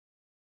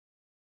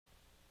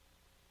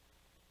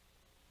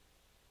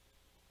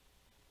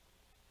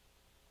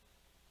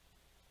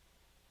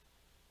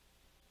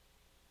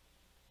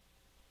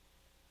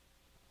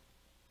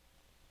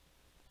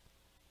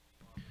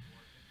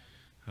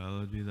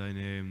Hallowed be thy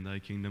name, thy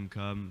kingdom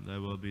come, thy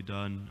will be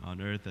done,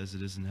 on earth as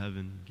it is in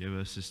heaven. Give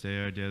us this day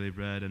our daily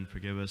bread, and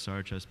forgive us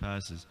our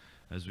trespasses,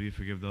 as we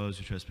forgive those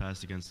who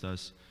trespass against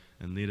us.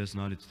 And lead us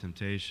not into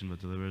temptation, but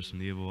deliver us from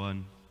the evil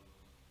one.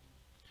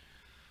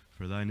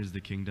 For thine is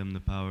the kingdom, the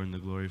power, and the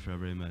glory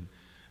forever. Amen.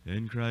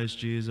 In Christ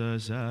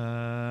Jesus our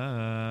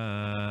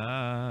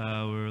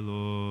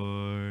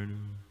Lord.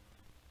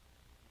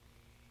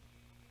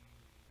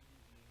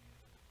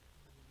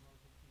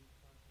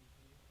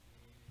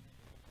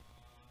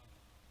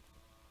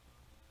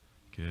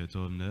 Και το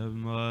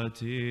πνεύμα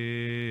τίσο.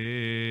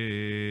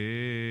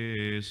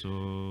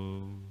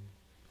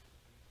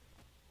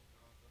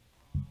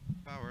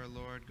 Our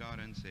Lord God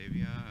and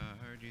Savior,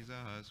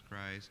 Jesus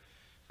Christ,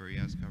 for he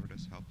has covered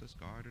us, helped us,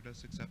 guarded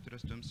us, accepted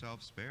us to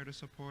himself, spared us,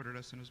 supported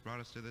us, and has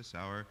brought us to this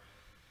hour.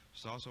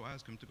 Just also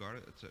ask him to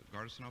guard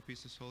us in all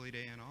peace this holy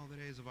day and all the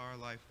days of our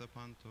life, the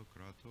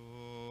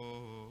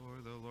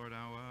Pantocrator, the Lord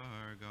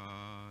our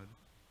God.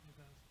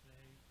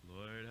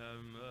 Lord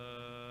have mercy.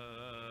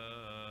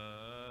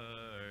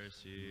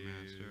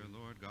 Master,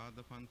 Lord God,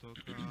 the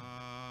Pantocrator,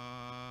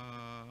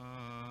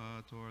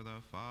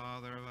 the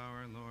Father of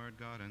our Lord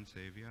God and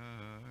Savior,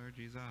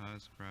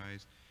 Jesus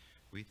Christ,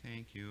 we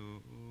thank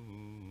you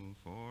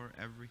for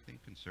everything,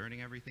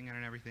 concerning everything and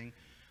in everything.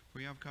 For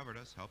you have covered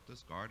us, helped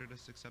us, guarded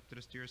us, accepted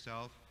us to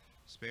yourself,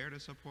 spared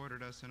us,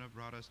 supported us, and have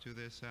brought us to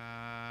this hour.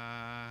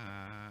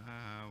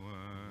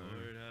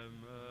 Lord have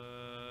mercy.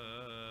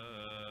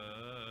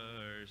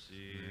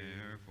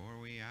 Therefore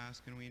we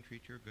ask and we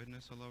entreat your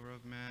goodness, O lover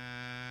of mankind,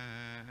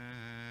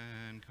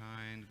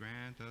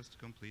 grant us to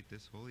complete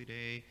this holy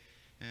day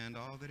and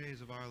all the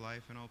days of our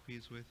life in all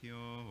peace with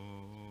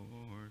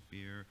your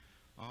fear.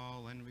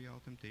 All envy, all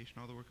temptation,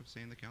 all the work of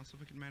Satan, the counsel of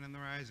wicked men, and the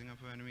rising up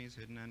of enemies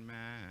hidden and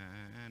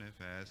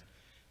manifest,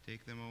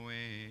 take them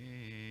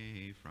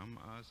away from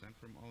us and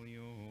from all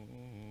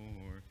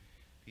your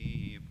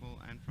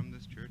people and from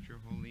this church, your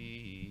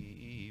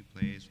holy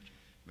place.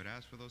 But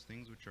as for those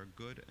things which are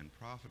good and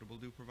profitable,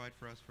 do provide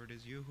for us, for it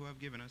is you who have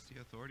given us the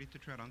authority to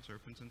tread on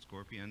serpents and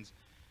scorpions,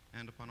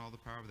 and upon all the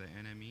power of the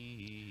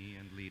enemy,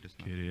 and lead us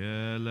not. Kyrie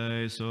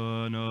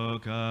eleison, O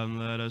come,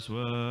 let us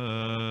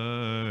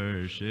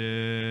worship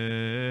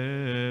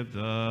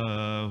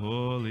the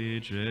Holy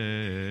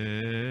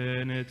Trinity,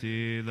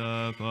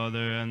 the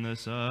Father and the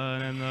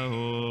Son and the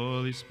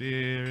Holy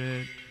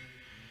Spirit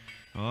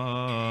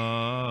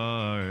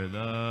are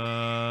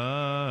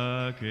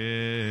the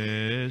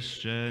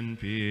Christian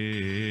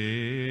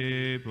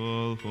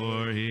people,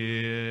 for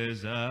he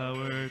is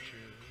our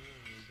true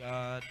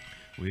God.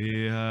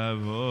 We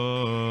have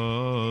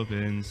hope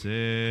in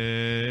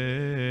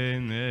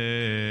Saint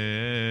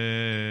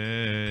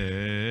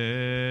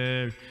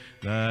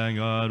that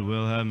God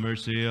will have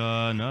mercy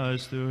on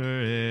us through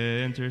her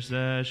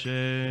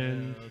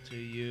intercession. Hail to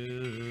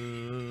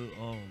you,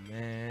 O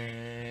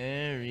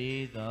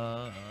Mary,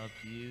 the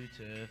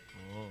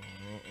beautiful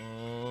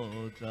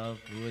dove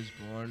who was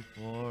born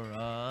for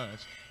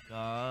us,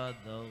 God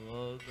the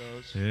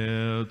Logos.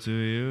 Hail to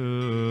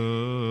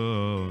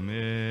you,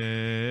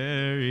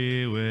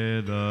 Mary,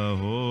 with a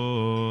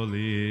holy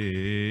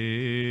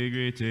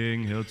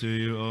greeting. Hail to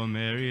you, O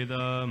Mary,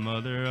 the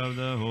Mother of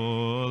the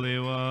Holy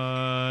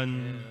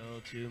One.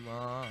 Hail to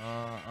Michael,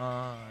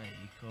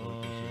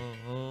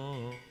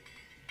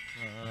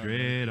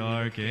 Great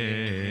Archangel.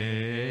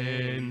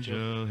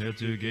 Hail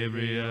to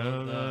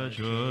Gabriel, the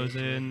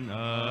chosen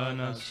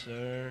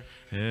announcer.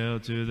 Hail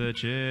to the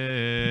cherubim,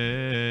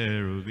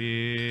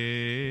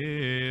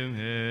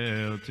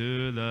 hail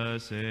to the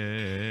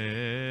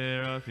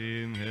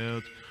seraphim,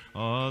 hail to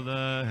all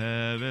the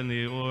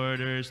heavenly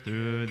orders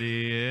through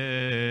the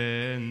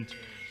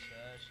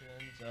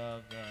intercessions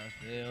of the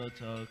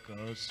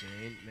Theotokos,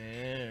 Saint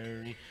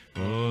Mary.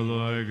 O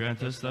Lord,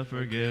 grant us the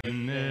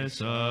forgiveness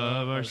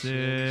of our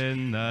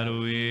sin, that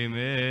we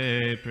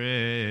may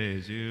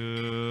praise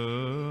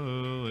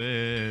you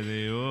with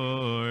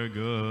your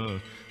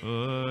good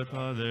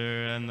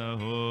Father and the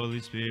Holy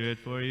Spirit,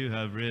 for you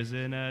have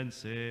risen and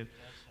saved.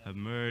 Have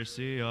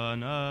mercy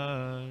on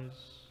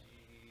us.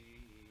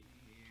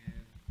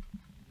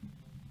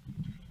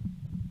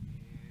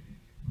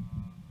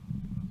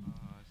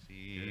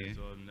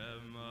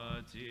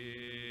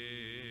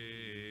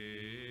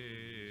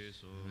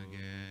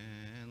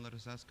 Again, let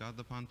us ask God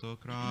the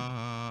Pantocrator,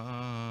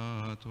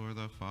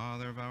 the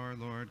Father of our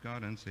Lord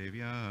God and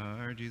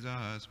Savior,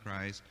 Jesus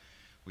Christ.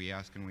 We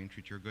ask and we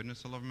entreat your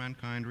goodness, O love of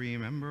mankind.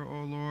 Remember,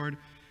 O Lord,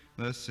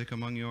 the sick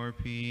among your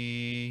people.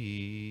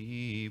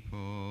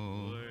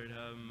 Lord,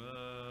 have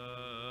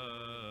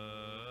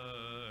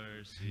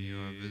mercy. You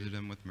have visited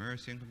them with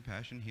mercy and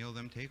compassion. Heal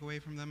them, take away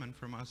from them and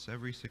from us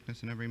every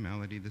sickness and every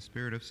malady. The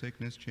spirit of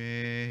sickness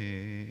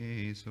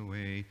chase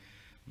away.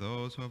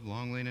 Those who have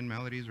long lain in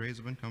maladies, raise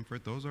up and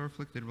comfort. Those who are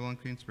afflicted with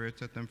unclean spirits,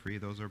 set them free.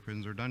 Those who are in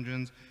prisons or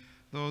dungeons,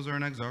 those who are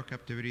in exile or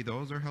captivity,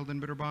 those who are held in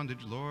bitter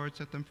bondage, Lord,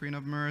 set them free and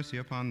have mercy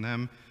upon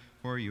them.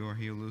 For you are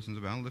he who loosens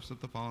the bound, lifts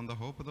up the fallen, the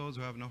hope of those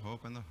who have no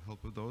hope, and the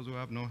help of those who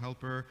have no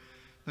helper,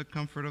 the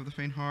comfort of the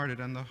faint-hearted,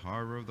 and the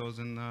harbor of those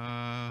in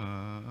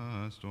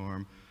the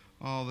storm.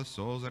 All the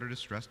souls that are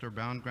distressed or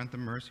bound, grant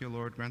them mercy, O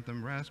Lord. Grant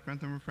them rest,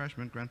 grant them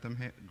refreshment, grant them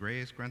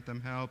grace, grant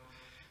them help.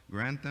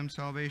 Grant them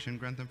salvation,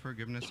 grant them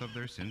forgiveness of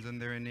their sins and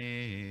their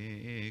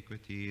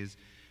iniquities.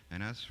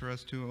 And as for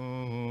us too,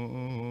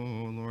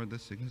 O Lord, the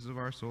sicknesses of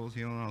our souls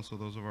heal, and also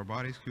those of our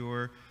bodies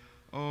cure.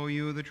 O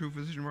you, the true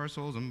physician of our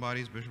souls and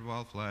bodies, Bishop of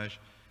all flesh,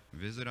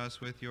 visit us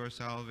with your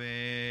salvation.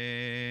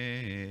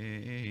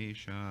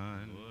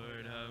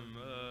 Lord, have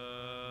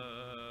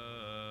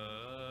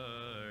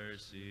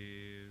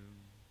mercy.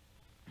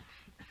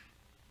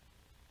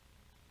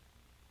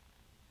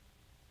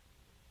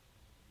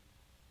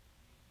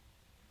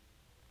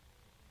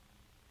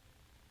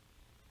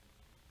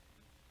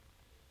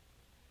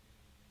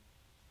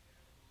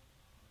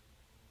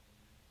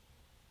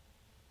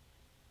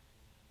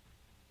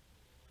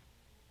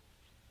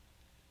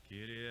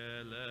 Kyrie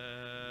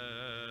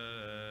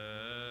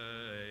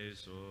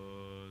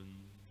eleison.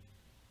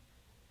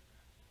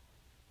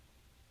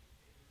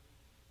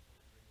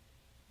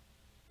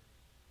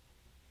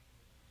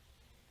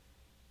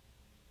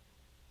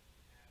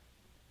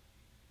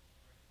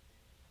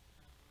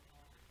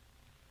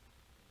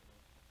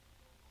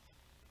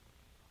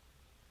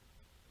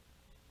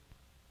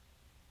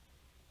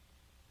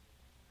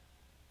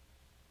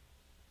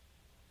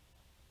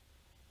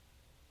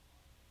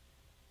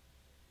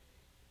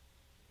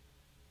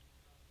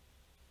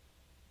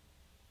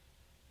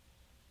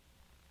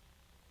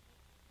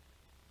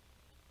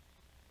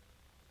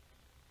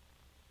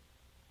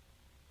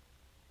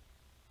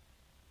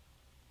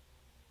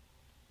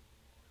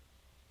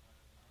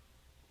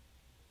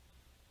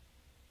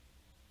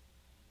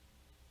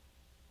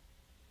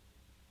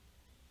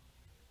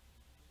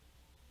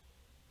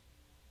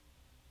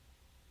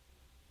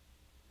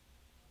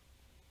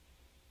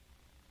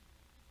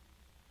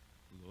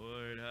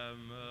 Lord, have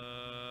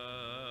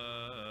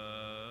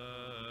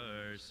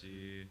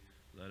mercy.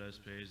 Let us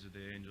praise with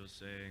the angels,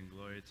 saying,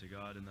 Glory to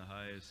God in the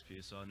highest,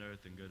 peace on earth,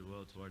 and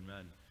goodwill toward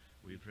men.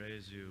 We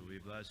praise you, we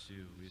bless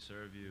you, we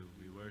serve you,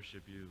 we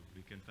worship you,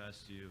 we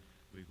confess to you,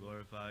 we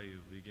glorify you,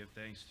 we give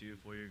thanks to you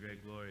for your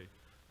great glory.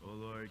 O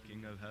Lord,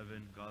 King of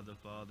heaven, God the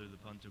Father,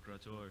 the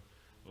Pantocrator,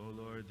 O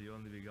Lord, the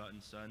only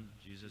begotten Son,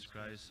 Jesus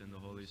Christ, and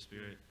the Holy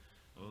Spirit.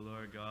 O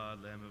Lord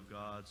God, Lamb of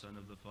God, Son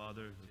of the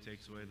Father, who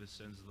takes away the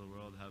sins of the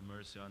world, have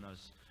mercy on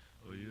us.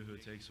 O you who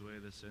takes away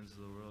the sins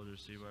of the world,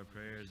 receive our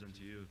prayers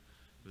unto you.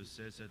 Who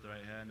sits at the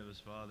right hand of his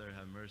Father,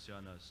 have mercy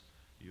on us.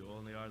 You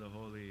only are the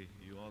holy,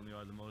 you only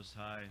are the most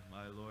high,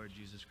 my Lord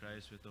Jesus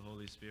Christ, with the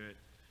Holy Spirit.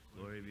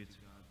 Glory be to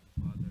God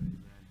the Father,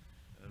 amen.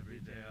 Every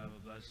day I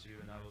will bless you,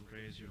 and I will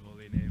praise your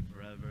holy name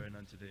forever, and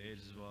unto the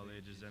ages of all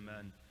ages,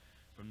 amen.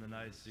 From the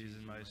night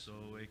season my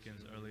soul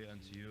awakens early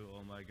unto you,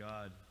 O my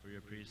God, for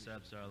your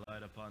precepts are a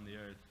light upon the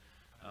earth.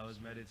 I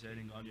was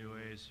meditating on your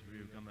ways, for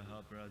you become a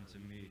helper unto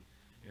me.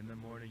 In the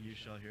morning you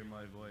shall hear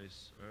my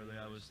voice. Early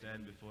I will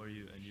stand before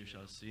you, and you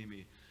shall see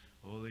me.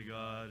 Holy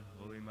God,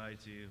 holy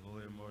mighty,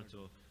 holy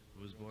immortal,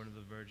 who was born of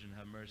the Virgin,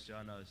 have mercy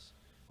on us.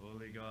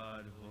 Holy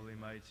God, holy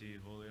mighty,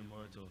 holy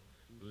immortal,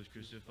 who was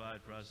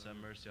crucified for us, have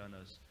mercy on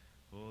us.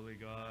 Holy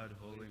God,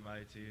 holy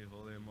mighty,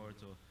 holy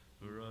immortal,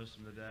 who rose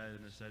from the dead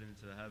and ascended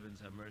into the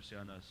heavens, have mercy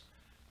on us.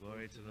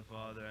 Glory to the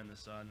Father, and the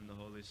Son, and the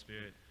Holy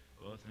Spirit,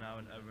 both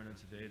now and ever, and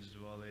unto the ages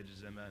of all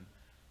ages, amen.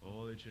 O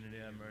Holy Trinity,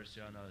 have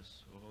mercy on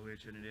us. O Holy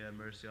Trinity, have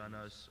mercy on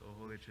us. O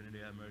Holy Trinity,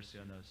 have mercy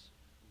on us.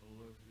 O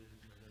Lord, forgive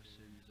us our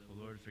sins. O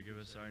Lord, forgive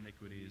us our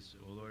iniquities.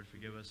 O Lord,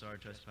 forgive us our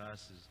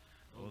trespasses.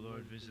 O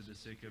Lord, visit the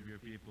sick of your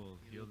people.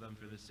 Heal them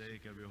for the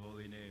sake of your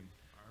holy name.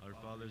 Our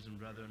fathers and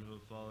brethren who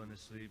have fallen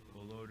asleep,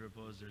 O Lord,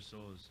 repose their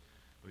souls.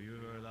 O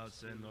you who are without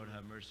sin, Lord,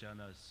 have mercy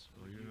on us.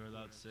 O you who are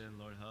without sin,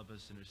 Lord, help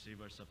us and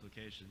receive our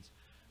supplications.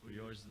 For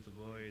yours is the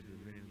glory, the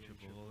dominion, and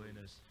triple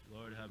holiness.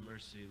 Lord, have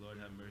mercy. Lord,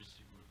 have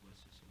mercy. Lord,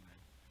 bless us. Amen.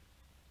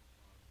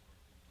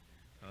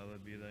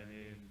 Hallowed be thy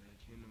name, thy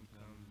kingdom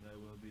come, thy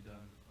will be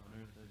done, on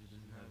earth as it is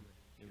in heaven.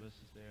 Give us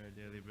this day our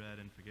daily bread,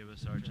 and forgive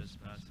us our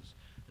trespasses,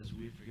 as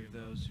we forgive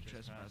those who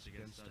trespass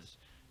against us.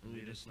 And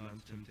lead us not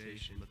into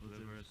temptation, but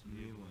deliver us from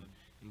the evil one.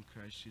 In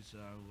Christ Jesus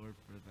our Lord,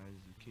 for thine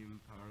is the kingdom,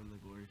 power, and the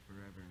glory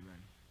forever.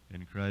 Amen.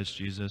 In Christ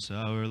Jesus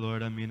our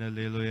Lord, Amen,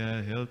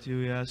 Alleluia. Hail to you,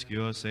 we ask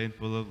you, O Saint,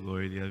 full of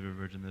glory, the ever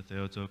Virgin, the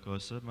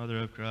Theotokos,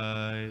 Mother of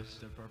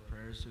Christ. Lift up our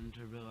prayers unto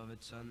your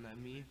beloved Son, that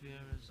me fear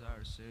us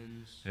our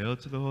sins. Hail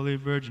to the Holy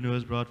Virgin, who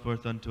has brought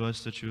forth unto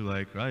us the true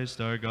light, Christ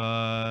our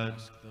God.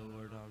 Ask the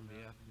Lord on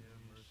behalf of your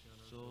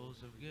souls,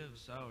 and forgive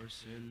us our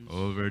sins.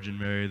 O Virgin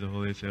Mary, the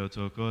Holy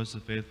Theotokos, the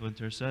faithful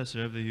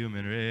intercessor of the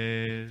human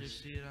race.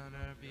 Intercede on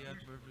our behalf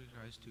for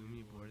Christ, whom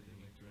you bore, that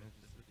he grant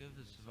the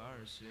forgiveness of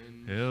our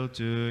sins. Hail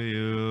to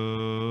you,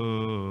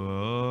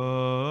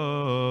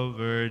 O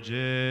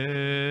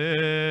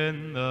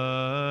Virgin,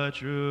 the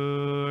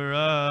true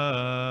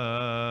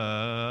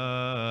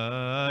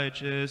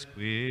righteous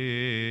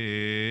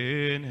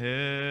Queen.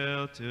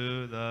 Hail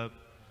to the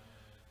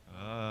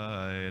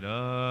bride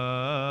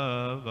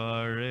of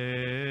our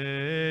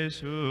race,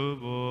 who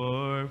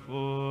bore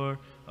for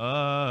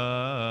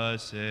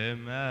us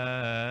Emmanuel.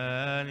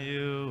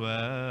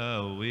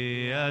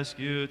 We ask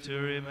you to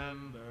remember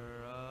Remember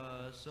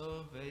us, O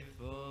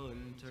faithful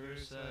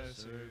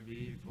intercessor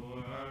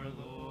before our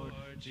Lord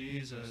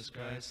Jesus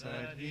Christ,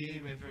 that he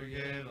may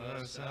forgive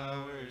us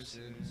our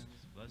sins.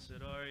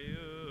 Blessed are you,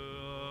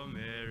 O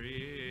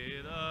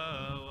Mary, the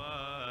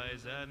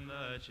wise and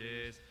the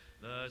chaste,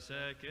 the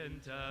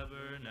second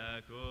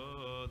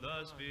tabernacle,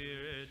 the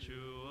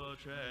spiritual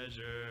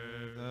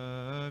treasure.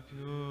 The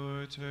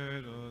pure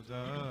turtle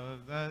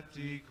dove that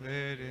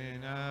declared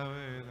in our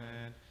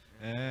land,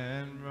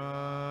 and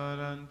brought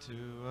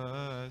unto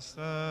us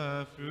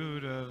the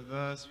fruit of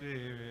the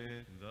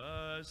Spirit.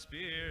 The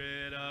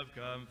Spirit of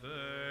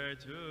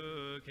comfort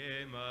who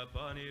came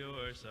upon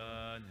your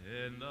Son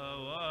in the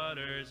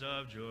waters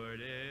of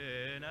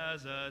Jordan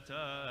as a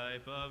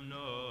type of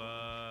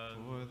Noah.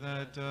 For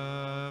that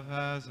dove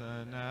has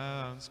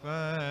announced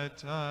glad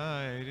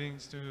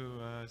tidings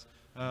to us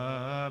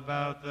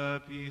about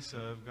the peace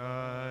of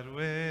God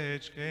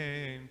which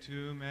came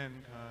to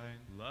mankind.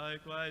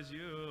 Likewise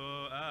you,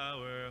 O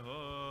our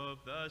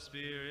hope, the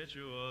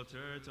spiritual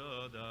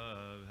turtle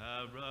dove,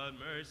 have brought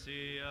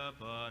mercy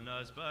upon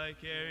us by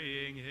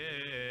carrying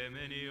him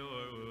in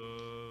your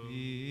womb.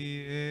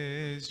 He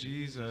is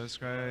Jesus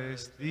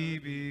Christ, the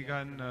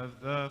begotten of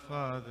the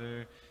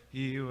Father.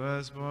 He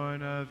was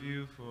born of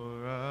you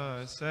for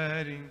us,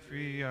 setting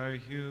free our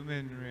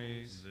human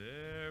race.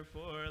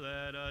 Therefore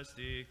let us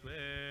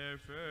declare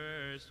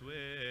first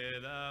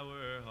with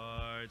our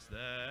hearts,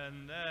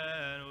 then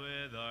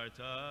with our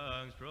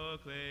tongues,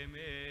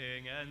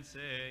 proclaiming and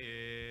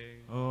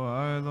saying, O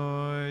our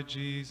Lord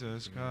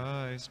Jesus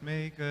Christ,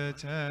 make a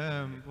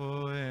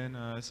temple in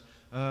us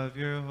of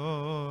your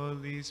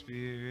Holy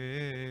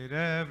Spirit,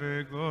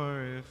 ever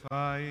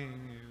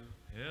glorifying you.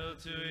 Hail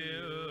to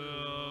you,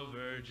 O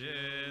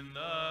Virgin,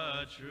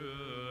 the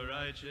true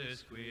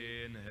righteous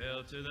Queen.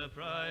 Hail to the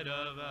pride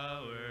of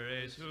our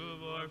race, who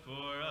bore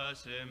for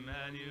us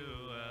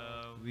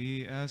Emmanuel.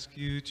 We ask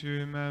you to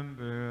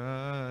remember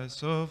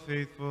us, O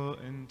faithful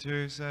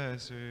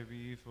intercessor,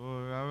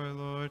 before our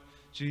Lord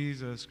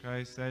Jesus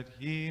Christ, that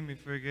he may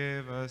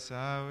forgive us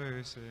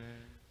our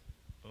sins.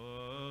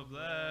 O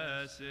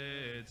blessed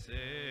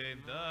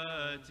Saint,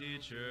 the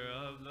teacher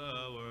of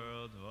the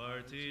world,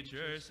 our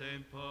teacher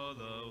Saint Paul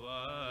the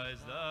wise,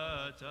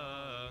 the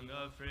tongue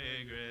of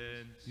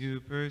fragrance. You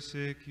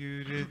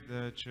persecuted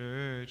the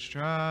church,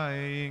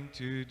 trying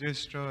to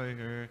destroy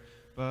her,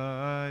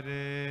 but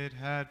it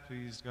had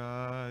pleased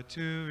God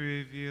to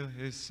reveal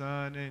his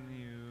Son in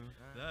you.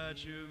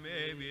 That you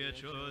may be a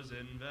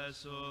chosen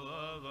vessel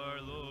of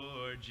our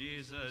Lord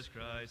Jesus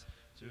Christ,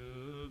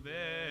 to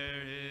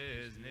bear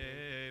his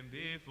name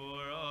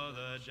before all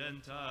the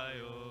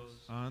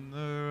Gentiles. On the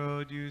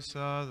road you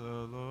saw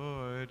the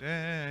Lord,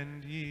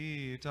 and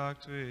he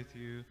talked with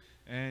you,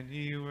 and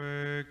he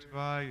worked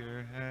by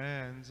your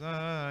hands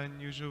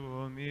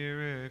unusual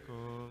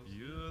miracles.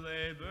 You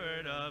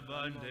labored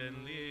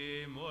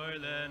abundantly more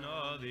than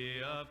all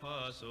the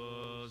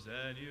apostles,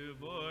 and you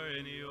bore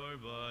in your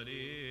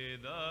body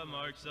the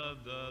marks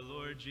of the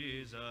Lord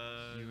Jesus.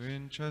 You were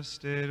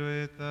entrusted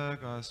with the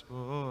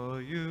gospel,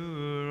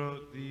 you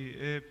wrote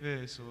the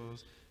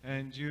epistles,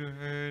 and you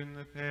heard in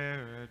the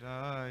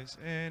paradise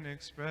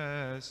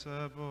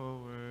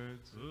inexpressible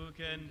words. Who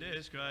can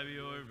describe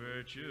your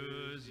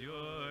virtues,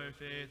 your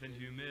faith and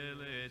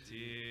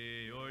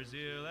humility, your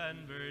zeal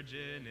and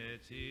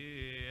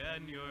virginity,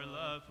 and your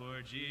love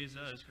for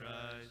Jesus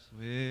Christ?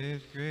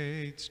 With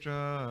great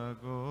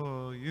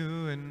struggle,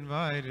 you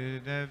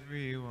invited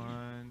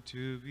everyone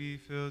to be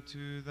filled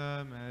to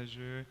the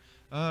measure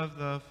of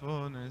the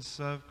fullness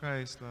of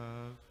Christ's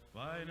love.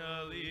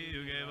 Finally,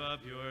 you gave up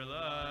your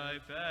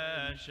life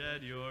and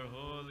shed your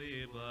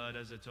holy blood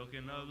as a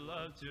token of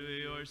love to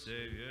your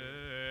Savior,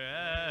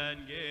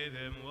 and gave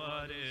him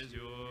what is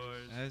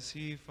yours. As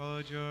he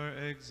followed your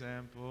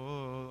example,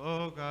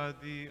 O God,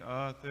 the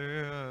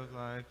author of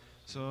life,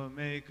 so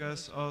make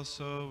us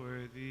also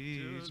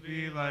worthy to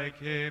be like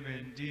him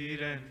in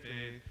deed and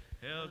faith.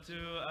 Hail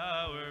to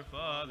our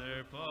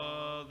Father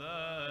Paul,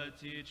 the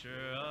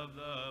teacher of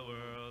the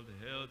world.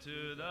 Hail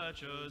to the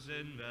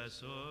chosen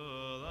vessel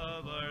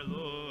of our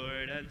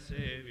Lord and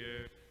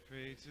Savior.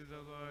 Pray to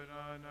the Lord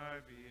on our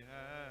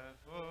behalf,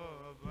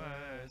 O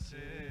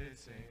blessed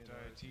Saint,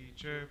 our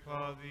teacher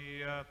Paul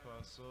the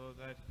Apostle,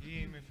 that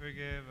he may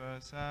forgive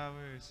us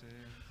our sins.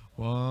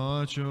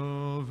 Watch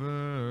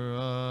over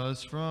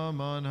us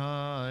from on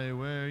high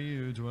where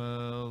you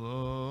dwell,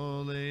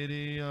 O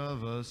Lady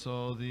of us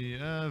all, the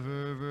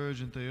ever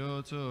Virgin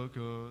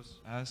Theotokos.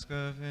 Ask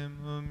of him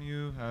whom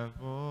you have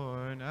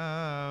borne,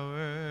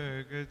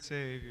 our good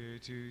Savior,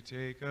 to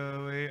take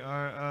away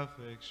our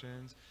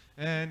afflictions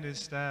and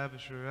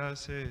establish for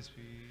us his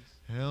peace.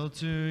 Hail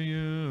to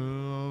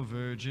you, O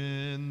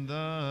Virgin,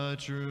 the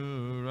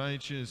true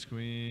righteous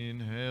Queen.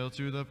 Hail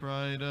to the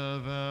pride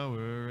of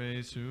our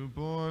race, who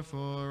bore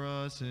for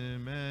us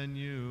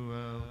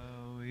Emmanuel.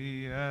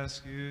 We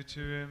ask you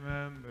to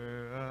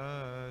remember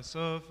us,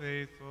 O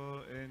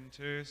faithful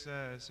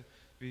intercessor,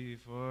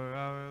 before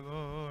our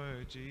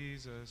Lord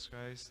Jesus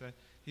Christ, that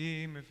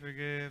he may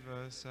forgive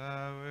us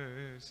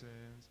our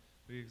sins.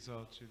 We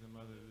exalt you, the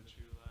Mother of the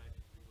true light.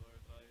 We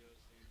glorify your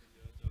saints.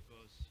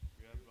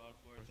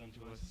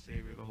 unto us the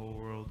Savior of the whole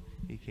world.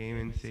 He came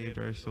and saved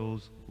our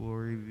souls.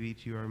 Glory be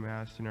to our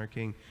Master and our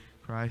King,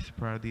 Christ, the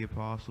pride of the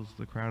apostles,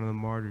 the crown of the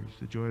martyrs,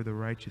 the joy of the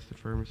righteous, the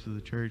firmest of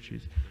the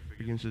churches,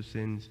 forgiveness of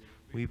sins.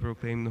 We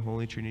proclaim the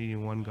Holy Trinity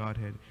in one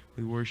Godhead.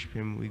 We worship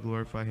him, we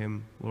glorify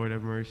him. Lord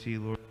have mercy,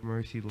 Lord have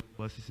mercy, Lord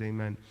bless us,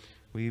 amen.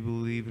 We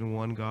believe in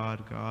one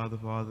God, God the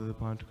Father, the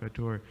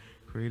Pantocrator,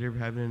 creator of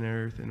heaven and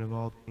earth, and of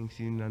all things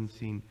seen and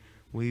unseen.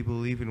 We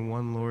believe in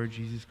one Lord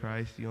Jesus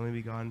Christ, the only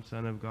begotten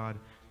Son of God,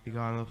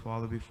 begotten of the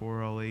Father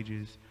before all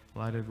ages,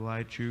 light of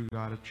light, true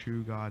God of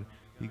true God,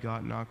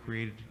 begotten, not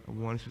created, at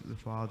once with the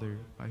Father,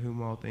 by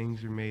whom all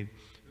things are made,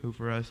 who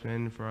for us men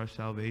and for our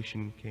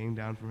salvation came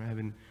down from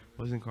heaven,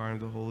 was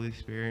incarnate of the Holy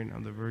Spirit and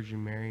of the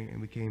Virgin Mary,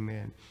 and became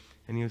man.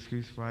 And he was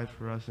crucified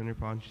for us under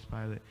Pontius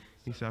Pilate.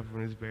 He suffered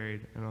and was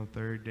buried, and on the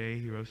third day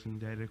he rose from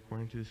the dead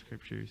according to the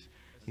Scriptures.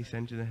 He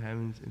ascended to the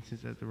heavens and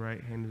sits at the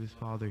right hand of his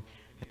Father,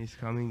 and he is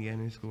coming again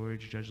in his glory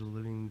to judge the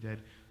living and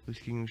dead, whose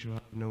kingdom shall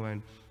have no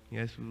end.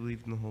 Yes, we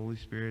believe in the Holy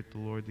Spirit, the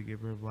Lord, the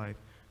giver of life,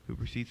 who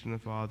proceeds from the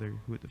Father,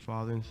 who with the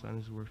Father and Son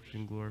is worshipped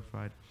and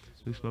glorified,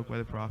 who spoke by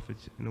the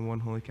prophets, in the one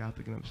holy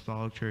Catholic and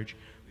Apostolic Church,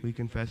 we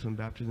confess one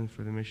baptism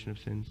for the remission of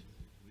sins.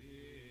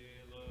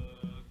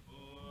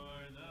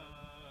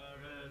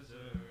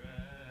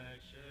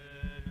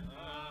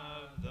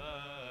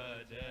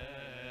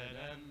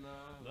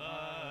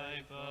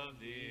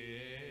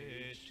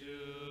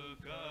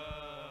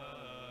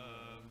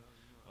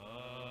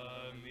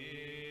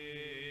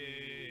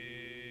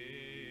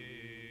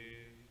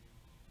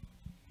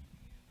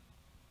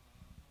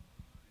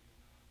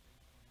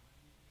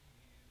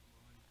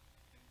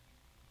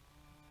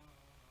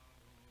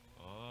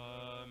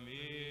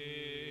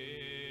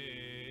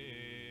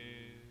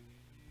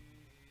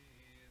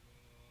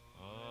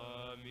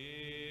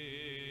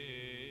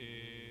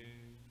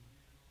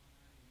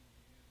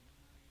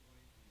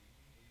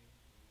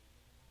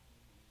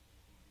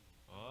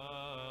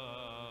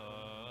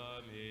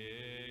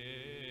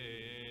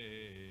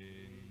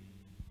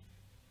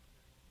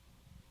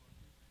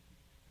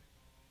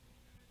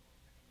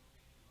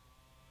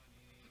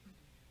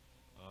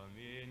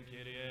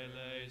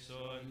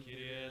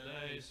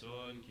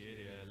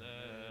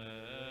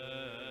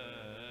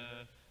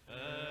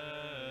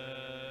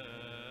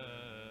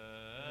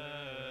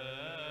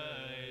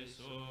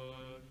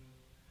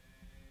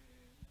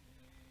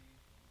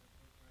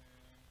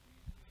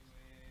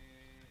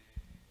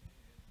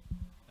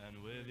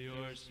 And with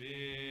your spirit.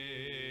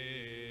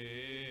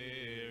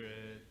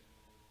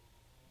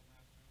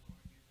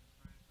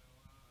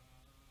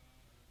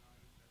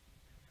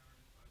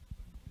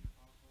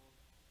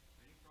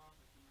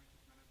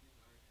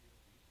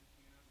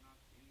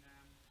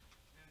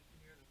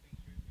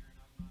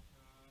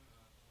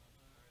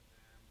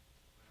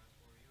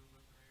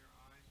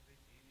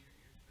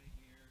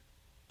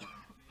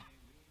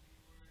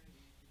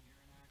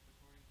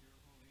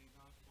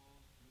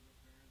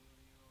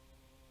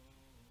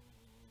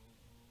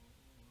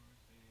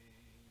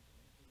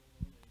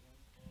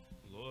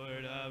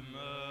 Lord have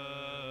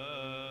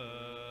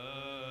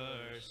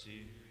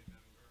mercy.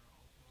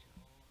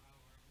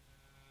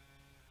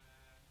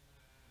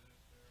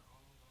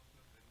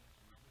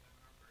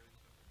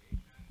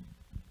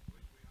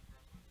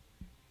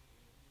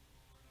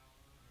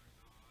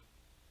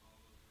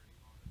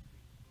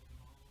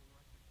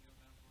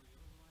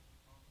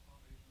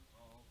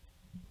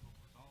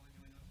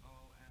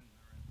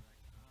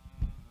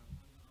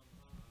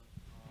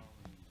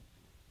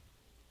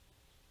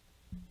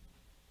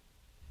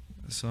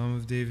 Psalm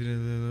of David,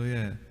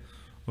 Alleluia.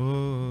 O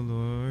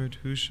Lord,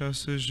 who shall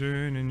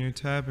sojourn in your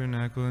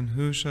tabernacle, and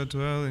who shall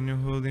dwell in your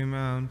holy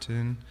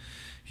mountain?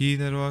 He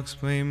that walks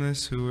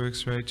blameless, who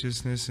works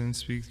righteousness, and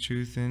speaks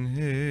truth in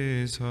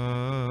his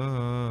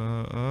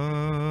heart.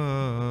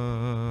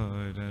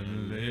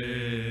 Alleluia.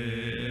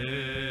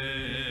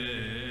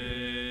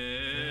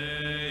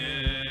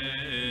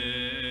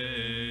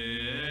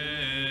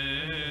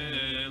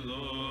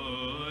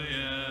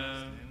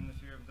 In the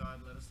fear of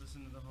God, let us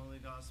listen to the Holy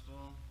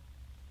Gospel.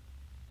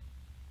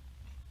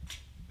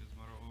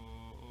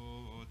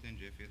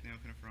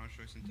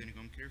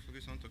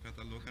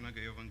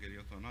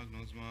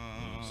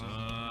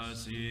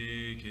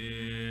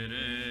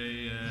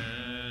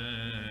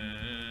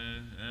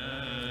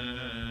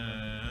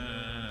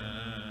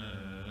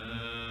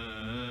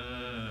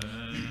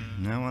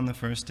 Now on the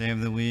first day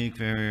of the week,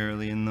 very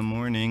early in the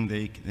morning,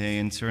 they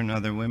and certain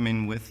other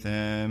women with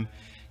them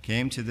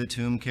came to the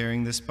tomb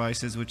carrying the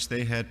spices which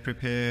they had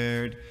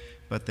prepared,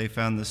 but they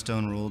found the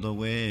stone rolled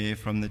away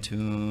from the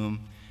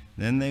tomb.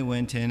 Then they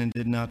went in and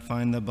did not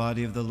find the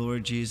body of the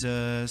Lord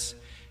Jesus.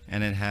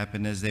 And it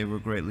happened, as they were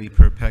greatly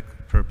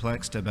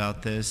perplexed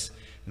about this,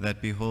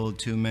 that behold,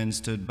 two men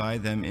stood by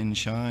them in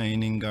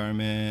shining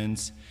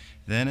garments.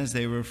 Then as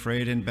they were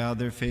afraid and bowed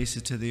their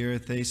faces to the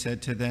earth, they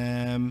said to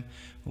them,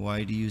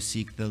 Why do you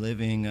seek the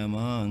living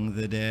among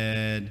the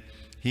dead?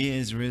 He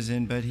is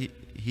risen, but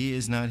he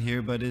is not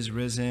here, but is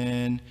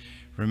risen.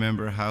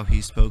 Remember how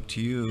he spoke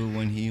to you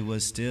when he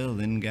was still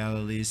in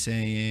Galilee,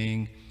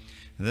 saying,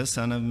 The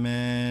Son of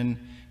Man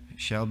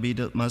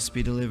must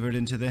be delivered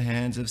into the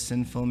hands of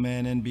sinful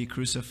men and be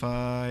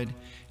crucified,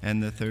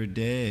 and the third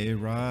day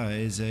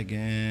rise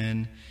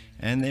again.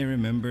 And they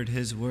remembered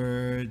his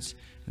words,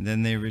 and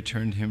then they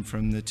returned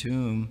from the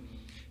tomb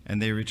and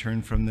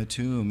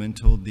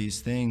told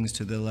these things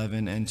to the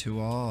 11 and to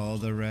all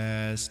the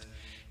rest.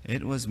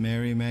 It was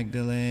Mary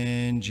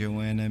Magdalene,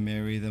 Joanna,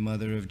 Mary the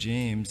mother of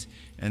James,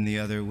 and the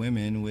other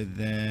women with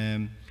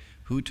them,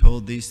 who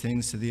told these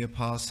things to the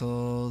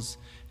apostles,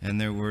 and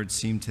their words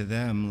seemed to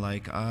them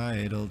like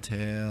idle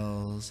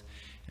tales.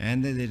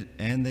 And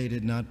they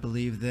did not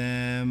believe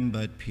them,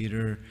 but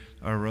Peter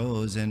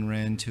arose and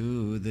ran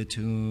to the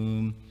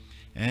tomb.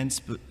 And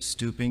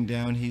stooping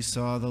down, he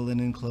saw the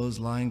linen clothes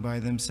lying by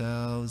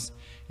themselves,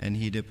 and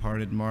he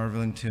departed,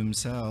 marveling to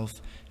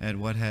himself at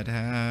what had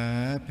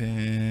happened.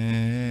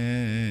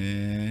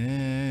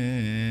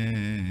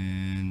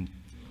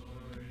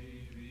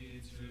 Glory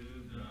be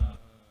to God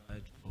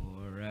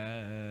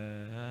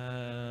forever.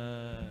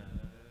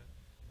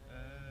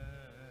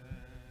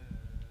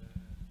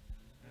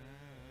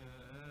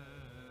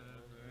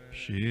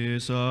 She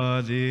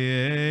saw the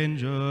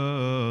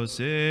angel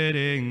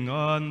sitting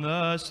on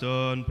the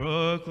stone,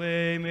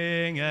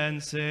 proclaiming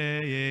and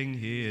saying,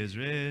 He is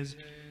risen.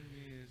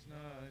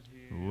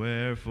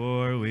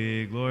 Wherefore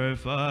we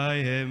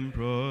glorify him,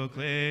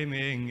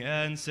 proclaiming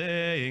and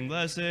saying,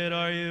 Blessed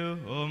are you,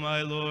 O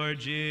my Lord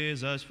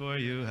Jesus, for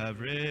you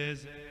have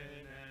risen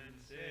and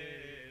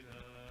saved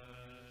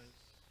us.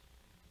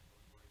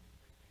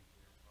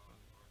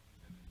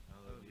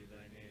 Hallowed be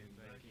thy name,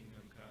 thy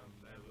kingdom come,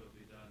 thy will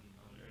be done,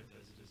 on earth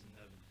as it is in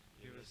heaven.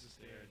 Give us this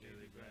day our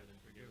daily bread, and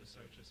forgive us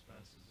our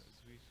trespasses, as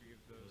we forgive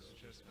those who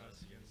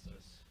trespass against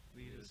us.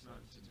 Lead us not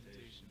into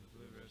temptation, but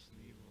deliver us from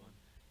the evil one.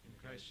 In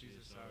Christ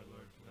Jesus our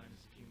Lord, for thine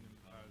is the kingdom,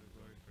 the power, and the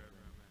glory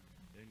forever. Amen.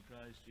 In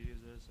Christ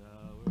Jesus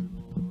our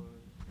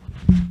Lord.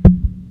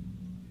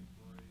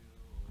 Before you,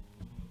 O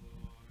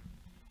Lord.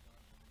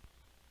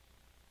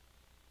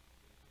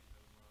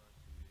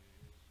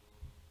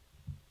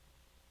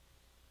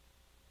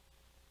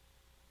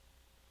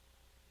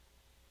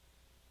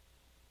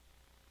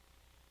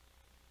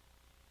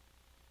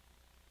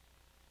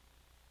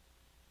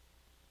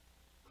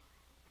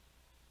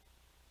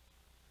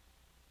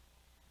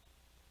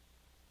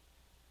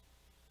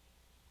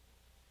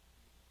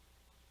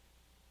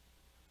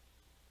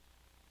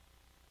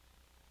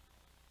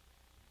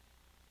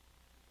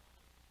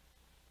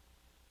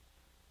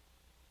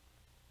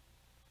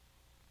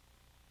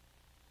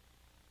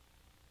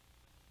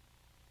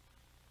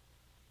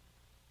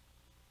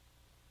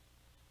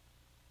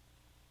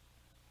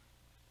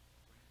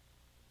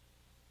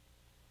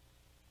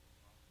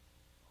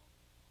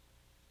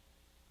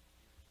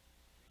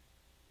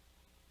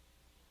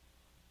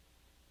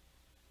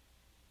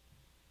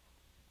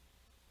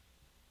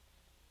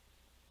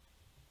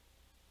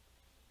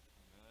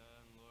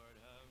 Lord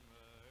have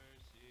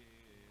mercy,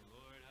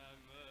 Lord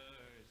have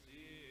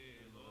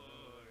mercy,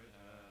 Lord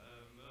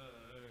have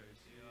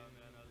mercy.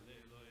 Amen.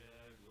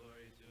 Alleluia.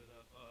 Glory to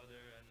the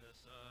Father and the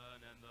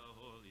Son and the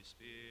Holy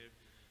Spirit,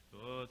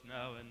 both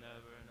now and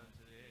ever and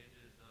unto the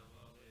ages of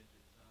all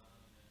ages.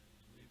 Amen.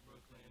 We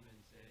proclaim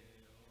and say,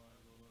 O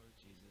our Lord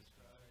Jesus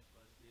Christ,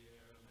 bless the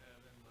air of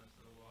heaven, bless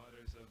the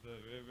waters of the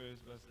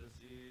rivers, bless the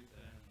seeds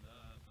and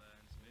the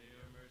plants. May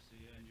your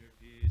mercy and your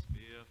peace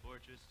be a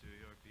fortress to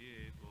your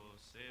people.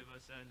 Save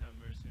us and have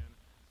mercy on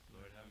us.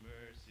 Lord have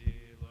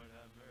mercy, Lord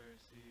have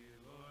mercy,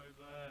 Lord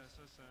bless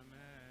us.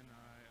 Amen.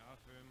 I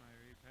offer my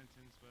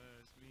repentance,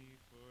 bless me,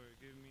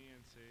 forgive me,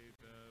 and save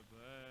the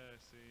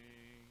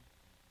blessing.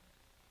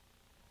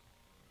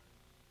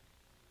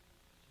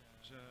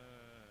 Shall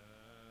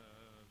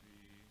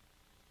be.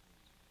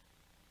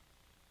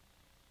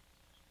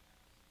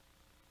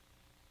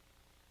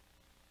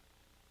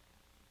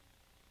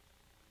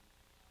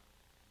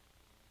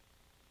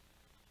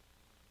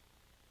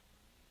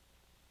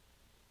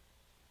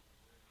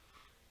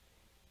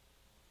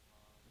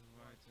 Who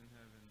art in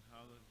heaven,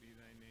 hallowed be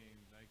thy name.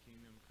 Thy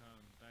kingdom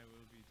come, thy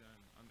will be done,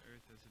 on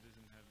earth as it is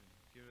in heaven.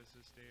 Give us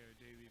this day our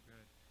daily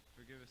bread.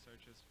 Forgive us our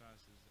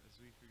trespasses, as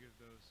we forgive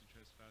those who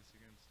trespass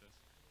against us.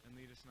 And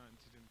lead us not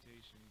into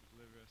temptation, but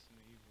deliver us from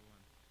the evil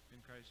one.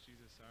 In Christ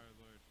Jesus our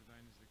Lord, for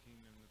thine is the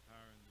kingdom, the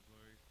power, and the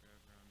glory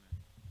forever.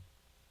 Amen.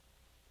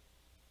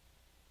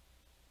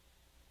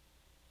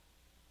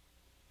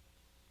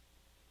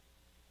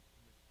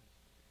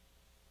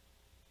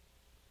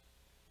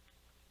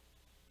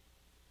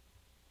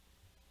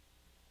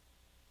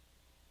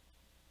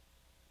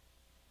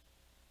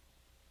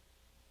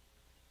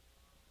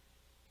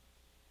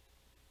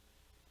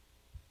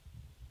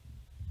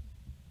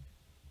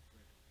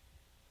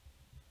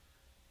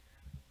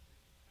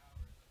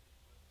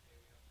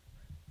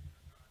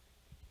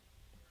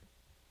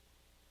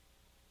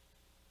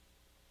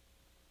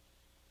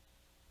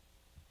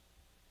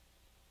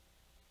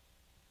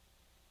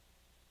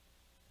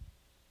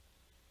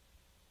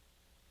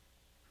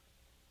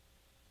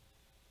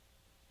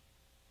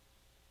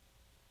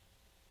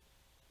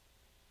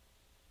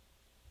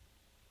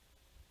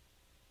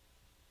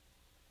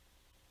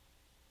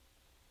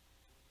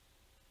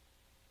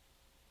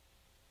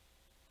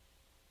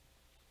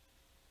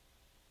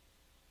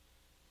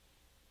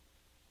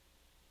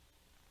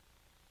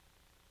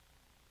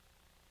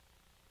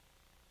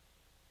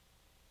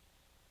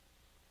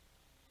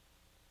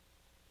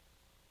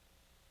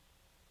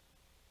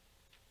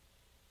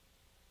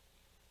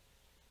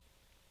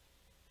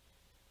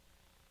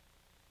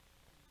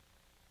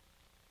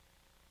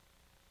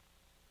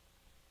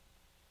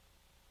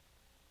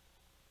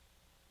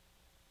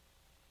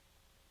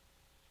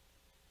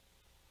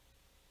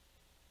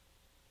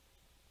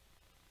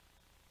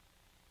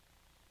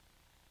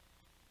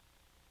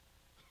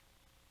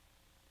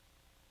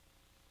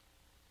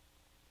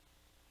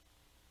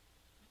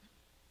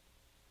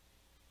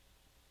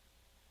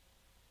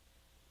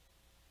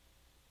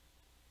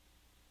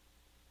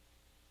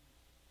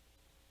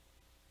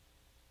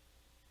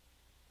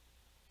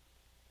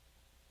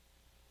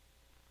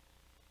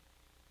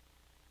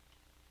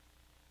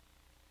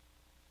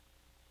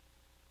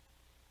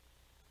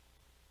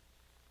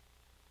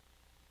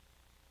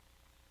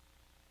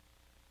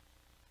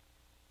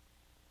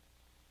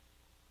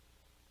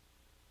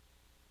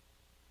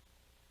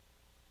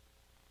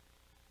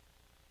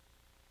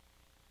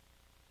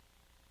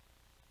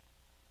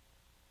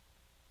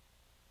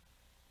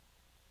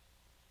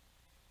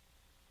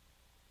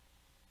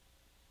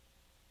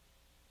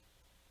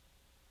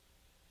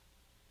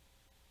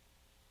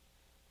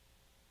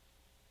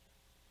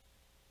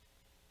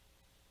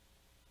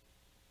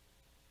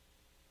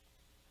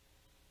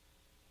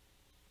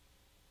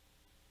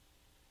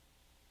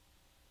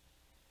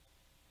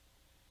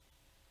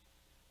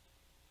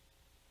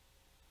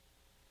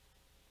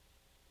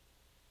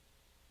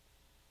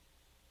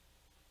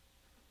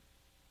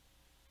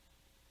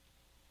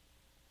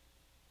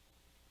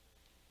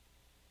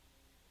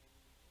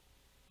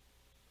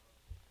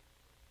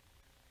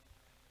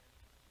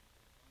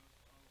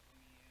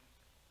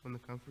 When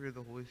the Comforter of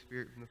the Holy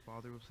Spirit from the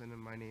Father will send in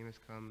my name has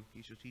come,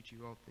 he shall teach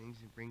you all things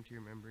and bring to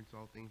your remembrance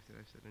all things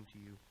that I said unto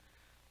you.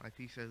 My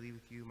peace I leave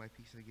with you, my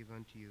peace I give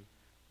unto you.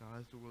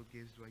 Not as the world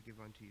gives do I give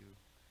unto you.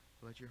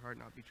 But let your heart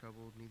not be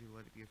troubled, neither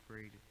let it be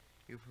afraid.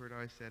 You have heard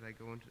how I said, I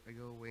go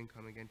away and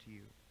come again to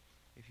you.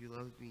 If you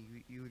loved me,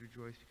 you would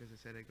rejoice because I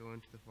said I go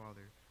unto the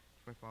Father,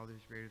 for my Father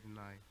is greater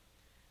than I.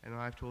 And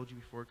I have told you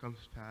before it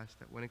comes to pass,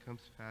 that when it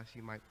comes to pass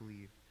you might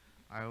believe.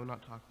 I will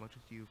not talk much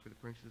with you, for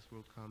the prince of this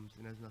world comes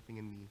and has nothing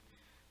in me,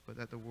 but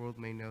that the world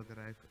may know that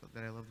I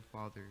love the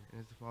Father,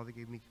 and as the Father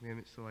gave me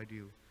commandments, so I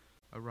do.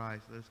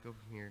 Arise, let us go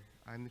from here.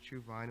 I am the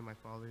true vine, and my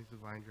Father is the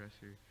vine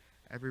dresser.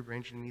 Every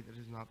branch in me that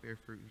does not bear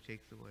fruit, he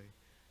takes away,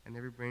 and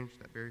every branch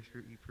that bears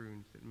fruit, he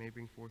prunes, that it may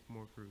bring forth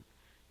more fruit.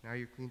 Now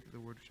you are clean through the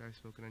word which I have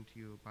spoken unto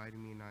you. Abide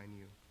in me, and I in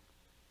you.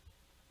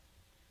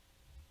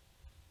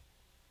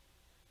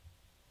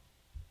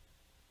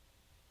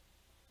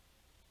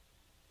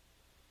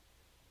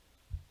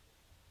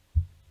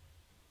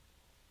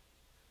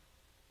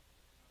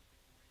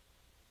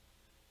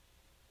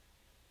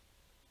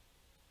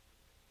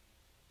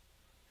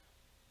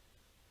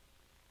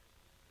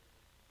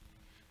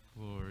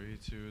 Glory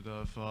to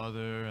the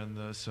Father, and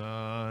the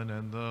Son,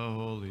 and the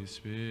Holy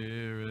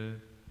Spirit.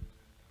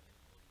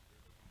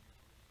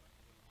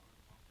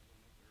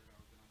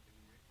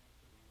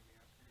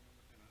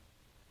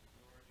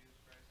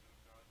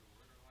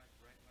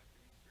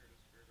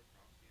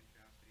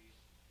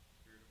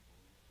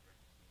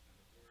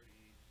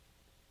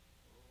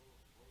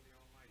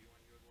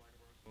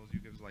 You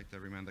gives light to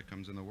every man that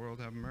comes in the world.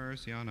 Have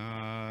mercy on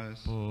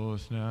us.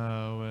 Both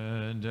now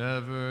and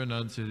ever, and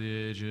unto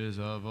the ages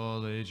of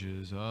all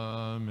ages.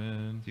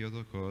 Amen.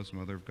 Theotokos,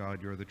 Mother of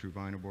God, you are the true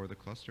vine, who bore the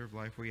cluster of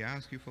life. We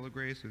ask you, full of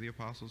grace, through the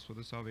apostles, for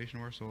the salvation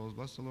of our souls.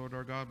 Bless the Lord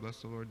our God,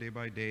 bless the Lord day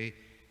by day.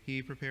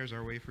 He prepares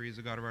our way, for he is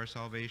the God of our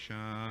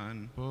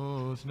salvation.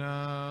 Both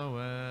now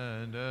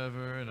and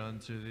ever, and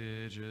unto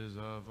the ages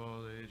of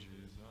all ages.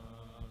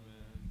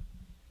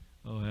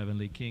 O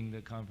heavenly King, the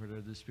comforter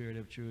of the Spirit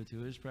of truth,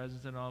 who is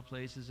present in all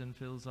places and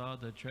fills all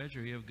the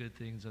treasury of good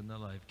things and the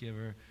life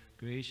giver,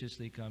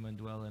 graciously come and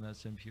dwell in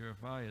us and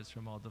purify us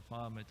from all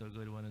defilement, O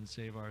good one, and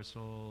save our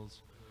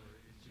souls.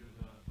 Glory to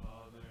the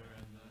Father,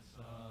 and the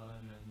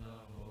Son, and the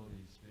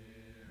Holy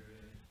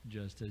Spirit.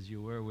 Just as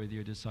you were with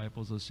your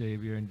disciples, O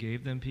Savior, and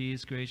gave them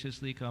peace,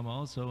 graciously come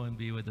also and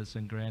be with us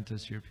and grant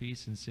us your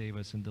peace and save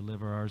us and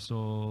deliver our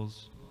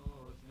souls.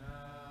 Both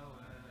now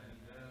and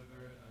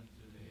ever,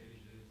 unto the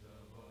ages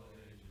of all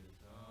ages.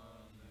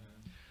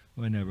 Amen.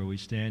 Whenever we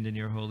stand in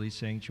your holy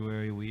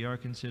sanctuary, we are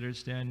considered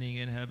standing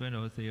in heaven.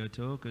 O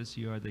Theotokos,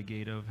 you are the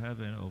gate of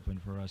heaven. Open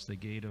for us the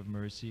gate of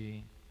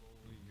mercy.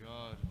 Holy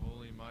God,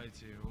 holy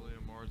mighty, holy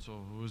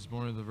immortal, who was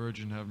born of the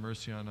Virgin, have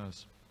mercy on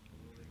us.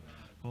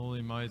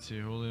 Holy mighty,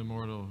 holy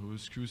immortal, who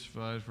was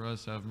crucified for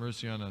us, have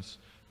mercy on us.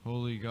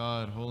 Holy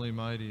God, holy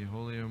mighty,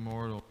 holy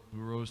immortal,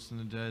 who rose from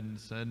the dead and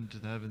ascended into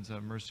the heavens,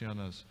 have mercy on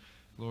us.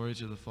 Glory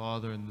to the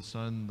Father, and the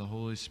Son, and the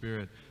Holy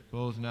Spirit,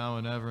 both now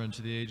and ever, and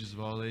to the ages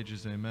of all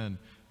ages. Amen.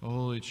 O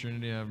Holy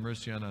Trinity, have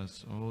mercy on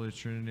us. O Holy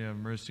Trinity, have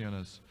mercy on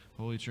us.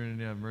 Holy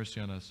Trinity, have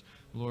mercy on us.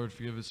 O Lord,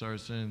 forgive us our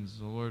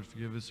sins. O Lord,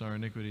 forgive us our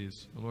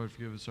iniquities. O Lord,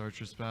 forgive us our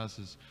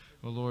trespasses.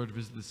 O Lord,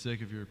 visit the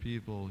sick of your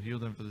people. Heal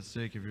them for the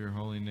sake of your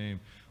holy name.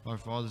 Our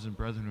fathers and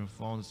brethren who have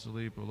fallen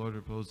asleep, O Lord,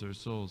 repose their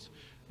souls.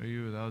 Are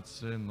you without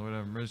sin? Lord,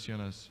 have mercy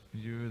on us. Are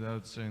you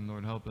without sin?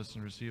 Lord, help us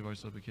and receive our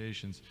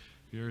supplications.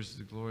 Yours is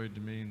the glory,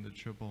 dominion, the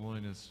triple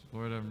holiness.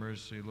 Lord, have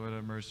mercy. Lord,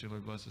 have mercy.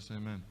 Lord, bless us.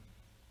 Amen.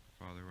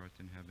 Father, who art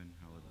in heaven,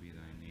 hallowed be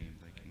thy name.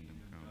 Thy kingdom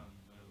come.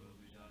 Thy will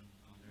be done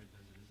on earth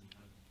as it is in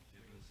heaven.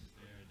 Give us this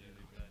day our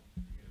daily bread.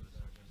 Forgive us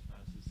our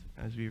trespasses,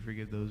 As we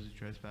forgive those who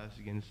trespass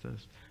against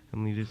us.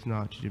 And lead us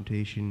not to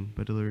temptation,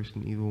 but deliver us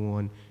from the evil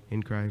one.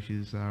 In Christ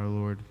Jesus our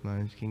Lord, for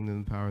thine is the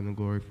kingdom, the power, and the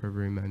glory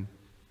forever. Amen.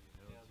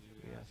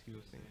 We ask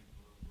you, Saint.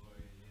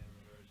 Glory to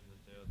the Virgin,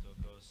 the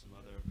Theotokos,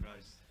 Mother of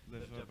Christ.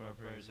 Lift up our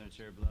prayers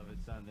unto your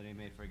beloved Son, that he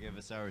may forgive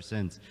us our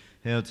sins.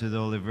 Hail to the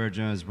Holy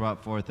Virgin, who has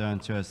brought forth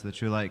unto us the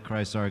true light,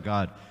 Christ our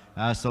God.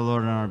 Ask the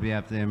Lord on our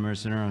behalf to have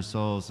mercy on our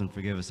souls and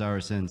forgive us our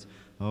sins.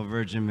 O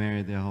Virgin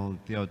Mary, the Holy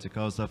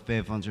Theotokos, the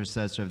faithful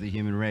intercessor of the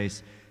human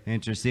race,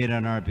 intercede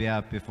on our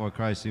behalf before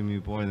Christ, whom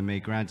you bore, that may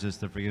grant us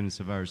the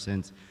forgiveness of our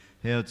sins.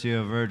 Hail to you,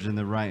 O Virgin,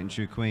 the right and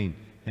true Queen.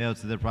 Hail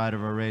to the pride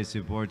of our race,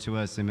 who bore to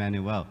us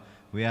Emmanuel.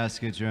 We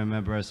ask you to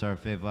remember us, our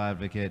faithful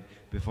advocate,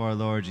 before our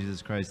Lord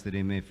Jesus Christ, that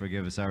he may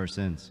forgive us our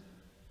sins.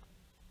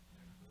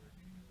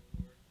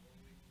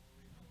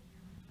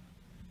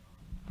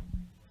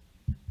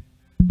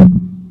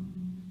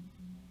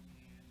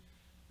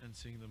 And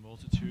seeing the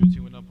multitudes, he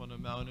went up on a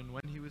mountain.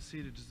 When he was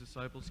seated, his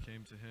disciples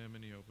came to him,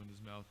 and he opened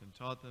his mouth and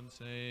taught them,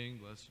 saying,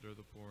 Blessed are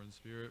the poor in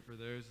spirit, for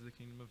theirs is the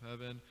kingdom of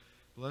heaven.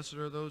 Blessed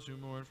are those who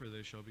mourn, for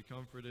they shall be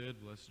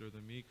comforted. Blessed are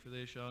the meek, for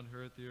they shall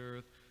inherit the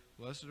earth.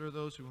 Blessed are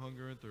those who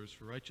hunger and thirst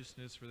for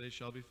righteousness, for they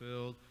shall be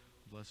filled.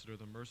 Blessed are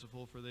the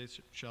merciful, for they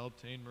shall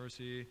obtain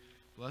mercy.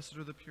 Blessed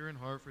are the pure in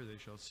heart, for they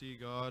shall see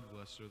God.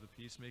 Blessed are the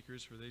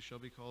peacemakers, for they shall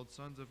be called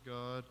sons of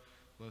God.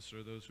 Blessed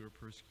are those who are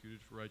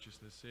persecuted for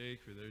righteousness' sake,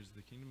 for theirs is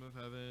the kingdom of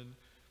heaven.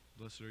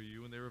 Blessed are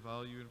you when they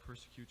revile you and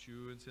persecute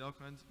you and say all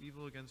kinds of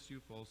evil against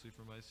you falsely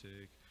for my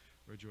sake.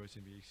 Rejoice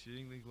and be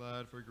exceedingly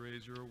glad, for great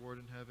is your reward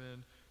in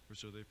heaven, for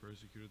so they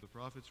persecuted the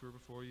prophets who were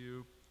before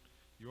you.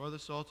 You are the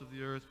salt of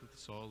the earth, but the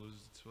salt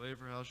loses its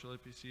flavor. How shall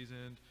it be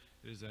seasoned?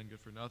 It is then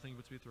good for nothing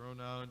but to be thrown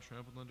out and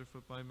trampled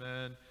underfoot by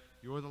men.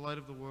 You are the light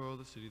of the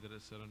world. A city that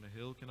is set on a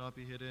hill cannot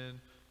be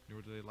hidden.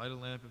 Nor do they light a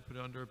lamp and put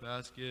it under a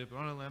basket, but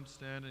on a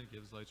lampstand, and it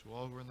gives light to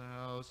all who are in the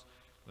house.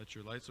 Let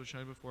your light so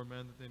shine before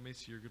men that they may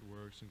see your good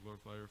works and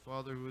glorify your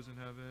Father who is in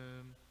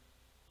heaven.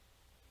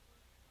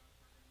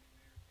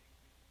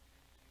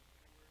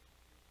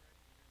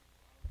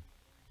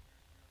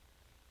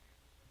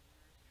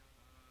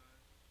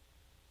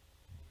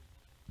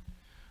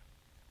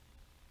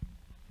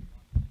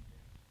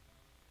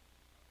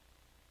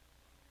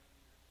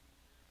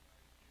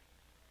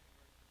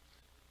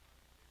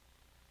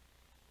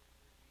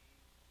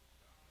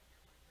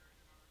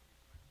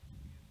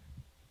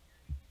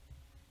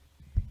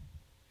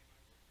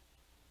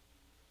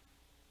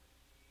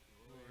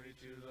 Glory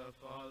to the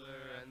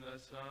Father, and the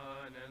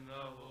Son, and the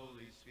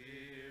Holy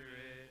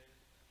Spirit.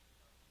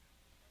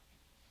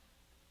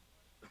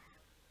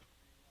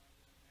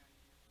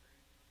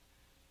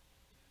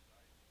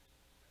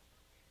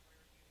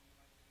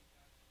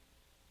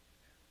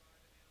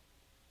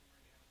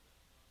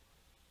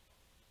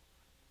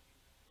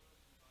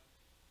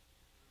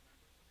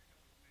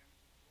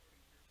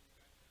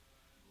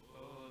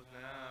 Both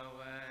now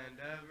and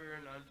ever,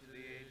 and unto the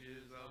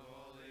ages of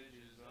all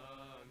ages.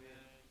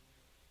 Amen.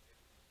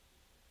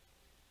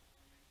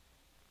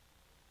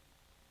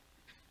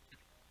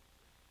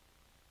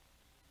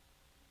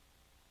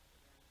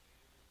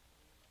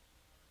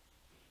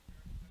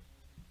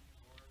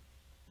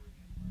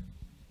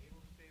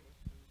 Able to save us,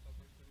 to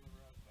suffer, to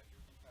deliver us, by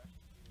your compassion,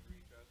 to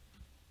reach us.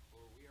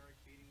 For we are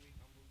exceedingly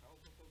humble.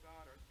 Help us, O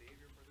God, our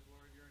Savior, for the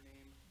glory of your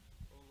name.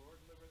 O Lord,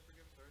 deliver us,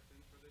 forgive us our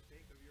sins, for the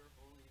sake of your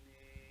holy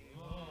name.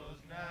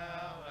 Both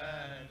now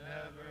and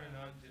ever, and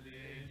unto the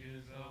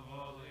ages of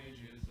all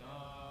ages.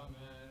 Amen.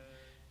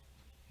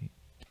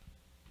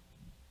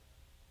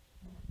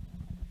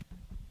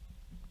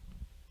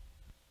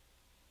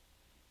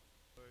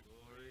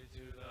 Glory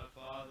to the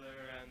Father,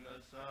 and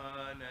the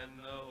Son, and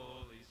the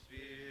Holy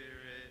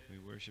Spirit. We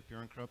worship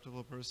your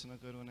incorruptible person, a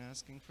good one,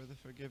 asking for the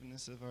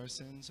forgiveness of our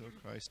sins, O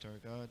Christ our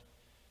God.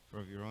 For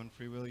of your own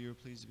free will you are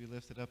pleased to be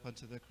lifted up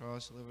unto the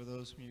cross, deliver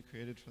those whom you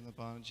created from the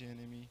bondage of the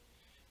enemy.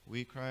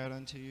 We cry out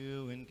unto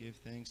you and give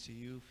thanks to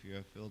you, for you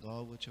have filled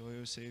all with joy,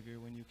 O Savior,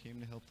 when you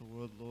came to help the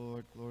world.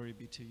 Lord, glory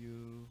be to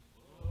you.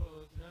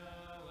 Both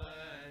now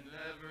and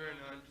ever, and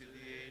unto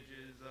the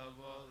ages of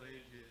all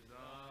ages.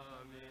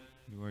 Amen.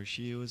 You are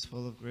she who is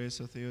full of grace,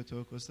 O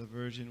Theotokos, the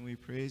Virgin. We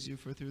praise you,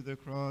 for through the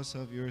cross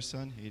of your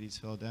Son, Hades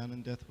fell down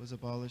and death was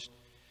abolished.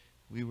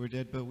 We were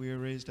dead, but we are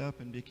raised up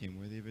and became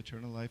worthy of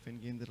eternal life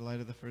and gained the delight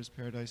of the first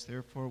paradise.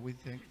 Therefore, we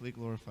thankfully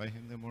glorify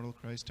him, the immortal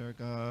Christ our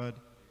God.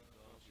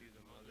 Exalt you,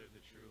 the Mother of the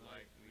true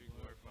light. We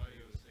glorify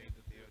you, O Saint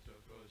of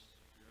Theotokos.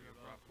 You have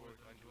brought forth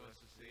unto us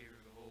the Savior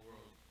of the whole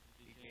world.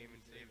 He came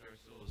and saved our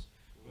souls.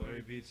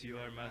 Glory be to you,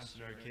 our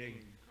Master and our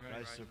King,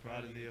 Christ, the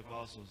pride of the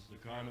apostles,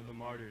 the crown of the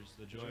martyrs,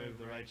 the joy of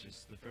the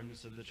righteous, the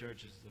firmness of the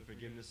churches, the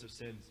forgiveness of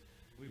sins.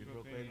 We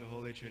proclaim the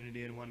Holy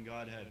Trinity in one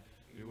Godhead.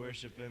 We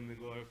worship him, we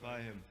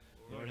glorify him.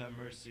 Lord have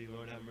mercy,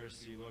 Lord have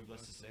mercy, Lord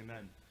bless us,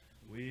 amen.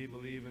 We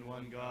believe in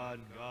one God,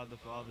 God the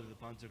Father, the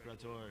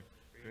Pantocrator,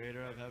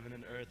 creator of heaven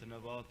and earth and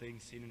of all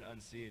things seen and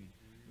unseen.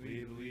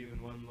 We believe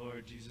in one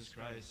Lord Jesus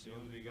Christ, the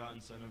only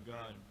begotten Son of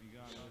God,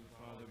 begotten of the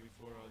Father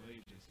before all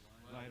ages,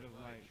 light of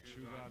light,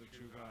 true God of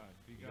true God,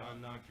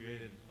 begotten, not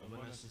created, of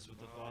one essence with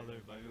the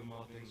Father, by whom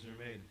all things were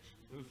made,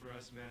 who for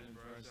us men and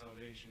for our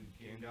salvation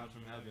came down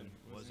from heaven,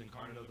 was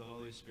incarnate of the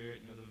Holy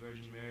Spirit and of the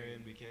Virgin Mary,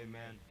 and became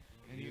man.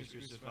 And he was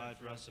crucified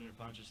for us under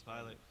Pontius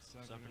Pilate,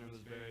 suffered and was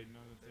buried. And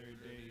on the third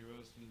day he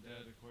rose from the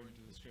dead according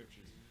to the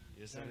Scriptures.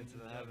 He ascended to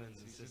the heavens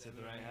and sits at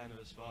the right hand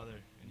of his Father,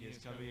 and he is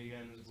coming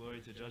again in his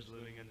glory to judge the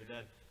living and the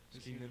dead.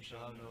 His kingdom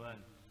shall have no end.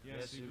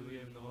 Yes, we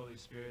believe in the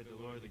Holy Spirit, the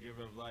Lord, the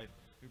giver of life,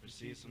 who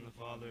proceeds from the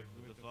Father,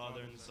 who with the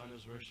Father and the Son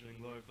is worshipped and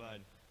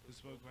glorified. Who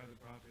spoke by the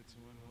prophets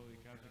in one holy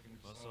Catholic and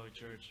Apostolic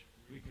Church,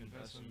 we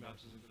confess one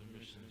baptism for the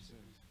remission of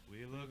sins.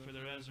 we look for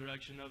the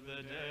resurrection of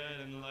the dead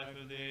and the life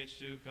of the age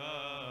to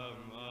come.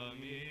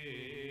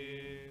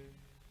 Amen.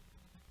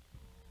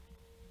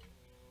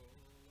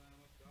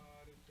 Lamb of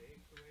God, who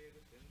takes away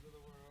the sins of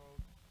the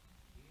world,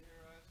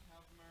 hear us,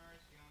 have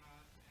mercy on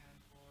us, and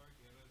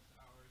forgive us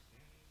our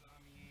sins.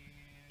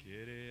 Amen.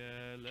 Kyrie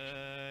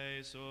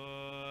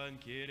eleison,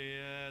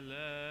 Kyrie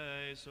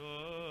eleison,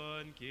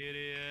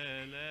 Kyrie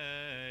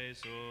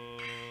eleison.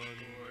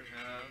 Lord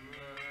have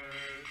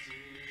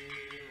mercy,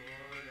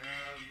 Lord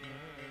have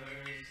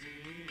mercy,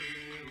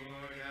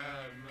 Lord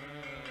have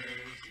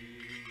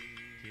mercy.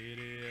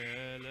 Kyrie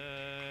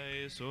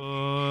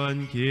eleison,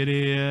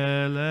 Kyrie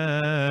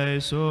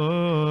eleison,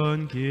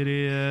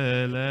 Kyrie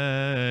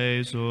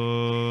eleison.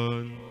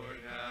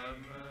 Lord have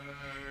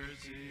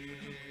mercy,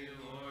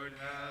 Lord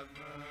have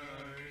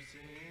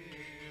mercy,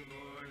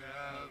 Lord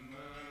have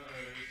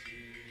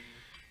mercy.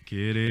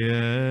 Kyrie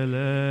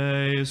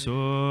eleison,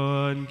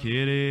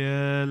 Kyrie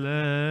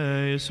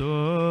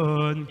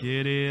eleison,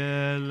 Kyrie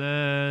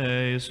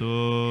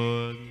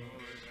eleison.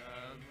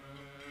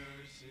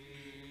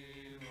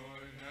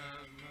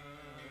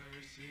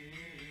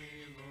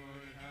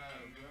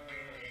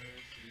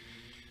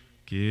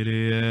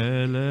 Kyrie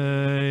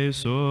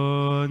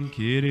eleison,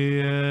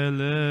 Kyrie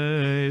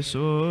eleison,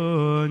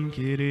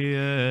 Kyrie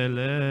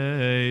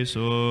eleison.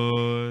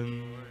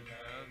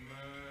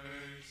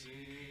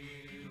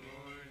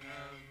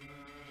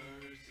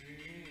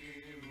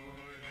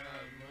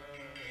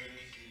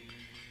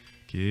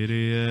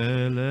 Kyrie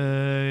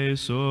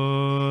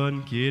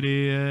eleison,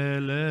 Kyrie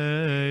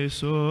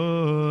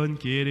eleison,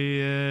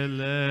 Kyrie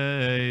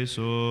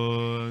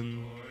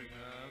eleison.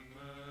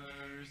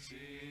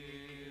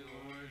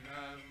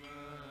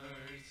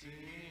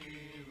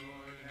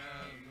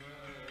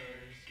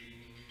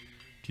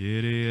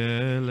 Kyrie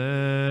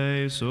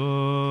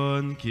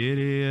eleison,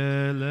 Kyrie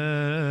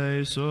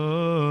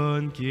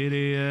eleison,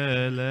 Kyrie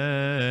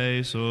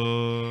eleison.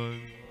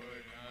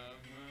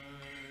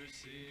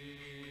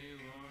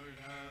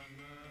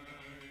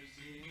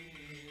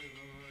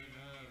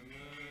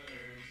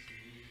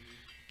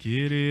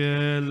 Kyrie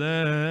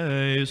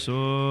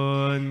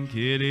eleison,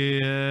 Kyrie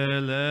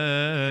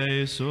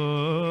eleison,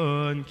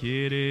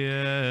 Kyrie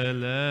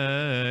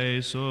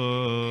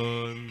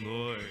eleison.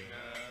 Lord,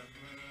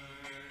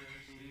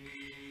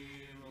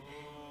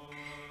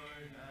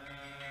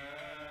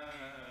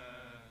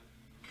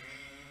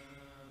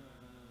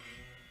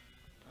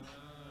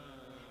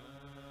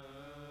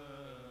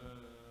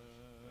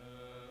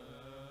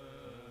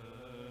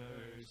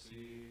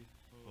 mercy.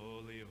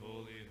 Holy,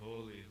 holy,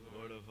 holy,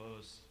 Lord of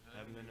hosts,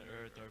 heaven and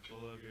earth are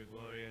full of your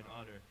glory and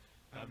honor.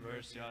 Have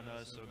mercy on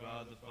us, O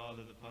God, the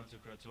Father, the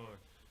Pantocrator.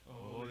 O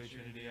Holy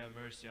Trinity, have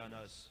mercy on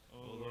us.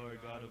 O Lord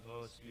God of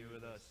hosts, be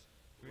with us.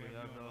 For we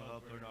have no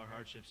helper in our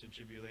hardships and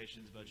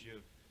tribulations but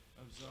you.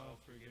 Absolve,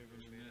 forgive,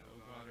 and remit,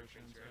 O God, our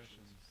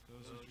transgressions,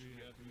 those which we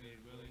have committed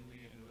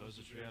willingly and Those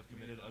which we have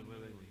committed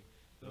unwillingly,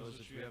 those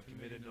which we have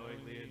committed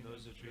knowingly, and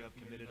those which we have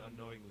committed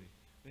unknowingly.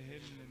 the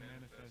hidden and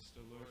manifest.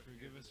 O Lord,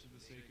 forgive us for the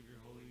sake of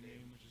your holy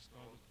name, which is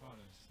called upon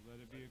us.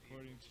 Let it be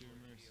according to your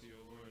mercy,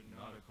 O Lord,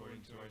 Not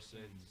according to our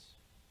sins.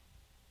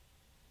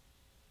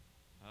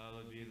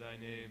 Hallowed be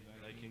thy name,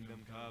 thy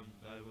kingdom come,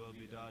 thy will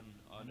be done,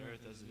 on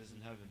earth as it is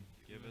in heaven.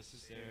 Give us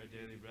this day our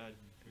daily bread,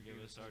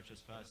 forgive us our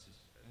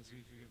trespasses, as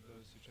we forgive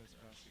those who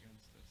trespass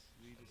against us.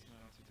 Lead us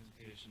not into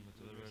temptation, but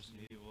deliver us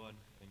from the evil one.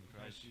 In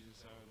Christ Christ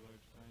Jesus our Lord,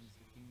 finds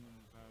the kingdom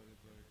and power and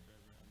glory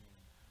forever.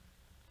 Amen.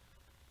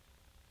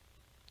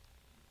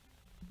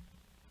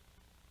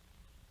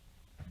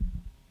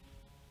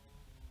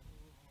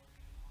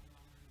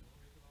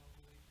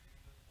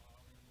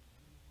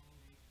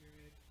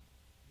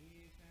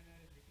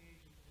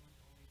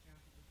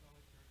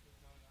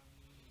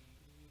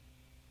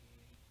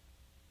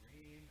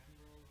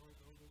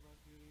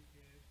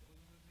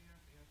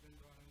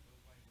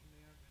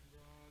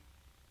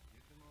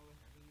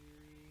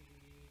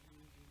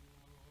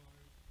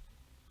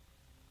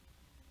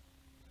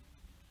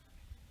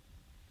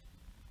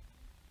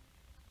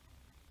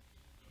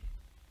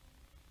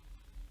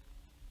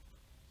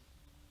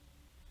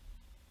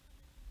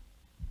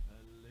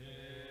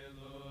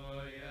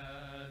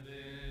 Alleluia,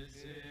 this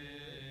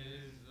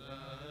is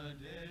the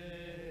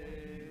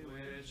day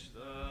which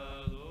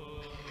the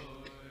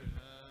Lord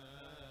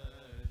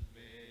has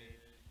made.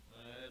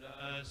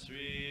 Let us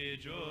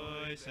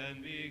rejoice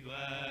and be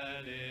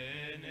glad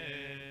in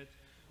it.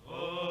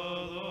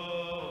 O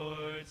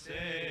Lord,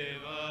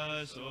 save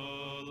us,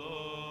 O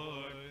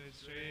Lord,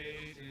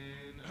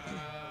 straighten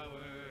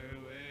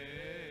our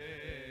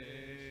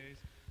ways.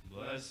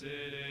 Blessed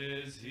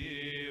is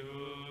he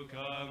who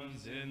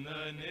comes in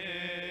the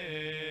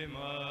name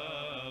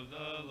of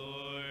the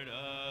Lord.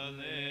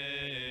 Alleluia.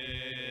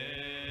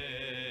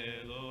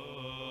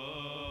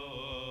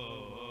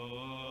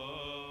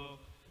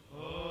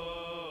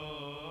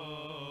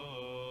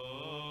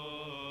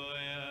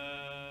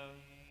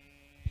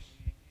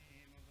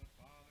 name of the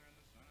Father, and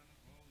the Son, and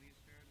the Holy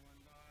Spirit, one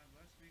God.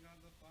 Blessed be God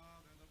the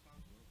Father, the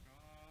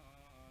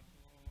Pantocrator.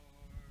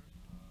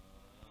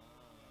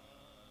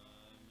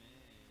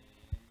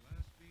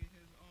 Blessed be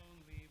his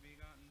only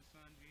begotten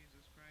Son,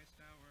 Jesus Christ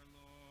our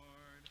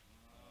Lord.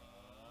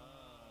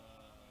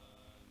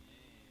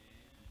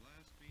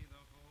 Blessed be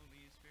the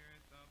Holy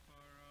Spirit, the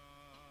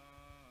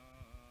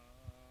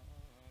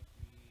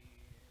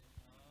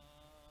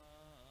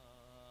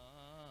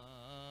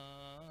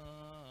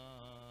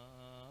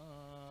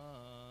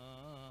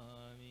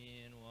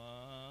Amen.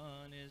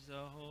 One is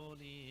the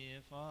Holy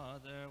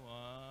Father,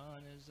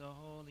 one is the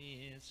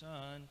Holy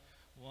Son,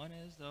 one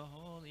is the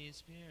Holy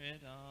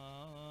Spirit.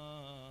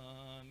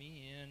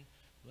 Amen.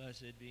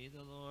 Blessed be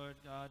the Lord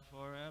God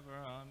forever.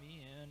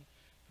 Amen.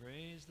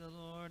 Praise the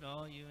Lord,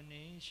 all you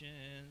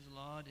nations.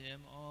 Laud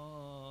him,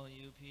 all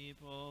you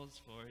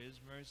peoples, for his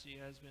mercy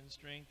has been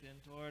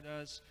strengthened toward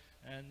us,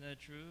 and the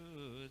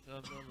truth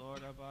of the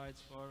Lord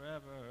abides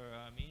forever.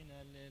 Amen.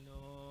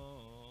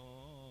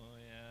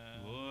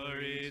 Alleluia.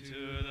 Glory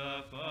to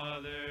the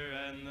Father,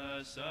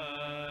 the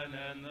Son,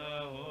 and the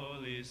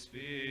Holy Spirit,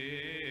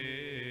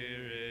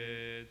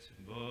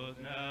 both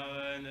now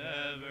and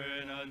ever,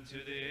 and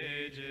unto the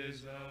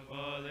ages of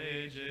all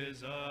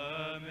ages.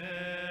 Amen.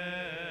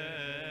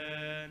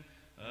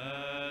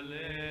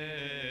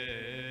 Alleluia.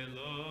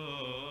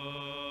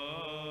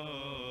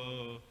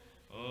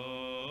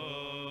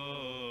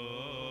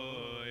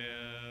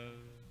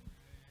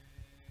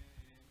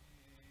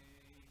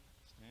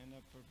 Stand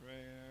up for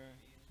prayer.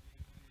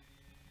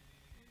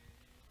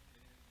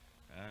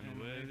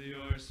 And with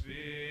your spirit.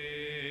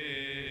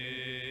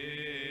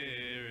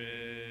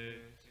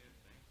 Give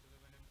thanks to the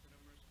beneficent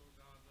and merciful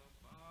God, the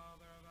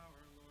Father of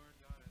our Lord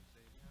God and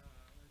Savior,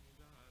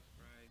 Jesus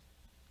Christ.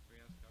 For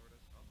he has covered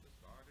us, helped us,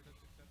 guarded us,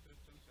 accepted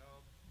us to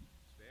himself,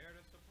 spared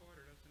us,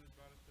 supported us, and has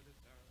brought us to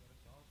this hour. Let us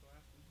also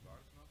ask him to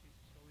guard us in all peace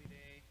this holy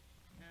day,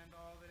 and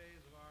all the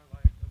days of our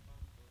life to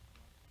come forth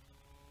from us,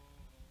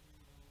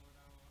 Lord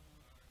our God.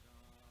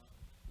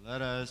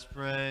 Let us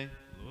pray.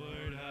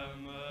 Lord, have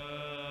mercy.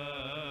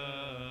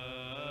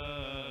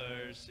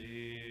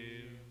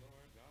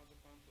 Lord God, the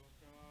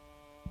Pantocrator,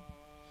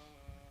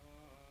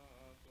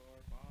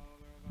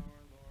 Father of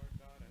our Lord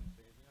God and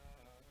Savior,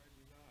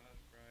 Jesus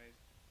Christ,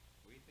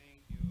 we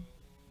thank you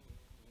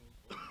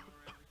for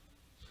everything,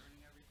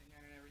 concerning everything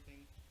and in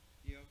everything.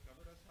 You have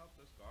covered us, helped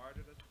us,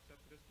 guarded us,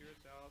 accepted us to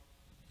yourself,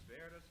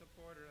 spared us,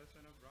 supported us,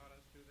 and have brought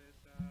us to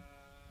this hour.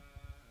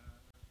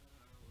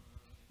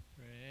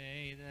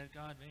 Pray that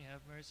God may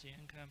have mercy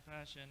and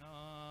compassion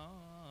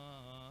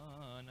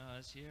on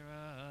us, hear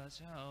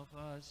us, help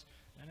us,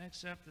 and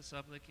accept the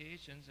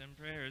supplications and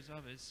prayers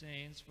of his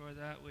saints for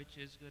that which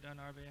is good on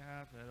our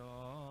behalf at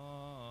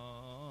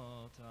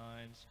all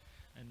times,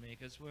 and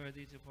make us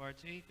worthy to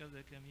partake of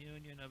the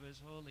communion of his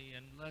holy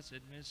and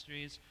blessed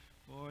mysteries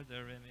for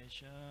the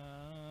remission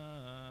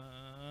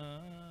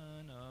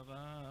of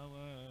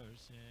our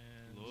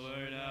sins.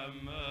 Lord, have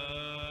mercy.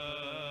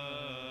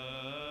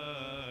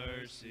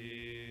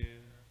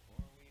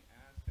 Therefore we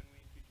ask and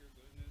we entreat your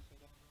goodness, O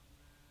Lord of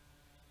man, and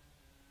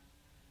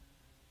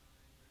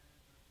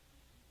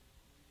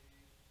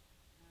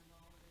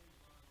all the days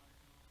of our life,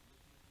 and all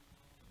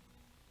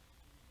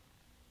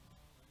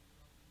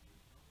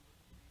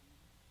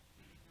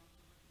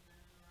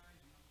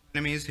the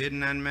enemies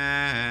hidden and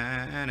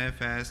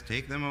manifest,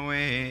 take them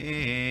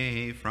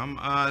away from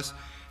us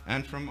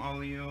and from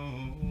all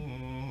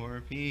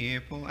your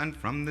people, and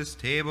from this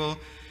table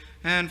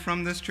and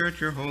from this church,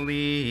 your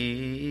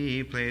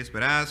holy place.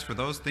 But as for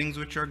those things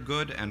which are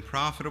good and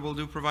profitable,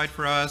 do provide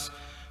for us,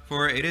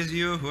 for it is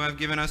you who have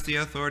given us the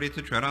authority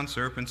to tread on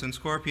serpents and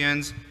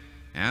scorpions,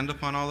 and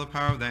upon all the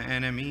power of the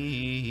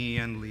enemy,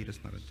 and lead us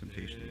not into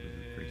temptation, but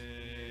in grace.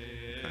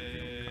 Kind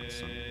freedom, God,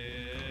 Son,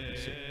 God, and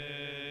Savior.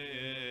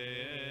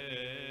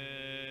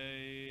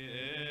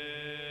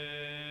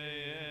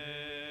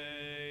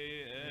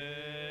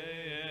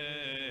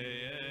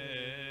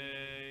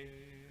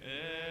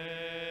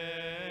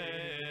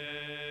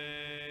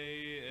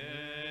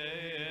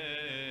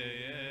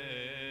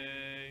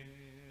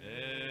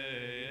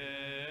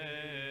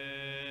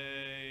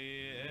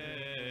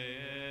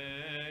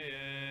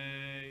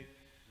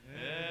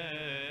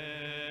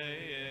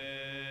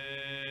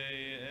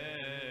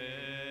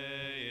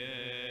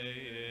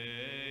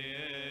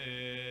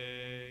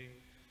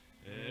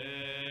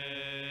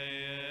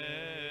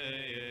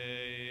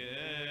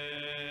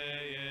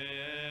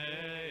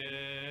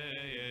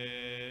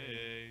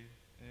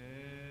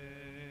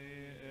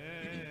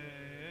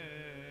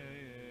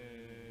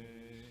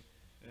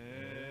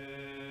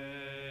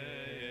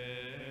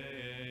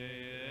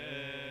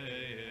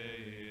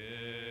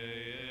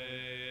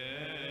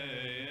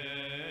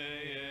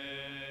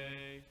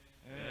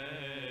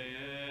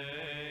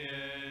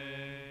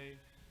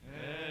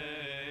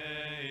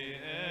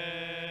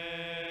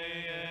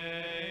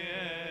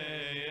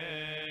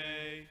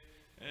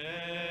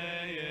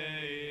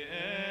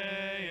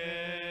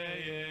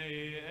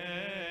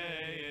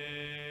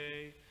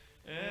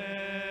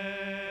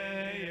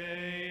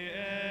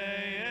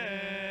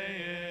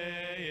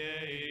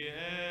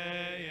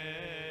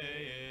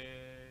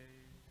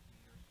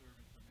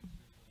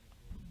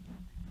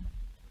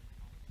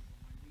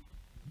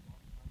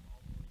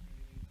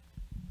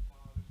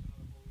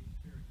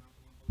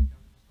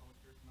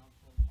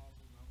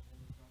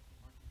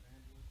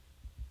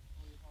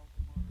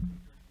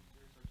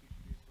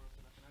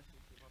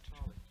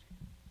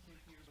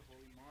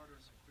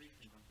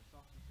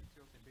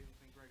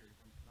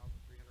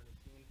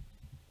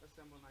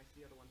 Assemble in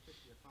Nicaea, the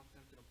 150 at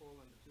Constantinople,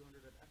 and the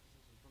 200 at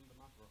Ephesus, and from the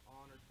mouth of our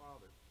honored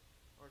father,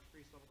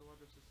 Archpriest Salvatore,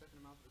 the second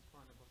mouth of his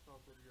partner,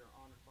 Apostolic Liturgy, our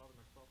honored father,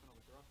 Maxwell, and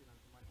Seraphim,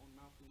 and from my own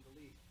mouth being the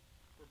least.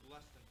 For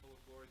blessed and full of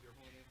glory is your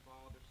holy name,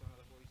 Father, Son,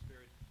 and the Holy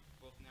Spirit,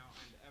 both now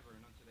and ever,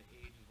 and unto the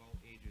age of all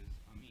ages.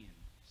 Amen.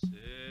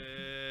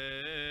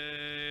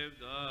 Saved,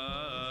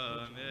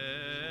 amen,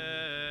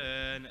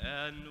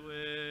 and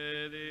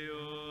with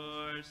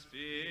your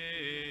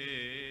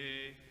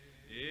spirit,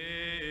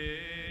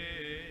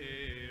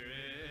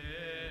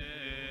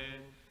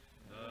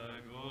 the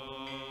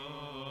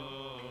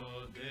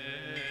golden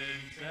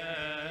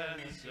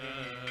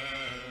censer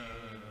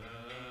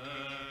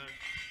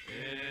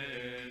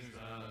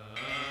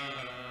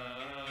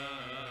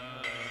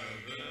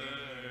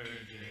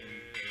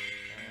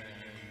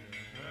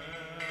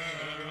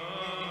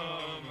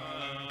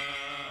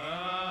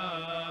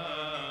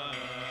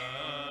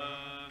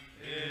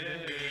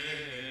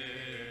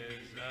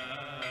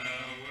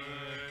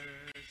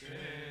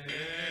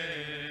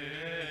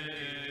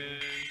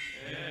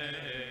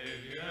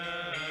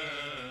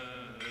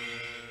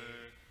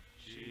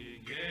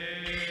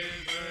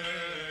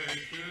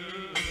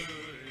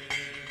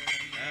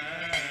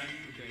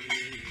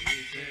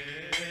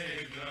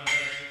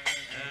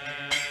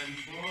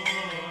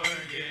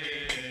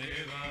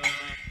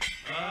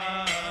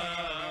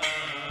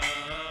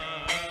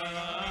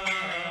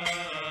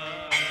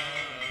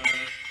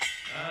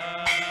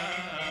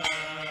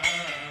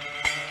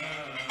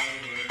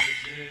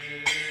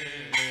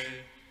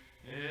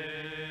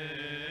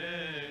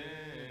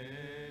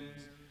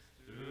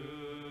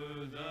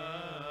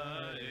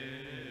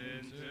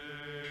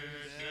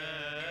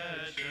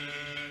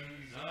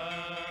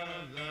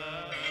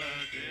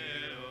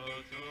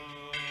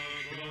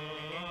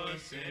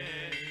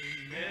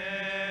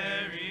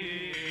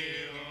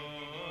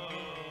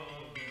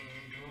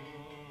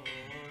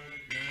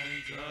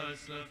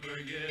us the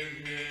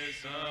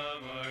forgiveness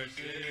of our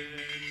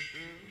sins.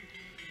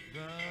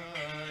 The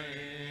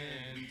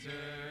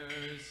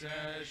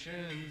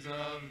intercessions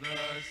of the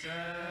 7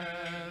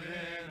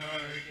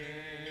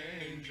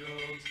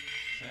 archangels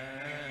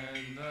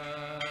and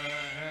the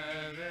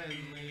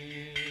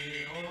heavenly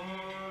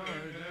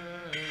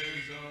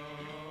orders, O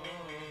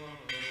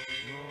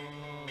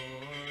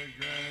Lord,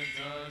 grant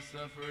us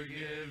the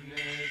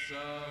forgiveness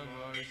of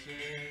our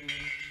sins.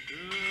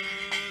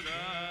 Through the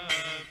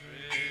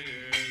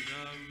prayers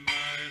of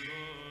my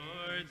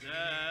lords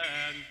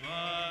and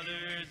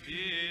fathers,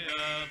 the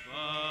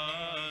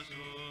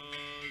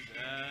apostles,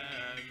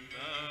 and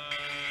the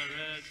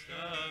rest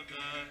of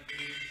the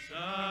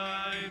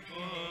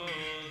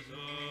disciples, O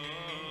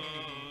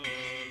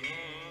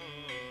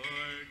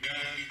Lord,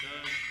 grant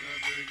us the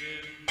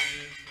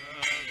forgiveness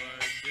of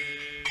our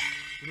sins.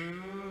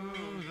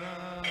 Through the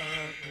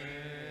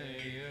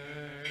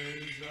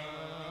prayers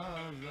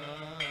of the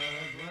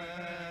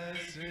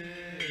blessed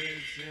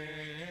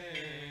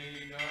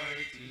Saint, our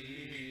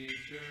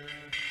teacher,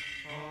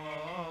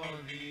 all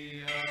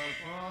the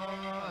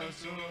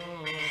apostles,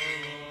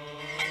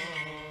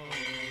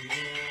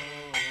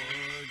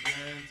 Lord,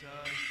 grant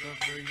us the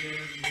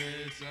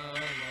forgiveness of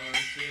our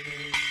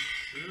sins.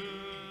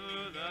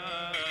 Through the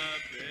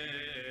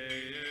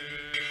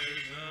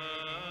prayers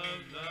of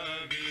the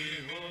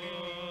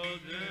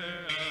beholder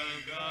of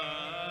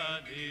God,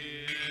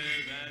 the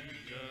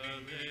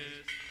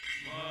evangelist,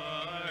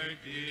 Mark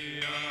the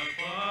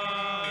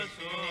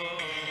apostle,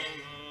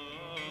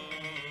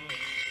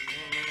 Lord,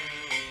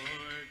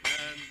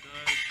 grant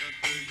us the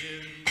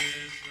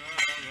forgiveness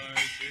of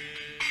our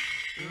sins.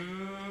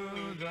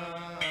 Through the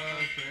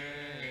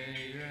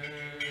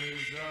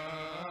prayers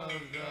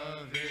of the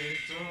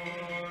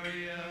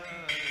victorious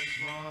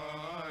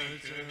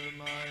martyr,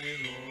 my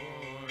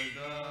Lord,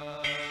 the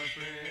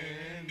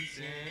Prince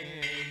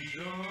in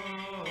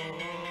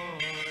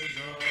George, O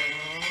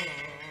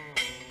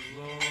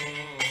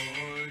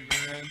Lord,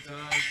 grant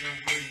us the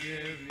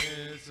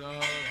forgiveness of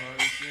our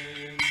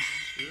sins.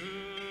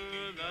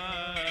 Through the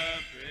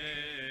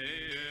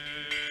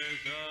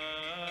prayers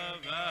of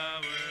our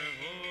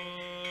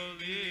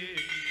Holy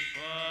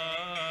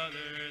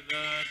Father,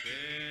 the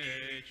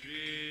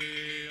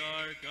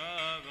Patriarch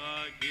of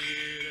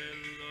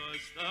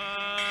Aquilos, the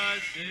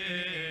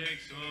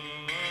 6, O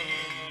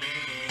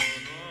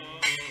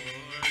Lord,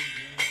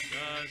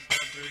 grant us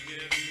the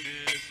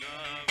forgiveness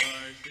of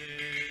our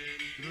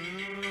sins.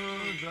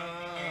 Through the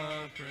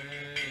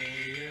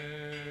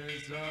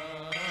prayers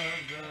of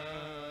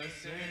the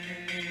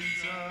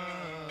saints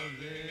of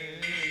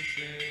this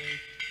day,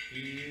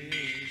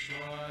 each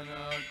one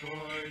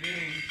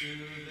according to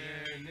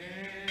their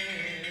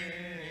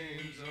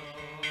names, O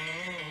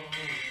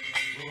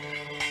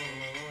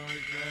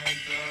Lord,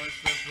 grant us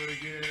the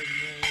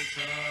forgiveness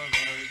of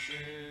our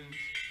sins.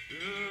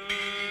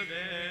 Through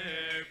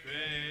their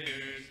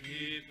prayers,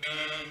 keep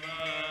the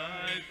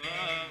life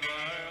of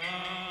our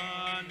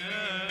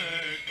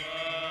honored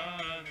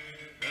Father,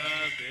 the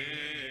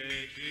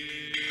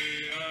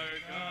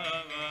Patriarch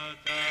of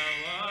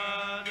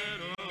Atahualpa,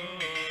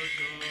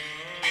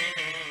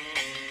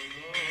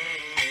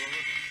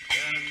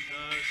 grant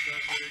us the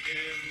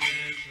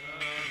forgiveness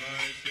of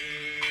our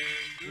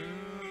sins.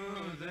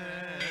 Through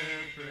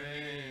their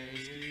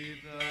praise, keep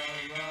the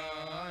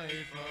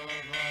life of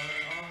our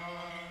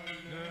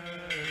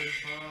honored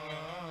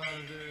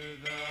Father,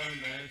 the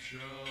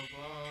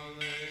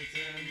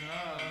Metropolitan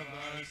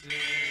of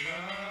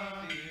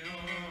Serapion,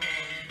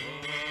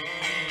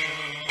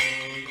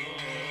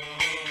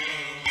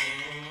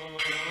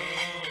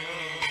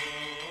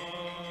 O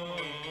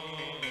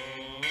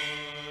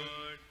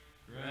Lord,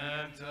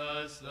 grant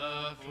us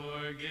the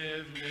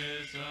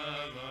forgiveness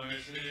of our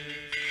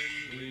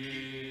sins.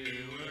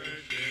 We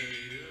worship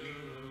you,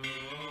 O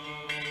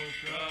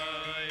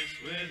Christ,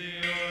 with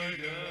your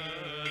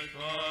good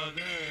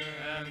Father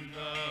and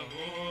the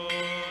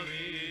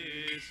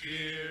Holy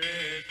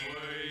Spirit,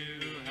 for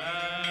you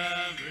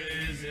have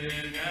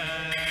risen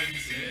and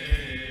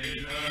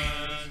saved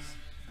us.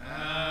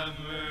 Have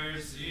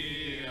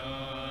mercy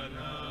on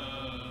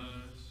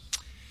us.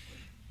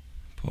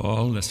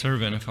 Paul, the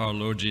servant of our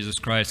Lord Jesus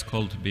Christ,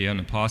 called to be an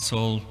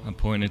apostle,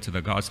 appointed to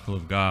the gospel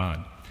of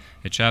God.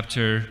 A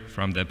chapter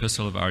from the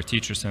epistle of our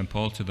teacher St.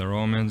 Paul to the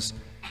Romans.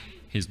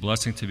 His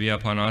blessing to be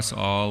upon us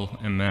all.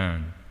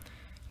 Amen.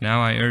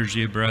 Now I urge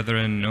you,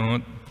 brethren,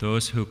 note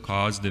those who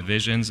cause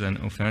divisions and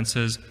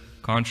offenses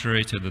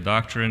contrary to the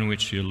doctrine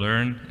which you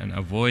learned, and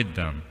avoid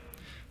them.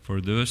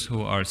 For those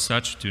who are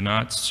such do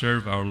not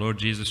serve our Lord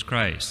Jesus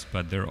Christ,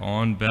 but their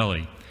own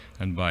belly,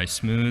 and by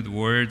smooth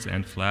words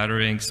and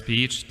flattering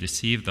speech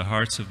deceive the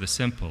hearts of the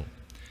simple.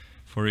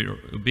 For your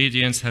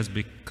obedience has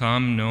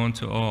become known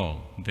to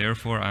all.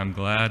 Therefore I am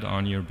glad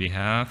on your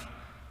behalf,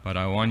 but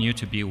I want you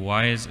to be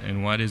wise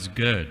in what is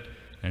good,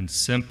 and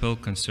simple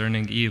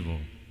concerning evil.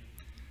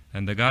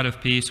 And the God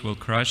of peace will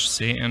crush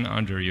Satan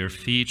under your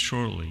feet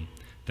shortly.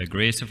 The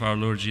grace of our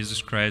Lord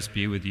Jesus Christ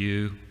be with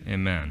you.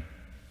 Amen.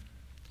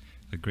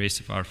 The grace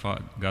of our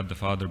God the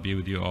Father be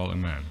with you all.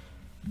 Amen.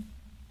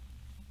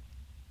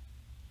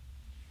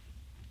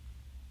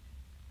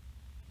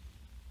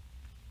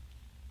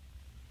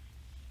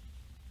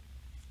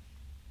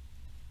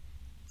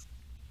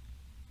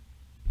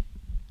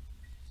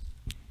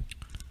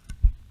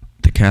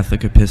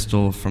 Catholic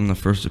epistle from the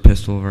first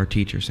epistle of our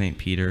teacher, St.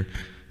 Peter.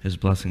 His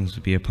blessings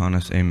be upon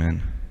us.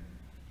 Amen.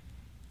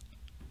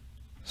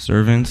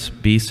 Servants,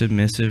 be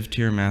submissive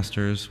to your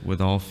masters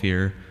with all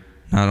fear,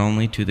 not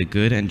only to the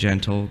good and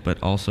gentle,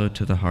 but also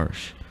to the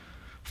harsh.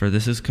 For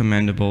this is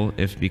commendable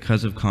if,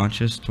 because of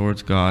conscience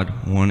towards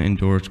God, one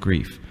endures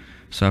grief,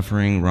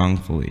 suffering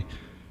wrongfully.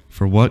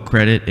 For what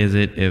credit is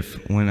it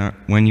if,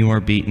 when you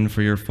are beaten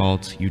for your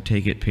faults, you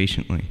take it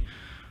patiently?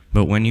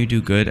 But when you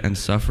do good and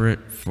suffer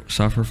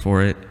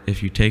for it,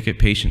 if you take it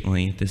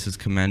patiently, this is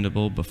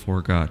commendable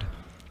before God.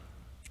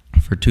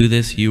 For to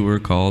this you were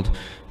called,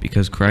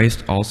 because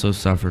Christ also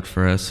suffered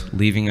for us,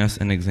 leaving us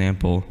an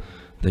example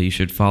that you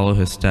should follow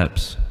his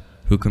steps,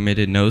 who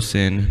committed no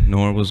sin,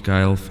 nor was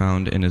guile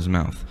found in his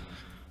mouth,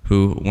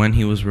 who, when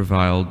he was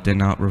reviled, did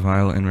not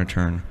revile in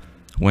return.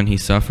 When he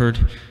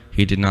suffered,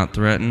 he did not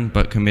threaten,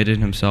 but committed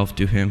himself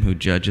to him who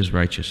judges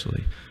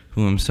righteously,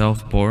 who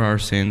himself bore our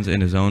sins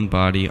in his own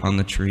body on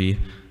the tree,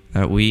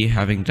 that we,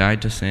 having died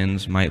to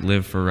sins, might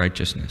live for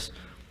righteousness,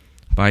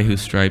 by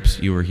whose stripes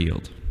you were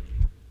healed.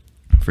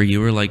 For you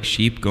were like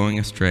sheep going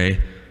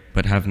astray,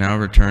 but have now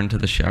returned to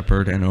the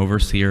shepherd and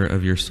overseer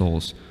of your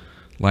souls.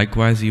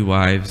 Likewise, you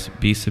wives,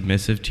 be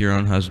submissive to your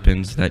own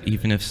husbands, that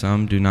even if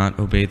some do not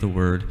obey the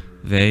word,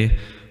 they,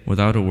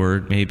 without a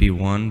word, may be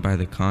won by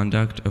the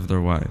conduct of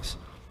their wives,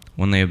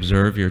 when they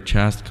observe your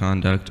chaste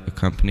conduct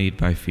accompanied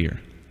by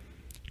fear.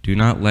 Do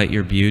not let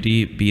your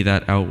beauty be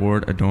that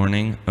outward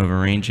adorning of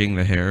arranging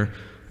the hair,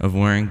 of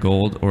wearing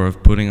gold, or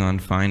of putting on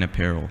fine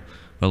apparel,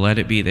 but let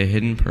it be the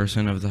hidden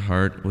person of the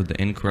heart with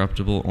the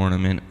incorruptible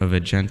ornament of a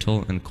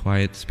gentle and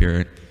quiet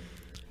spirit,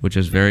 which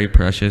is very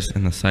precious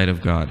in the sight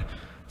of God.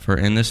 For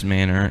in this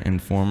manner, in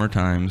former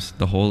times,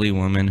 the holy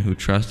women who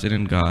trusted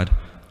in God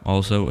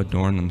also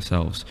adorned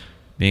themselves,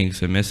 being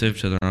submissive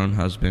to their own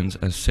husbands,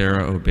 as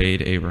Sarah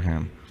obeyed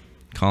Abraham,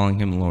 calling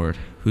him Lord,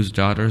 whose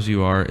daughters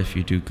you are if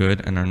you do good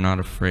and are not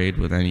afraid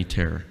with any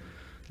terror.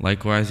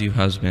 Likewise, you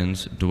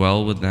husbands,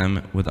 dwell with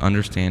them with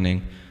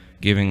understanding,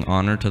 giving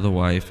honor to the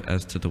wife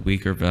as to the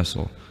weaker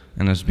vessel,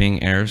 and as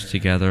being heirs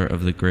together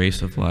of the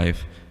grace of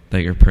life,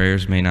 that your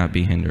prayers may not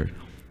be hindered.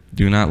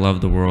 Do not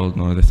love the world,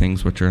 nor the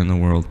things which are in the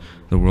world.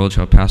 The world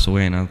shall pass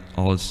away and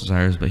all its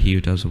desires, but he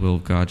who does the will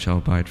of God shall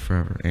abide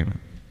forever. Amen.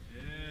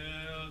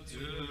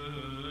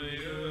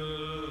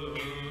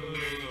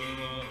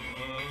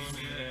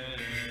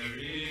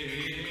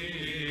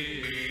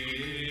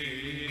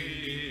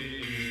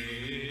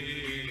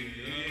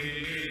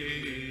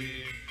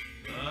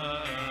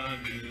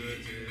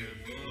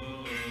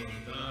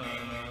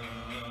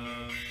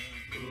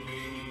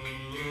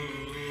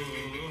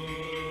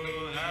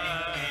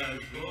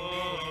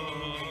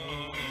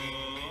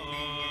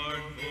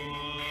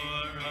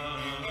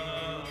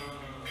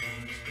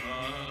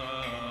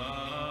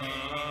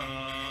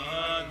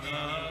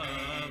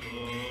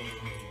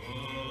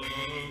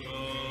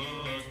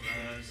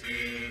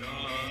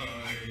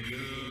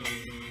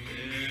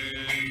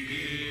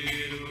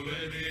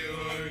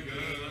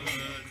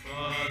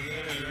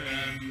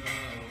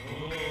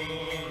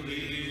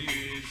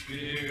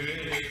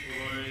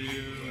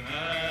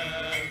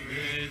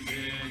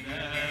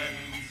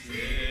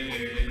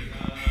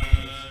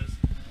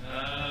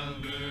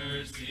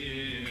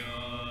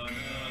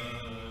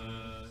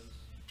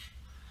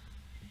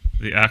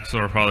 The Acts of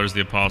our fathers,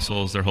 the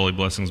apostles, their holy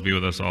blessings be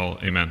with us all.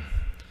 Amen.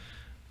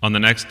 On the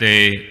next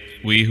day,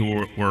 we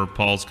who were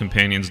Paul's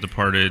companions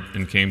departed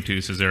and came to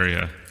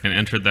Caesarea, and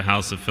entered the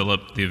house of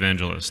Philip the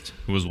evangelist,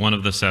 who was one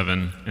of the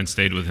 7, and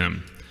stayed with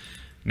him.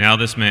 Now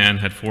this man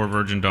had 4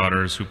 virgin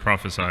daughters who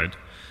prophesied,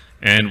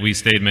 and we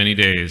stayed many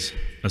days.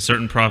 A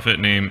certain prophet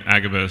named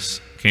Agabus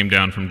came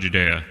down from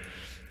Judea.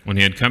 When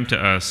he had come to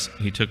us,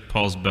 he took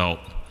Paul's belt,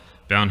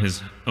 bound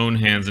his own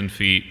hands and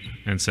feet,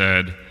 and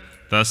said,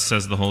 "Thus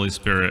says the Holy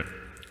Spirit,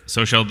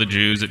 so shall the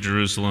Jews at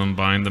Jerusalem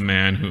bind the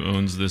man who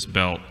owns this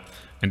belt,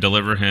 and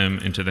deliver him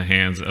into the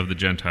hands of the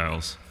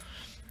Gentiles."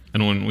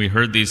 And when we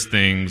heard these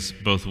things,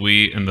 both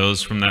we and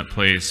those from that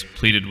place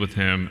pleaded with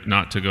him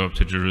not to go up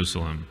to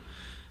Jerusalem.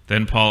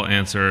 Then Paul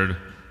answered,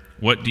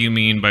 "What do you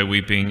mean by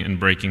weeping and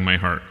breaking my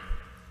heart?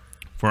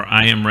 For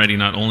I am ready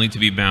not only to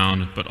be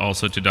bound, but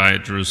also to die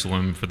at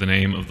Jerusalem for the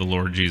name of the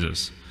Lord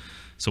Jesus."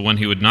 So when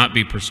he would not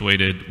be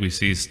persuaded, we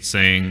ceased,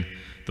 saying,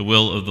 "The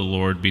will of the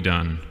Lord be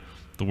done."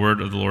 The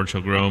word of the Lord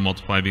shall grow,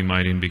 multiply, be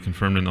mighty, and be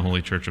confirmed in the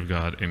holy church of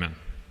God. Amen. In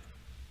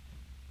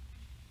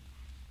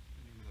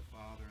the name of the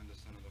Father, and the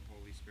Son, and the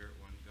Holy Spirit,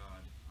 one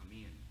God.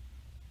 Amen.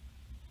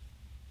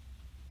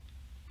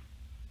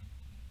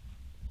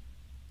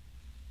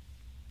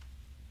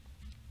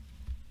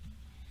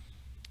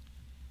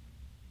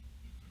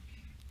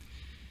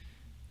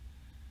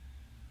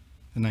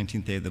 The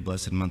 19th day of the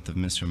blessed month of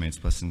Misra, may its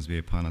blessings be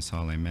upon us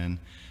all. Amen.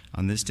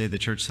 On this day, the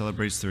Church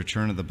celebrates the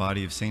return of the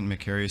body of St.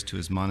 Macarius to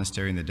his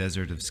monastery in the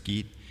desert of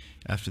Skeet.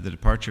 After the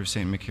departure of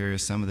St.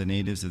 Macarius, some of the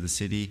natives of the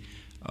city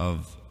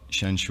of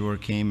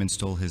Shanshur came and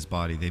stole his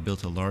body. They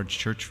built a large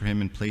church for him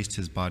and placed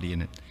his body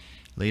in it.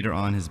 Later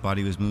on, his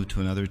body was moved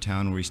to another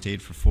town where he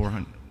stayed for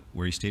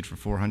where he stayed for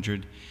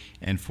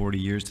 440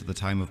 years to the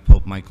time of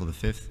Pope Michael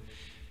V,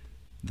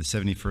 the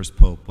 71st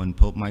Pope. When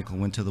Pope Michael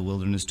went to the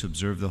wilderness to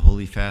observe the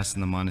holy fast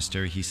in the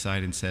monastery, he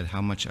sighed and said,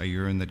 "How much I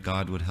yearn that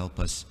God would help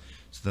us,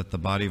 so that the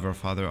body of our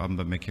father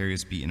Abba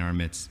Macarius be in our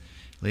midst."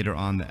 Later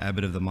on, the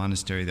abbot of the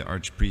monastery, the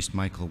archpriest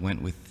Michael,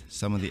 went with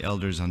some of the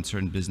elders on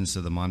certain business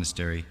of the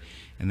monastery,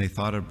 and they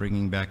thought of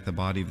bringing back the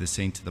body of the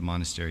saint to the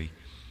monastery.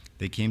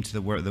 They came to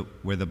where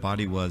the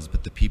body was,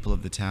 but the people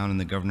of the town and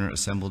the governor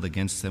assembled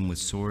against them with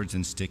swords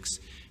and sticks,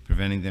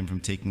 preventing them from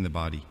taking the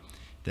body.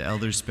 The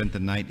elders spent the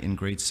night in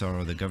great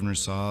sorrow. The governor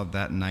saw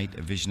that night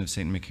a vision of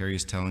St.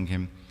 Macarius telling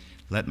him,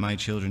 "Let my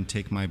children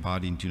take my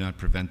body and do not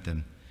prevent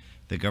them."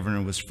 The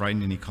governor was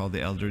frightened, and he called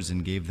the elders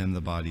and gave them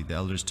the body. The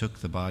elders took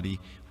the body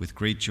with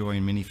great joy,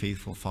 and many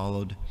faithful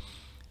followed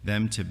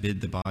them to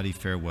bid the body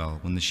farewell.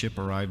 When the ship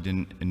arrived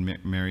in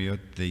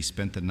Mariotte, they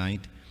spent the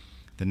night.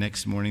 The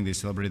next morning they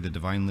celebrated the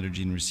divine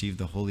liturgy and received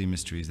the holy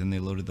mysteries. Then they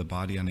loaded the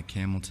body on a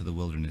camel to the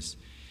wilderness.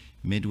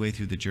 Midway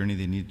through the journey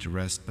they needed to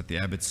rest, but the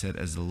abbot said,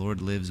 "As the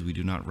Lord lives, we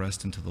do not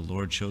rest until the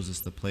Lord shows us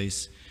the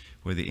place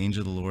where the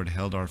angel of the Lord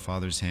held our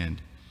father's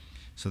hand."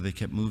 So they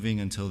kept moving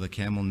until the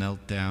camel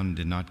knelt down and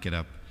did not get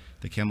up.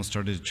 The camel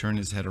started to turn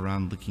his head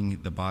around,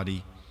 licking the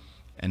body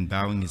and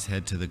bowing his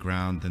head to the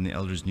ground. Then the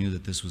elders knew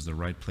that this was the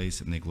right place,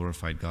 and they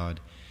glorified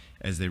God.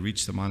 As they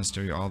reached the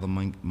monastery, all the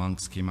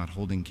monks came out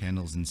holding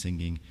candles and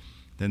singing.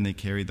 Then they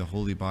carried the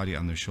holy body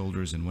on their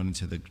shoulders and went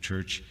into the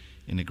church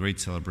in a great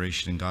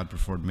celebration, and God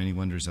performed many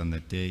wonders on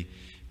that day.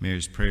 May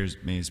his prayers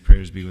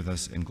be with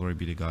us, and glory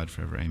be to God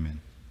forever.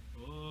 Amen.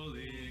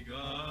 Holy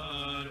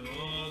God,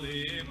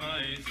 holy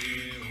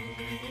mighty,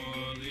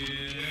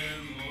 holy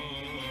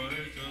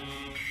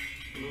immortal,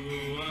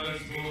 who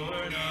was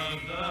born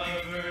of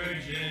the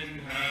Virgin,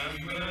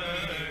 have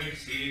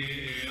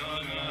mercy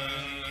on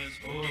us.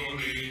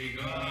 Holy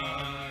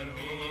God,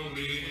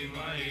 holy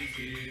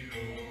mighty,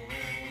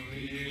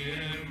 holy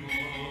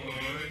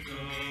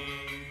immortal,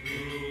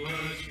 who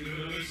was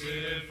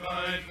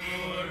crucified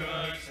for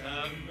us,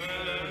 have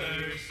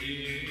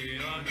mercy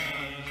on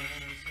us.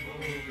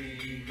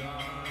 Holy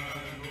God,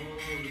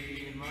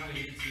 holy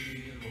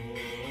mighty,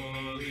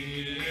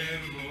 holy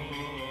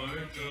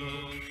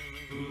immortal,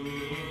 who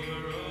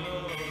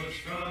rose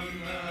from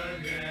the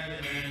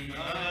dead and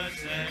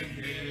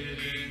ascended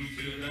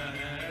into the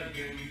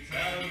heavens,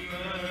 have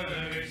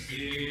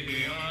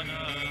mercy on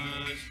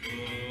us.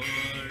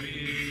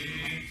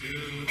 Glory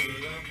to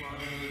the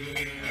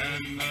Father,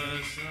 and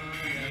the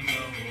Son, and the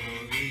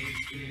Holy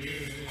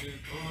Spirit,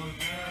 both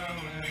now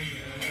and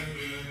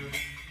ever,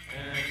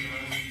 and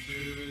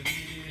unto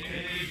the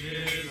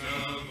ages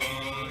of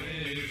all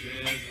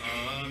ages.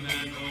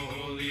 Amen. O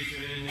Holy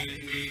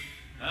Trinity,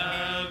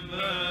 have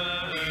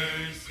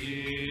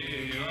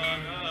mercy on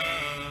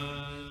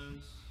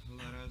us.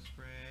 Let us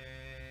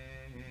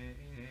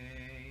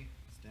pray.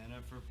 Stand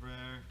up for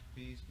prayer.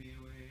 Peace be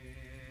with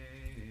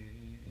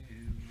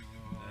you.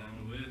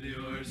 And with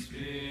your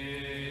spirit.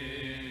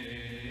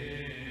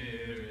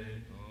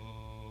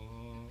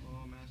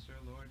 O Master,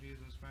 Lord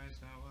Jesus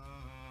Christ,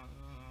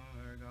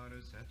 our God,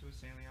 who said to his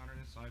saintly honored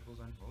disciples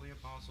and holy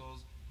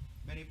apostles,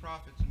 "Many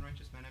prophets and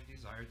righteous men have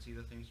desired to see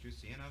the things you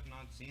see and have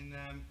not seen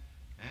them,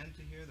 and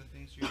to hear the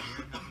things you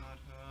hear and have not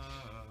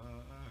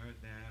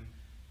heard them.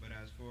 But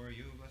as for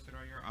you, blessed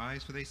are your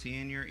eyes, for they see,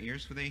 and your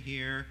ears, for they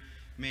hear.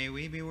 May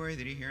we be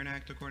worthy to hear and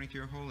act according to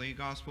your holy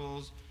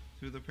gospels,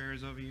 through the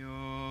prayers of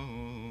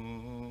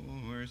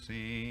your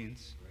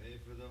saints." Pray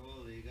for the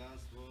Holy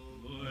Gospel.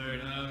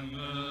 Lord, have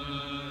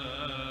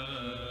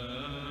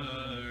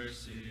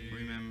mercy.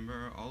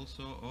 Remember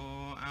also,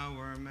 O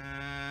our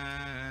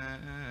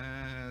Master,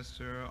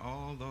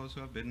 all those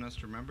who have bidden us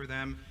to remember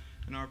them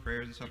in our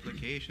prayers and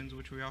supplications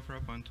which we offer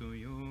up unto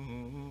you,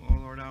 O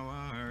Lord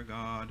our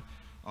God.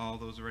 All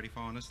those already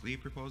fallen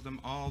asleep, repose them.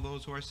 All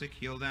those who are sick,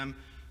 heal them.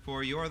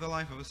 For you are the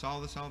life of us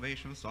all, the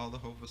salvation of us all, the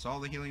hope of us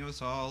all, the healing of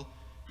us all,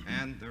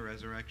 and the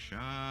resurrection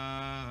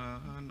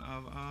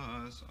of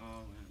us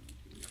all.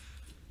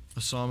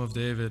 A Psalm of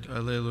David.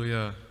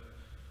 Alleluia.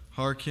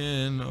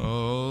 Hearken,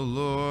 O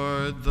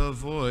Lord, the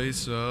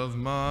voice of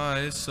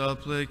my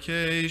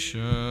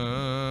supplication.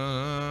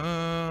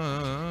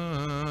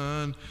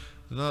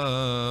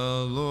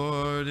 The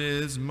Lord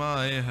is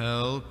my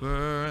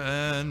helper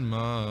and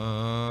my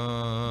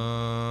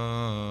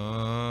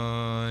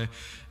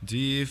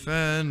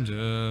defender.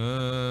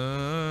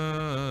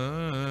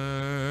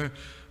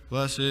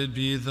 Blessed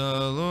be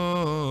the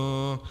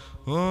Lord,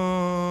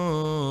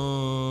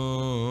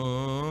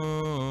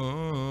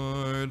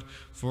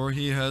 for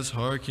he has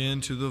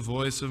hearkened to the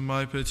voice of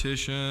my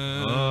petition.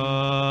 And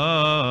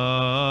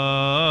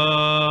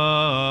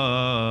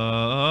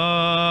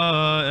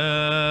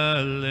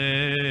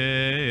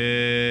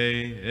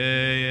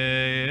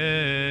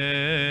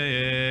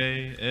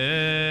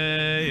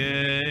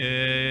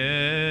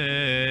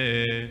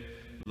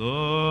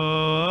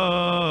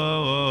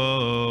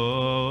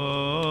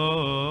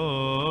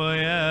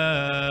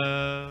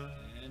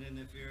in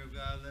the fear of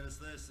God, let us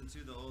listen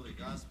to the Holy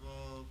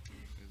Gospel.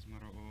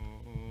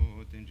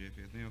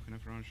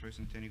 Choice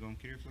Tenigom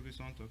Kyrie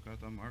Phlogisson to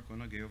Kata Marco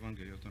Nage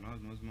Evangelio to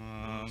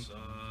Nagnosma.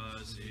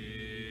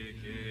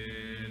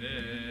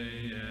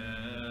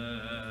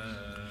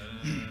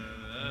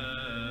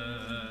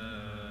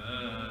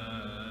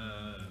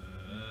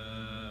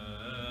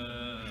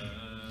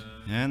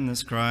 And the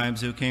scribes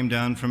who came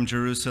down from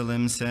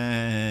Jerusalem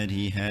said,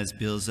 He has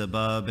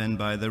Beelzebub, and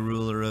by the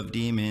ruler of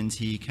demons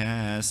he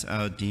casts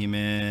out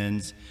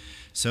demons.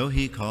 So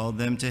he called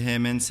them to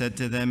him and said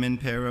to them in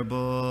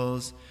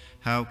parables,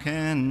 How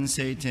can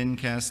Satan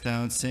cast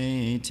out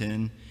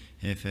Satan?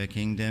 If a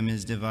kingdom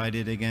is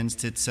divided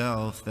against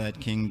itself, that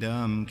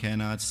kingdom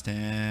cannot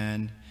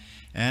stand.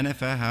 And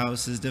if a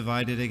house is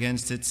divided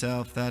against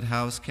itself, that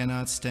house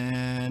cannot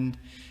stand.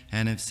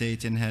 And if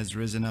Satan has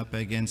risen up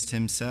against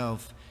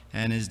himself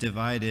and is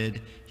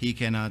divided, he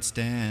cannot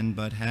stand,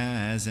 but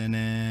has an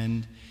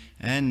end.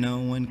 And no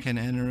one can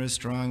enter a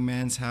strong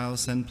man's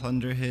house and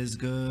plunder his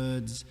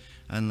goods,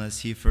 unless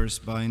he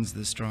first binds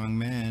the strong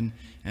man,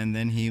 and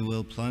then he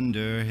will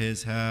plunder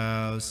his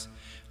house.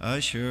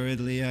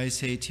 Assuredly, I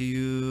say to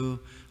you,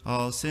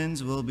 all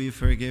sins will be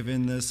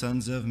forgiven the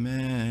sons of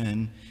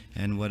men,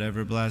 and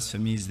whatever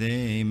blasphemies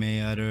they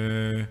may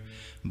utter.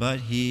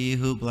 But he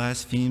who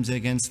blasphemes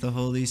against the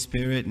Holy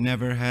Spirit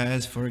never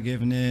has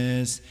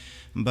forgiveness,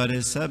 but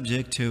is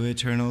subject to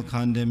eternal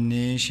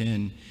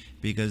condemnation,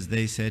 because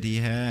they said he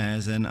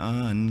has an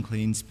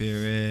unclean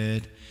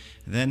spirit.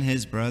 Then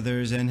his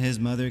brothers and his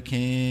mother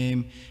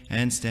came,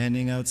 and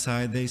standing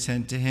outside they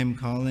sent to him,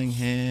 calling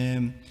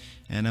him.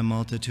 And a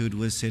multitude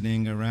was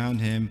sitting around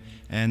him,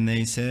 and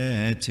they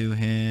said to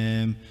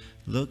him,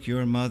 Look,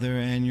 your mother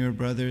and your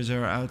brothers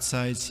are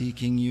outside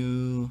seeking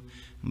you.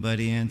 But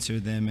he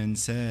answered them and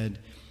said,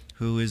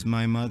 Who is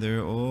my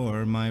mother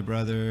or my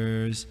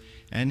brothers?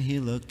 And he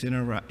looked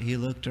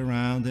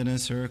around in a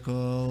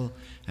circle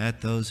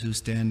at those who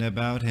stand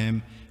about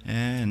him,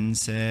 and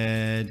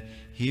said,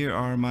 Here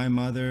are my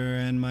mother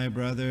and my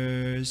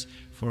brothers,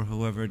 for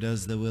whoever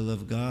does the will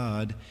of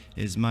God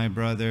is my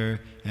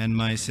brother and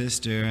my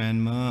sister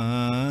and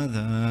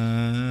mother.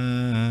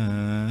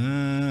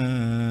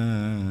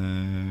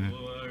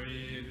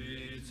 Glory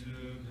be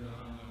to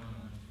God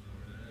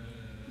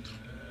forever.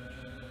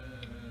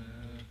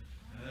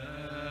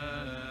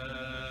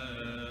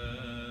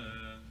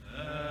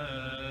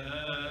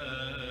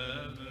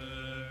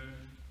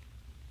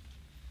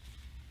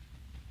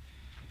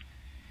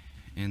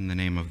 In the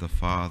name of the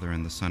Father,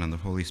 and the Son, and the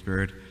Holy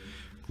Spirit,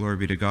 glory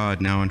be to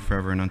God, now and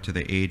forever, and unto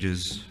the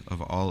ages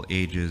of all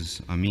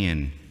ages.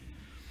 Amen.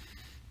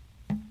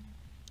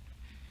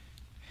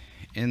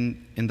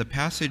 In the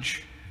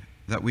passage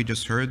that we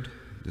just heard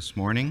this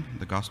morning,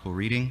 the Gospel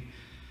reading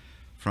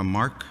from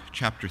Mark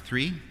chapter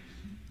 3,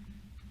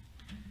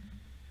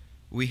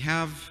 we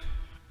have,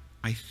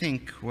 I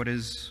think, what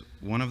is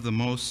one of the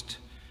most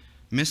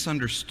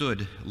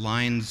misunderstood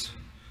lines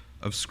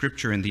of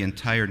Scripture in the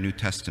entire New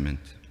Testament.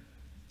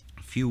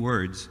 A few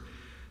words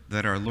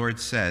that our Lord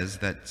says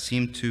that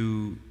seem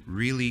to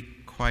really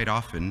quite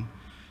often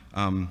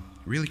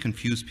really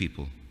confuse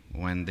people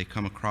when they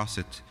come across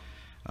it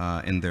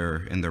in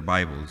their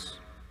Bibles.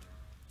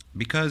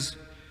 Because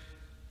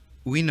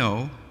we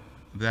know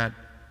that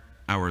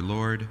our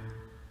Lord,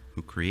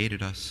 who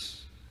created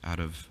us out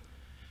of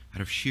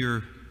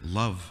sheer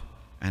love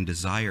and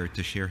desire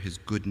to share his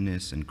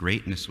goodness and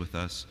greatness with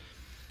us,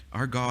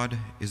 our God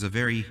is a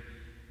very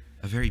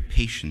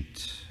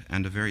patient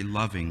and a very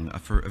loving, a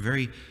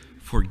very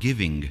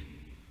forgiving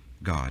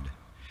God.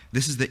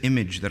 This is the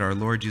image that our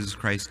Lord Jesus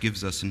Christ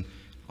gives us in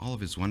all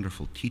of his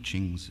wonderful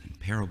teachings and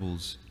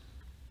parables.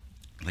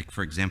 Like,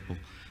 for example,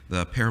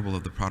 the parable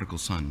of the prodigal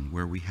son,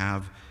 where we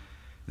have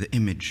the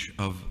image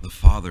of the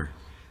father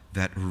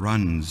that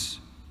runs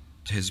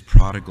to his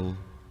prodigal,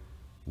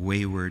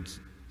 wayward,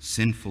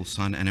 sinful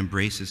son and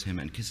embraces him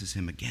and kisses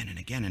him again and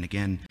again and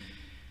again,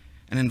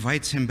 and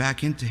invites him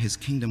back into his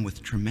kingdom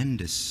with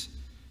tremendous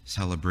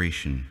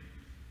celebration.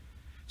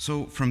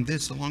 So from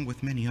this, along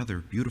with many other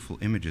beautiful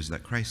images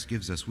that Christ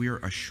gives us, we are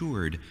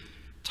assured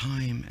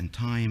time and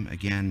time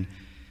again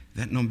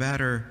that no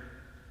matter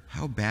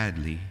how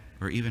badly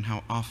or even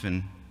how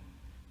often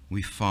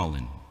we've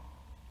fallen,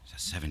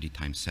 it's 70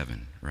 times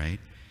 7,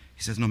 right?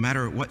 He says no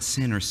matter what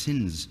sin or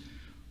sins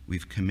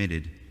we've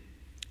committed,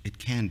 it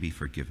can be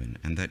forgiven,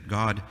 and that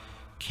God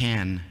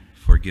can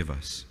forgive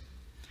us.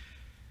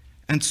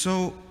 And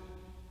so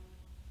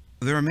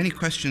there are many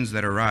questions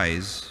that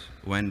arise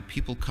when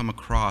people come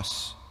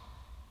across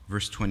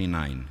verse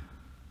 29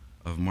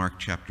 of Mark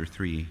chapter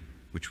 3,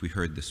 which we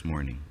heard this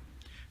morning.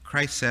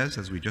 Christ says,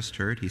 as we just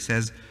heard, he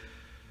says,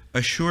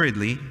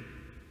 Assuredly,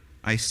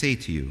 I say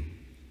to you,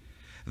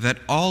 that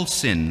all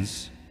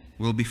sins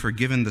will be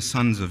forgiven the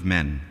sons of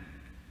men,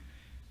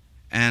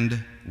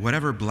 and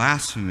whatever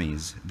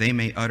blasphemies they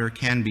may utter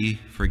can be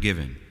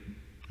forgiven.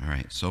 All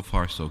right, so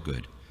far so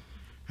good.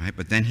 All right,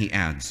 but then he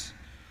adds,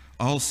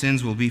 all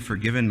sins will be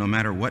forgiven no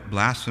matter what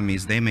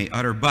blasphemies they may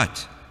utter,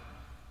 but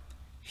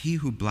he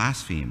who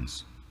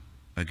blasphemes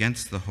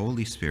against the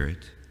Holy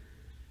Spirit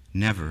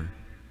never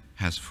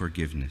has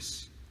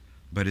forgiveness,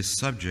 but is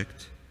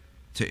subject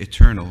to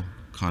eternal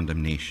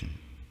condemnation.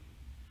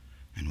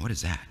 And what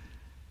is that?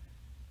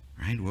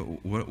 Right?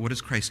 What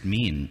does Christ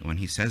mean when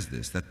he says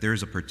this? That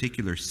there's a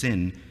particular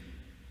sin,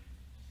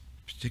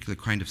 particular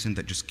kind of sin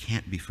that just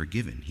can't be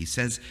forgiven. He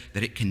says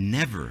that it can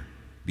never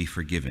be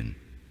forgiven.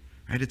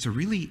 Right? It's a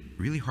really,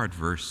 really hard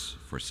verse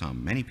for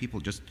some. Many people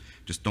just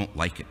don't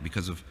like it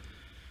because of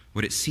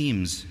what it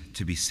seems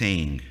to be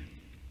saying.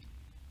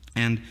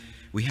 And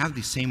we have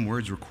these same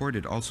words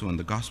recorded also in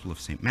the Gospel of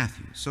St.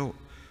 Matthew. So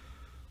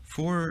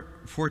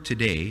for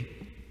today,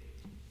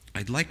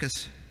 I'd like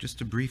us just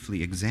to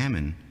briefly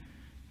examine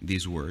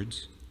these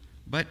words,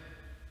 but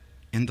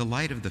in the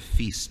light of the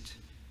feast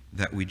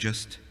that we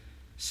just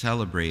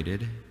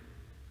celebrated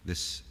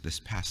this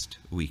past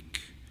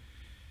week.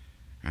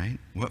 Right?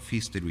 What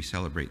feast did we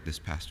celebrate this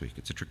past week?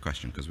 It's a trick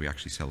question because we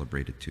actually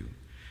celebrated two.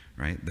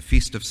 Right? The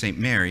Feast of St.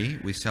 Mary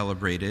we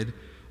celebrated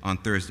on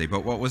Thursday,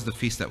 but what was the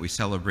feast that we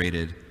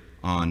celebrated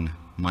on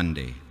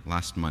Monday,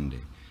 last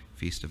Monday?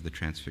 Feast of the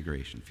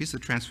Transfiguration. Feast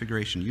of the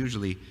Transfiguration,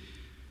 usually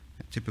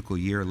a typical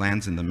year,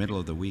 lands in the middle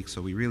of the week,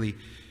 so we really,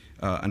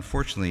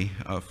 unfortunately,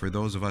 for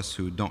those of us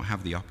who don't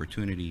have the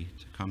opportunity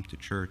to come to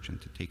church and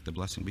to take the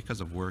blessing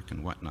because of work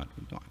and whatnot,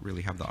 we don't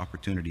really have the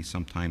opportunity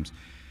sometimes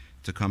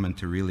to come and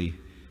to really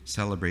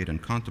celebrate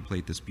and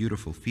contemplate this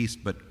beautiful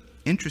feast. But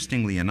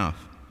interestingly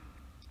enough,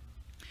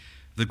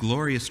 the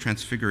glorious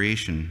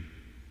transfiguration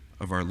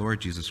of our Lord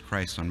Jesus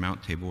Christ on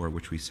Mount Tabor,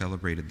 which we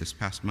celebrated this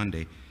past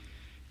Monday,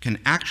 can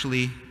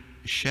actually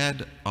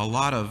shed a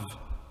lot of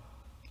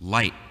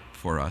light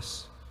for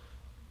us,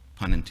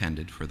 pun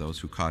intended for those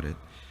who caught it,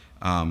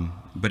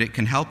 but it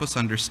can help us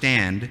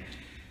understand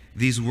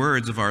these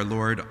words of our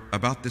Lord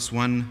about this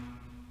one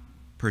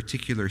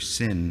particular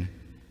sin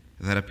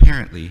that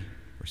apparently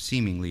or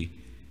seemingly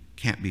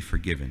can't be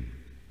forgiven.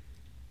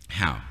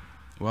 How?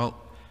 Well,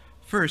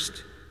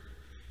 first,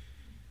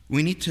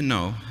 we need to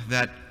know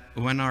that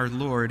when our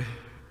Lord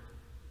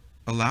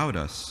allowed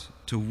us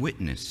to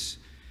witness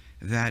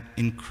that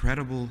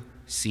incredible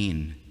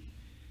scene,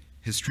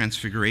 his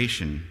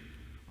transfiguration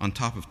on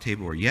top of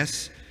Tabor,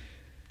 yes,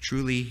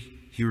 truly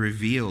he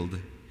revealed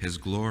his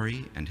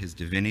glory and his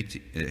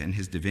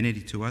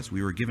divinity to us.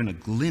 We were given a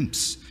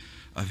glimpse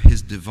of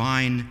his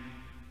divine,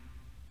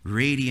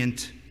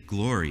 radiant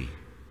glory.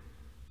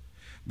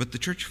 But the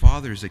church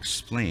fathers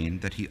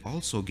explained that he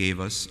also gave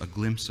us a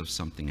glimpse of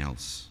something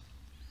else.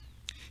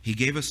 He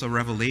gave us a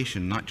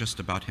revelation not just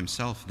about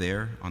himself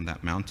there on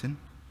that mountain,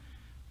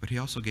 but he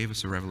also gave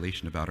us a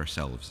revelation about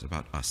ourselves,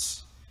 about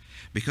us.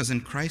 Because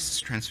in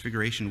Christ's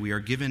transfiguration, we are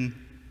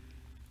given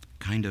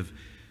kind of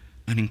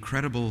an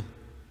incredible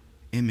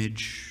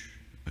image,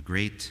 a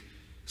great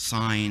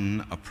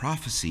sign, a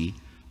prophecy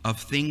of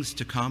things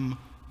to come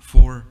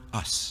for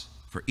us,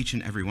 for each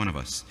and every one of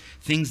us,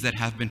 things that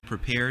have been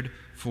prepared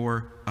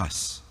for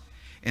us.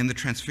 In the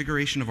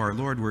transfiguration of our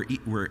Lord,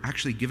 we're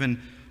actually given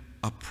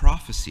a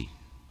prophecy,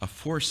 a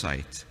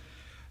foresight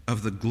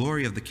of the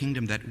glory of the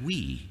kingdom that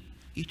we,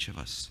 each of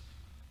us,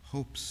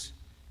 hopes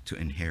to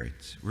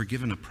inherit. We're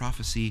given a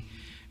prophecy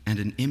and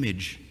an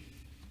image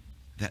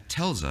that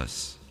tells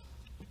us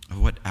of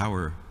what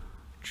our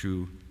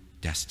true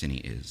destiny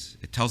is.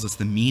 It tells us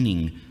the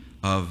meaning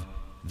of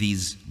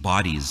these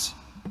bodies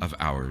of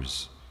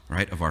ours,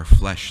 right, of our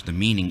flesh, the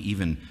meaning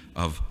even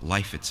of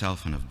life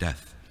itself and of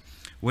death.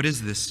 What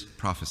is this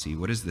prophecy?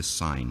 What is this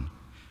sign?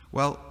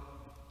 Well,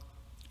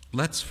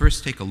 let's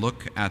first take a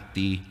look at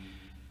the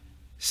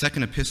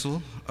second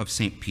epistle of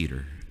St.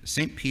 Peter.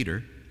 St.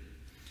 Peter,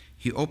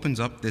 he opens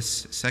up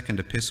this second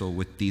epistle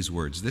with these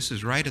words. This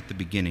is right at the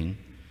beginning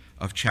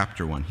of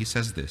chapter 1. He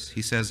says this.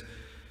 He says,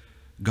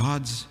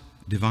 God's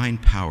divine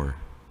power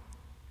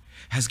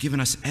has given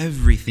us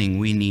everything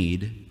we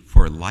need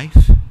for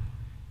life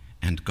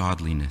and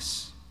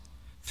godliness.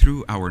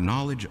 Through our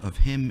knowledge of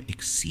him,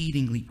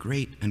 exceedingly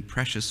great and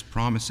precious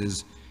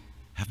promises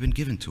have been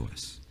given to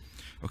us.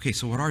 Okay,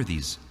 so what are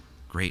these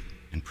great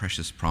and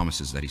precious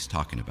promises that he's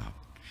talking about?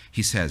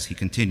 He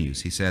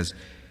continues, he says,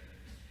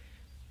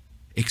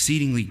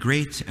 exceedingly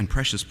great and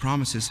precious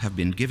promises have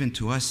been given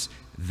to us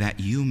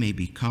that you may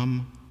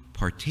become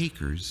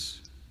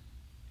partakers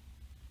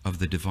of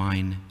the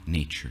divine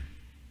nature.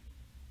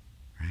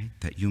 Right?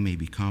 That you may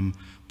become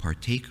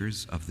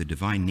partakers of the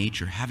divine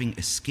nature, having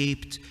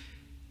escaped,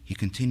 he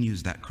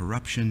continues, that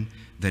corruption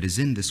that is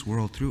in this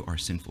world through our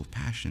sinful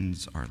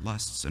passions, our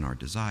lusts, and our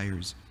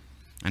desires.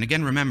 And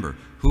again, remember,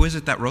 who is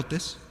it that wrote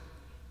this?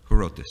 Who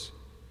wrote this?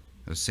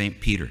 It was St.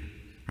 Peter,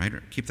 right?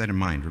 Keep that in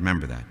mind.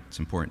 Remember that. It's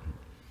important.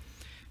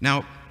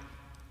 Now,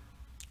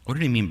 what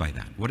did he mean by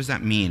that? What does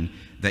that mean,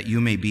 that you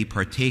may be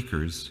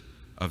partakers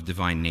of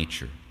divine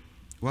nature?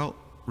 Well,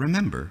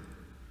 remember,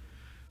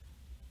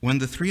 when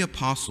the three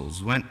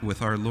apostles went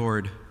with our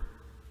Lord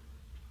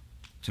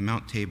to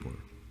Mount Tabor,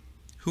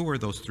 who were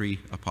those three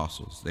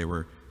apostles? They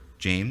were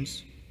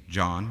James,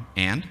 John,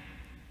 and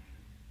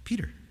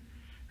Peter,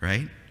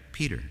 right?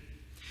 Peter.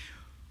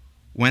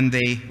 When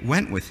they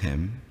went with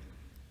him,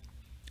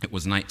 it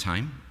was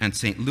nighttime, and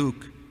St.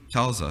 Luke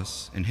tells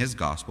us in his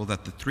gospel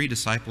that the three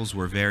disciples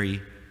were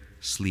very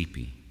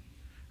sleepy,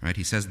 right?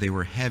 He says they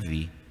were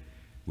heavy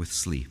with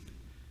sleep.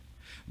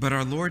 But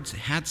our Lord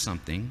had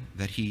something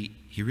that he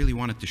really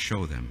wanted to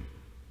show them,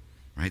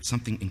 right?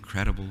 Something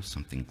incredible,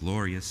 something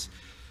glorious,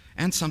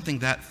 and something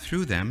that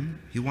through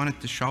them he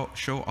wanted to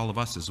show all of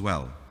us as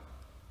well.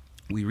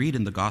 We read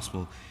in the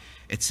gospel,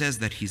 it says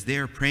that he's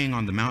there praying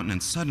on the mountain,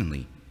 and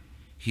suddenly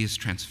he is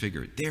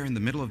transfigured. There in the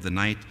middle of the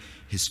night,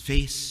 his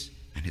face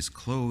and his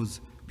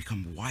clothes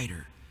become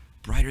whiter,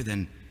 brighter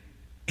than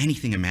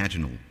anything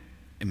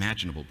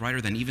imaginable, brighter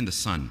than even the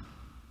sun,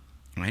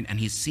 right? And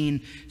he's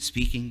seen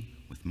speaking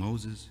with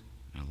Moses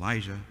and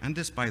Elijah. And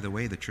this, by the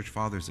way, the church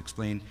fathers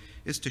explain,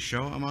 is to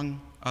show, among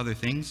other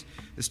things,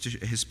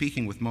 his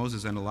speaking with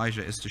Moses and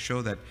Elijah is to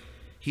show that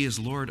he is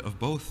Lord of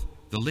both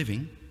the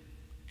living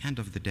and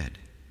of the dead,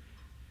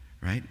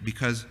 right?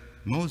 Because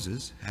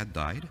Moses had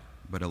died,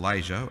 but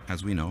Elijah,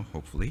 as we know,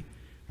 hopefully,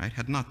 right,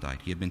 had not died.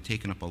 He had been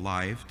taken up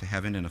alive to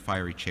heaven in a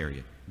fiery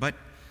chariot. But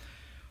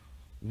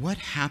what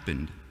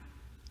happened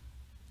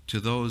to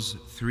those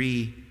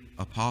 3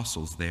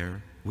 apostles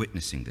there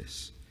witnessing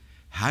this?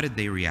 How did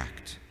they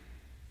react?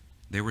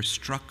 They were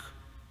struck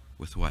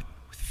with what?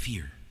 With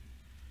fear,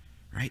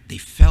 right? They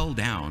fell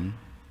down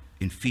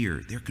in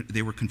fear.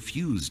 They were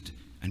confused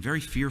and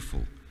very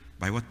fearful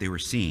by what they were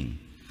seeing,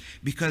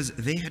 because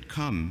they had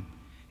come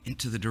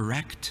into the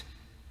direct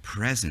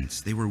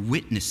presence. They were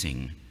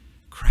witnessing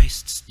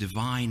Christ's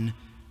divine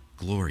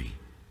glory.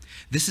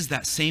 This is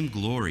that same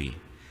glory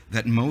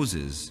that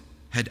Moses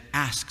had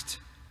asked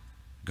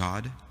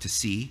God to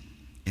see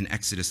in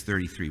Exodus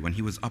 33, when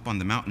he was up on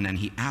the mountain and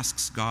he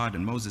asks God,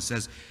 and Moses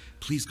says,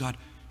 please God,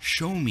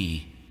 show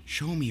me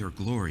your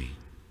glory,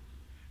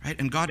 right?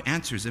 And God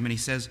answers him and he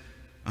says,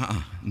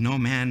 no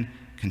man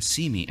can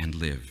see me and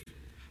live.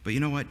 But you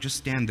know what? Just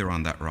stand there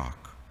on that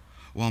rock.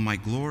 While my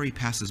glory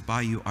passes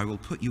by you, I will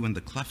put you in the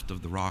cleft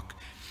of the rock,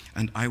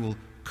 and I will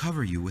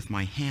cover you with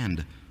my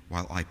hand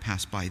while I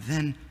pass by.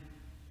 Then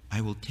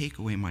I will take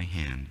away my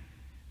hand,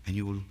 and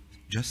you will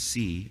just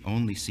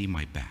only see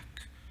my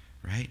back,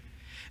 right?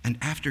 And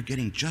after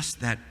getting just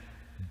that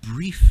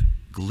brief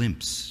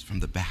glimpse from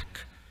the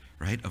back,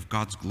 right, of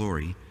God's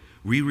glory,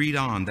 we read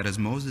on that as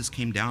Moses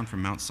came down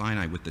from Mount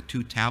Sinai with the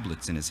 2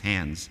 tablets in his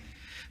hands,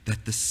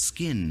 that the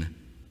skin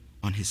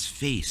on his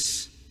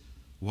face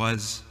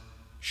was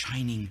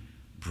shining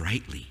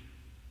brightly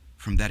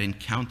from that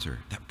encounter,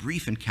 that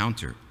brief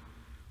encounter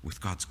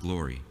with God's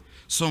glory.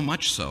 So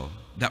much so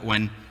that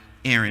when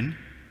Aaron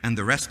and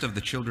the rest of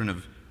the children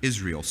of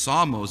Israel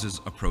saw Moses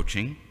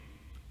approaching,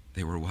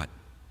 they were what?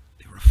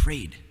 They were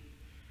afraid,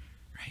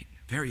 right?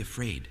 Very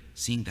afraid,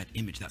 seeing that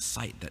image, that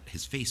sight, that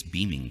his face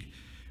beaming,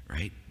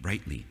 right,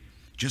 brightly.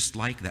 Just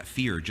like that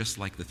fear, just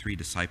like the 3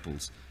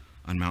 disciples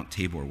on Mount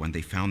Tabor when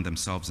they found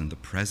themselves in the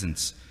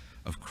presence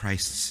of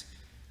Christ's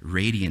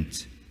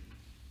radiant,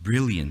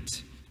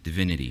 brilliant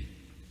divinity.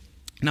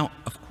 Now,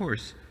 of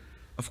course,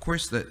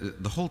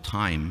 the whole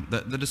time,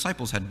 the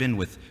disciples had been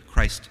with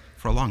Christ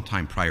for a long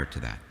time prior to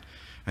that.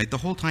 Right? The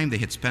whole time they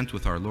had spent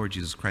with our Lord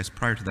Jesus Christ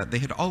prior to that, they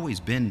had always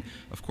been,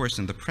 of course,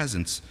 in the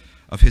presence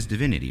of his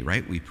divinity,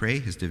 right? We pray,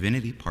 his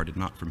divinity parted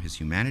not from his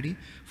humanity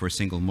for a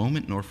single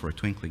moment, nor for a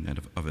twinkling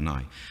of an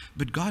eye.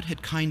 But God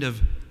had kind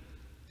of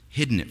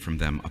hidden it from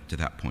them up to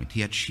that point.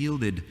 He had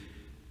shielded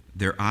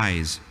their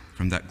eyes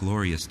from that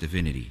glorious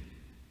divinity.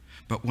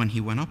 But when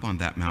he went up on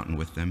that mountain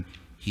with them,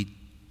 he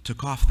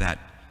took off that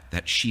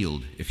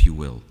shield, if you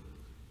will,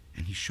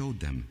 and he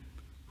showed them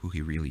who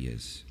he really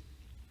is.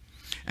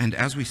 And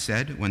as we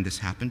said, when this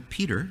happened,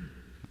 Peter,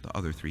 not the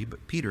other 3,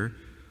 but Peter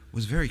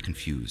was very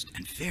confused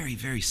and very,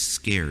 very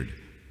scared.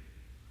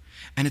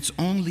 And it's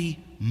only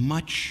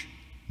much,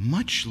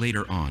 much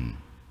later on,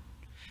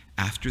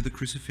 after the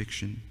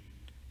crucifixion,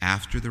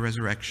 after the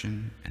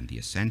resurrection and the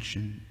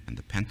ascension and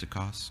the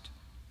Pentecost,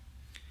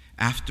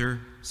 after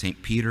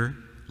St. Peter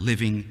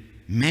living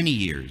many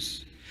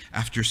years,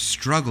 after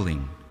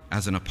struggling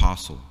as an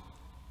apostle,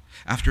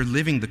 after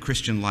living the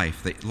Christian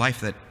life, the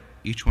life that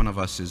each one of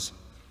us is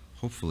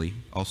hopefully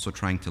also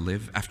trying to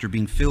live, after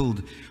being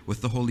filled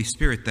with the Holy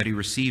Spirit that he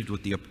received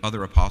with the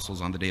other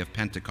apostles on the day of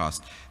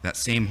Pentecost, that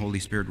same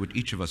Holy Spirit which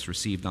each of us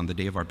received on the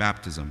day of our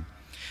baptism.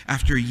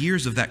 After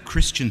years of that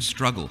Christian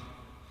struggle,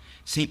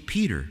 St.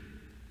 Peter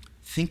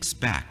thinks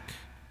back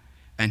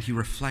and he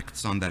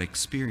reflects on that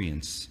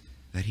experience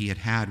that he had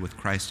had with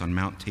Christ on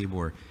Mount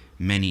Tabor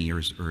many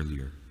years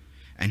earlier.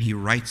 And he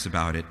writes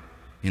about it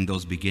in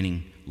those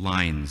beginning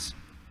lines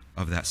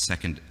of that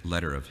second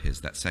letter of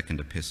his, that second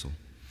epistle.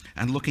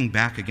 And looking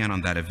back again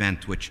on that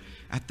event, which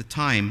at the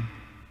time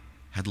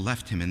had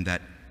left him in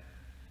that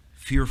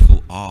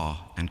fearful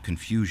awe and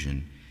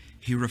confusion,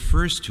 he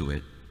refers to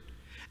it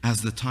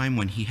as the time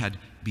when he had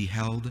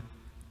beheld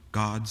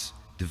God's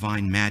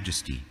divine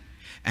majesty.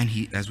 And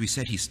he, as we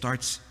said, he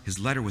starts his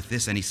letter with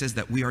this, and he says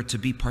that we are to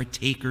be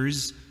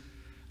partakers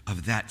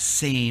of that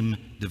same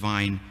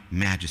divine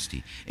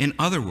majesty. In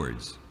other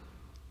words,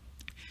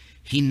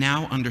 he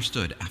now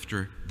understood,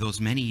 after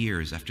those many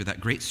years, after that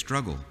great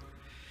struggle,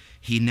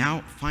 he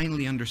now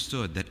finally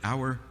understood that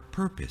our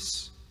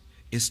purpose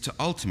is to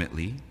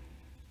ultimately,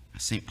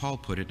 as St. Paul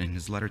put it in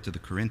his letter to the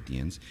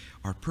Corinthians,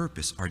 our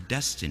purpose, our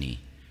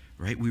destiny,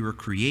 right? We were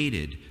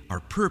created,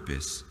 our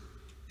purpose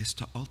is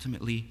to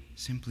ultimately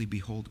simply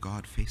behold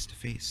God face to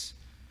face.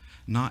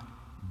 Not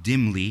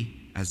dimly,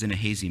 as in a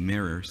hazy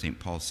mirror, St.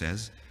 Paul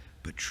says,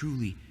 but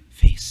truly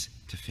face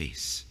to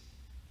face,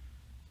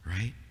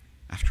 right?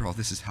 After all,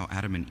 this is how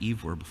Adam and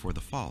Eve were before the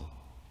fall,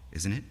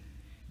 isn't it?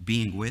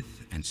 Being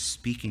with and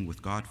speaking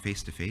with God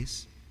face to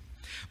face.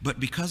 But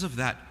because of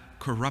that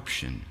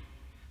corruption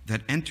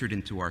that entered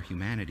into our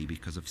humanity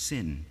because of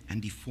sin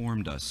and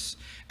deformed us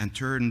and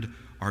turned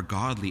our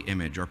godly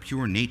image, our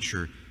pure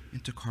nature,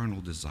 into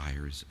carnal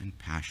desires and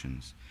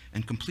passions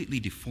and completely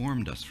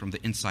deformed us from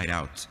the inside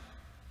out.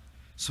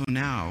 So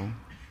now,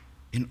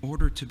 in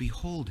order to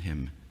behold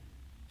him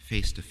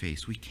face to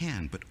face, we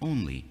can, but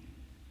only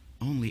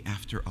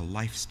after a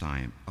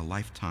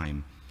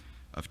lifetime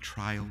of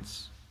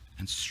trials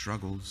and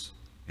struggles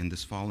in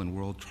this fallen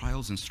world,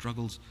 trials and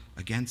struggles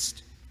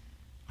against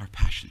our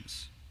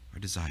passions, our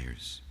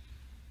desires.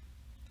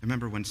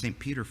 Remember when St.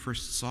 Peter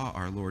first saw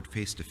our Lord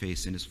face to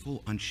face in his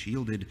full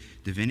unshielded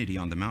divinity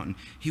on the mountain,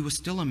 he was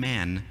still a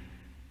man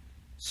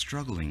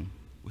struggling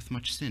with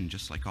much sin,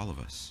 just like all of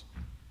us,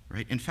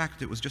 right? In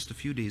fact, it was just a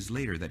few days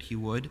later that he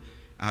would,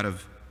 out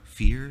of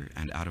fear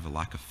and out of a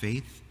lack of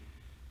faith,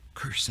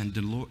 curse and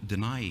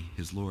deny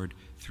his Lord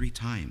 3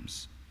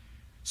 times.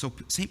 So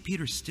St.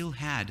 Peter still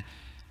had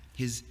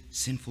his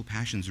sinful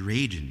passions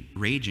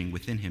raging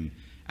within him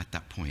at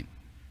that point,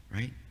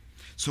 right?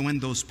 So when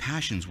those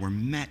passions were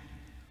met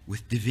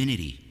with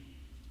divinity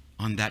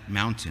on that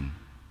mountain,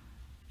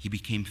 he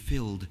became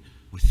filled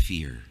with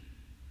fear,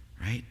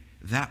 right?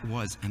 That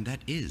was, and that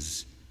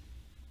is,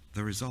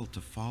 the result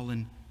of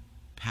fallen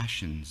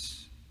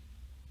passions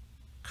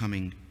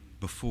coming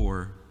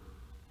before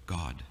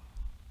God.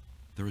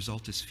 The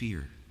result is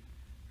fear,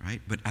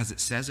 right? But as it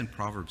says in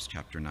Proverbs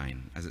chapter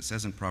 9, as it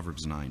says in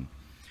Proverbs 9,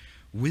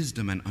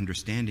 wisdom and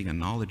understanding and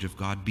knowledge of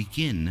God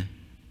begin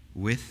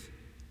with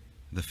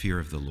the fear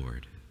of the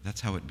Lord.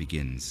 That's how it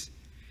begins.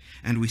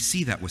 And we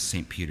see that with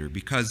St. Peter,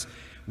 because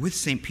with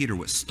St. Peter,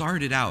 what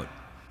started out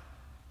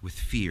with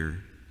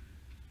fear,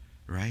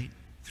 right?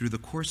 Through the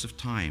course of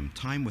time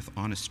with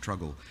honest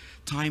struggle,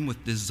 time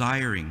with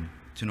desiring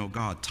to know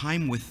God,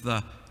 time with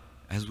the,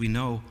 as we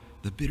know,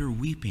 the bitter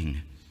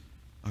weeping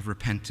of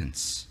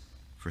repentance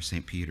for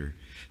St. Peter,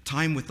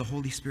 time with the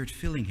Holy Spirit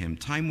filling him,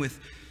 time with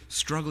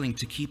struggling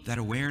to keep that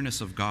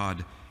awareness of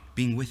God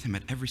being with him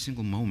at every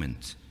single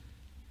moment.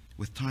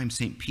 With time,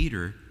 St.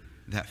 Peter,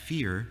 that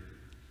fear,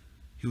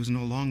 he was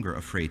no longer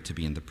afraid to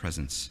be in the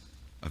presence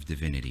of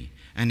divinity.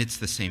 And it's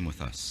the same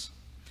with us.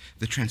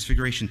 The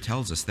Transfiguration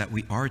tells us that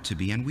we are to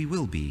be, and we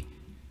will be,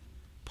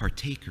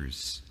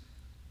 partakers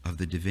of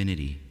the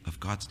divinity of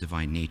God's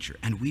divine nature.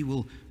 And we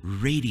will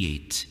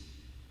radiate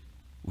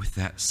with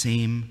that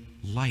same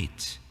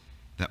light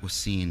that was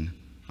seen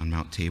on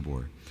Mount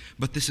Tabor.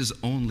 But this is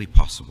only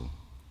possible.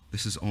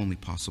 This is only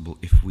possible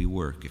if we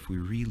work, if we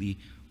really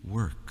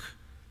work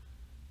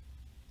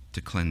to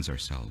cleanse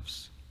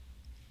ourselves.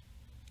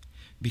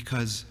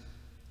 Because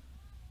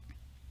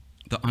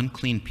the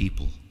unclean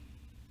people,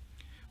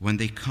 when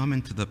they come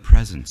into the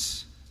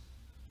presence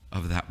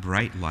of that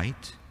bright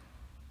light,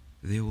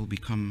 they will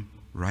become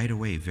right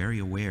away very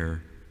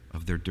aware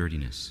of their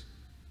dirtiness.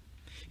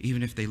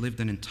 Even if they lived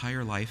an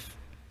entire life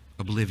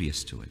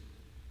oblivious to it,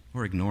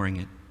 or ignoring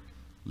it,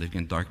 living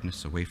in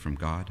darkness away from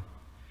God,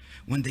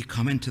 when they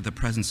come into the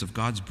presence of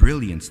God's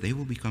brilliance, they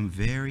will become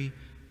very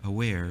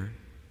aware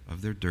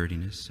of their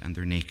dirtiness and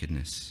their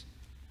nakedness,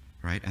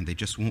 right? And they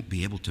just won't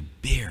be able to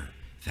bear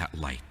that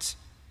light.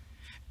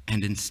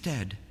 And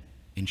instead,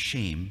 in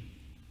shame,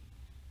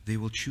 they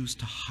will choose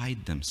to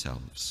hide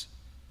themselves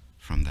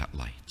from that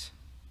light,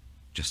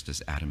 just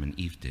as Adam and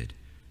Eve did,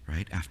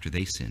 right? After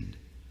they sinned,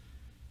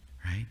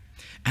 right?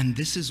 And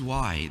this is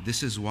why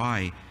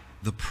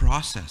the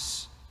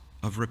process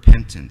of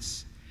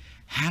repentance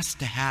has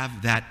to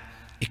have that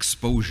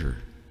exposure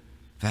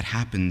that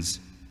happens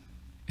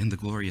in the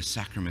glorious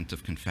sacrament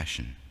of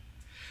confession.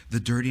 The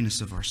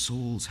dirtiness of our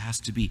souls has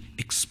to be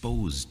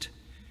exposed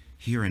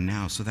here and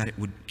now so that it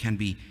can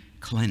be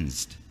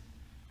cleansed,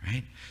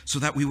 right? So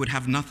that we would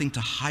have nothing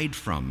to hide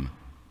from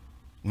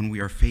when we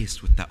are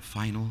faced with that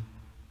final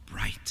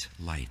bright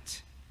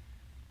light,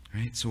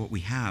 right? So what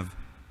we have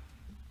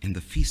in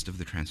the Feast of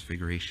the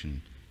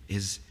Transfiguration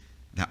is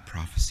that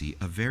prophecy,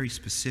 a very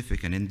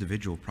specific and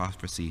individual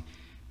prophecy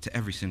to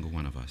every single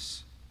one of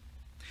us,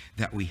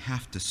 that we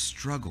have to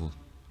struggle,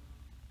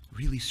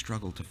 really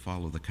struggle to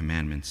follow the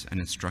commandments and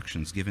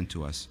instructions given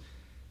to us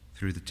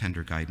through the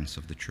tender guidance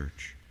of the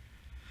Church,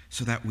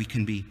 so that we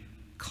can be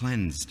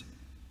cleansed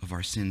of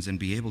our sins and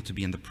be able to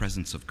be in the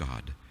presence of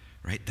God,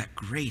 right? That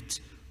great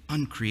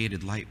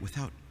uncreated light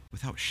without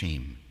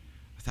shame,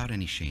 without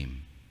any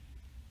shame,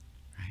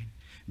 right?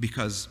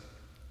 Because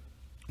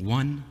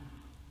one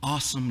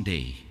awesome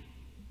day,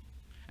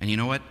 and you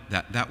know what?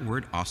 That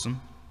word awesome,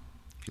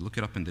 if you look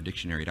it up in the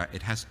dictionary,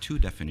 it has 2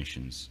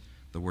 definitions,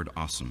 the word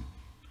awesome,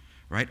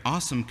 right?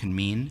 Awesome can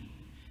mean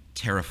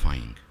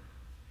terrifying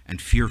and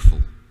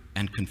fearful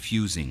and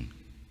confusing,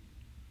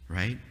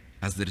 right?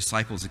 As the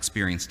disciples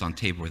experienced on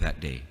Tabor that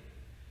day.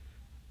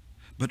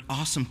 But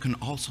awesome can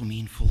also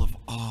mean full of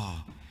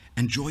awe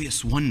and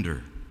joyous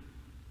wonder,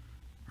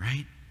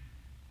 right?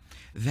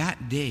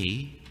 That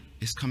day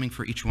is coming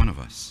for each one of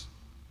us.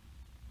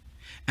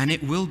 And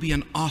it will be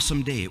an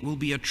awesome day. It will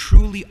be a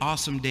truly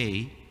awesome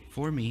day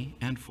for me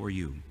and for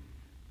you.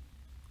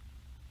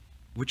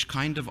 Which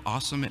kind of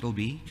awesome it'll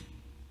be,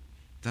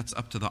 that's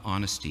up to the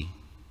honesty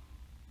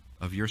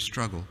of your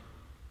struggle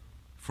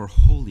for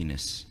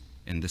holiness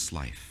in this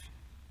life.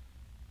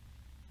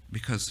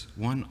 Because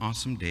one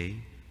awesome day,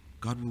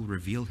 God will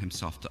reveal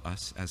himself to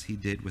us as he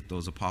did with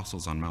those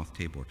apostles on Mount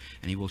Tabor.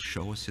 And he will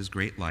show us his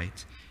great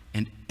light,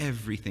 and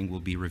everything will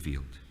be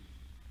revealed.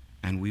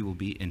 And we will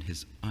be in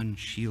his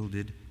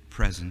unshielded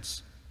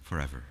presence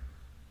forever,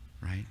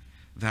 right?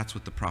 That's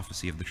what the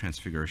prophecy of the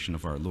transfiguration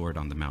of our Lord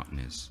on the mountain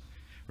is,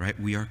 right?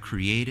 We are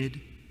created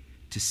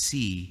to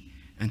see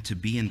and to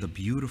be in the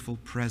beautiful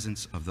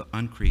presence of the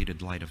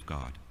uncreated light of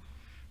God,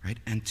 right?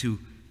 And to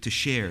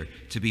share,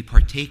 to be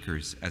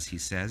partakers, as he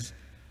says,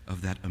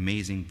 of that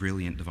amazing,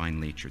 brilliant divine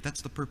nature.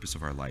 That's the purpose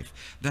of our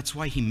life. That's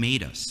why he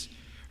made us,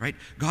 right?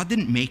 God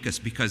didn't make us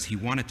because he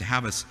wanted to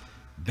have us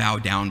bow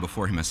down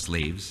before him as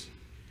slaves,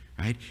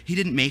 right? He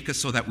didn't make us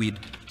so that we'd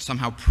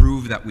somehow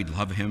prove that we'd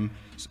love him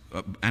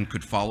and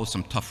could follow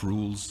some tough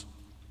rules.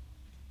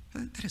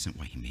 That isn't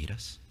why he made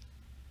us,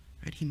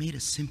 right? He made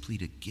us simply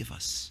to give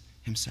us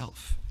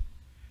himself,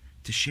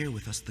 to share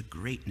with us the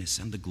greatness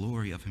and the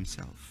glory of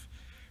himself,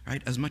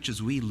 right? As much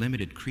as we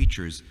limited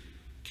creatures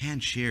can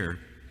share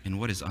in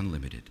what is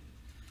unlimited,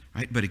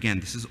 right? But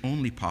again, this is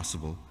only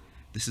possible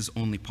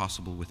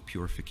with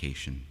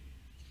purification.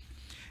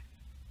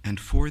 And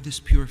for this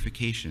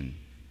purification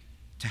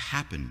to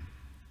happen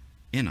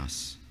in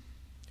us,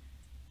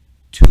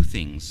 two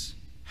things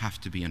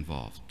have to be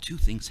involved. Two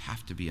things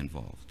have to be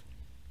involved.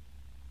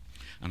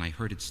 And I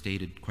heard it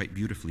stated quite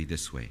beautifully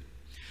this way.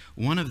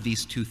 One of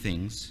these two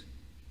things,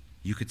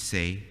 you could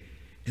say,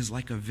 is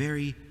like a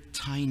very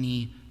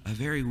tiny, a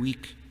very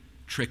weak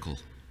trickle,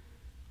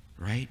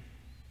 right?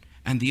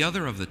 And the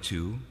other of the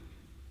two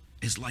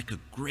is like a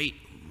great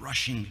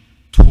rushing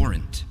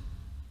torrent,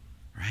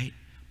 right?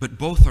 But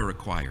both are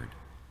required.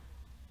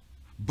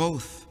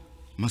 Both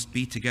must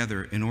be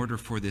together in order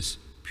for this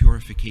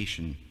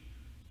purification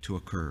to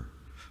occur.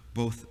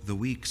 Both the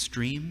weak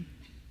stream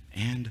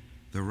and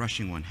the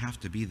rushing one have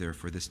to be there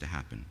for this to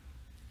happen,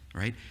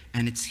 right?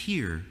 And it's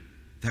here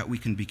that we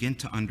can begin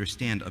to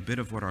understand a bit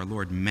of what our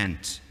Lord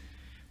meant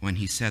when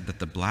he said that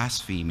the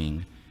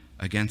blaspheming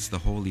against the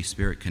Holy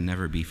Spirit can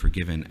never be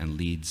forgiven and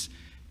leads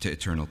to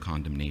eternal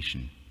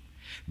condemnation.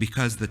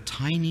 Because the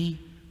tiny,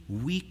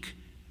 weak,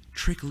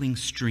 trickling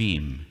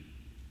stream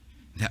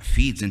that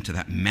feeds into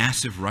that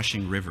massive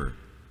rushing river,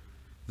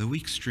 the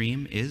weak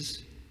stream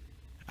is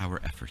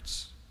our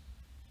efforts,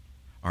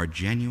 our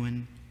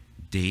genuine,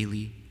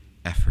 daily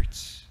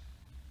efforts,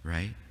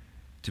 right?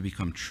 To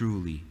become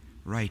truly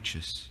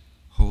righteous,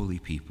 holy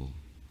people.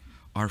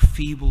 Our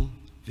feeble,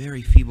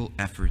 very feeble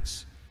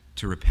efforts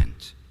to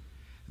repent.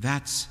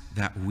 That's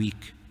that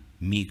weak,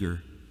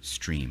 meager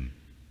stream,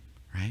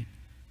 right?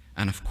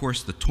 And of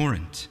course, the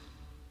torrent,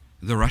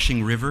 the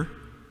rushing river,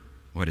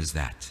 what is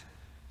that?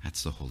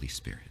 That's the Holy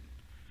Spirit,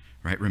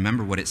 right?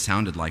 Remember what it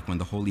sounded like when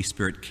the Holy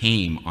Spirit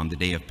came on the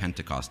day of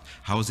Pentecost.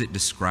 How is it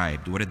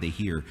described? What did they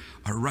hear?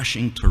 A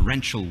rushing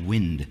torrential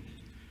wind,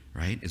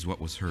 right, is what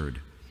was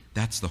heard.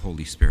 That's the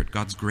Holy Spirit,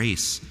 God's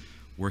grace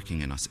working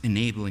in us,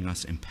 enabling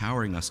us,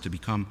 empowering us to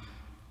become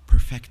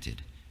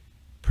perfected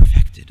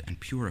and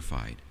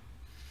purified.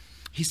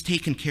 He's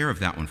taken care of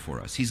that one for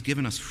us. He's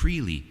given us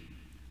freely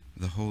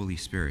the Holy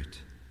Spirit.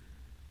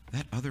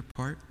 That other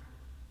part,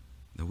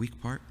 the weak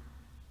part,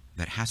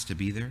 that has to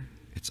be there,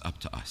 it's up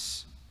to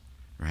us,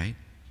 right?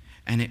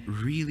 And it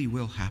really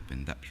will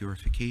happen. That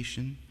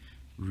purification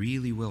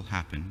really will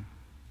happen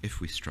if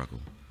we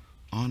struggle.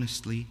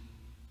 Honestly,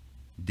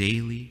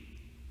 daily,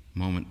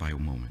 moment by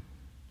moment.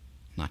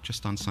 Not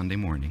just on Sunday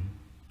morning,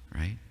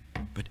 right?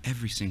 But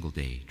every single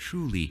day,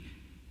 truly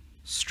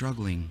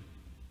struggling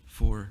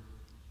for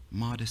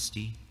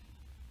modesty,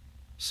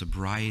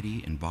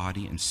 sobriety in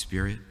body and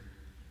spirit,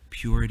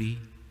 purity,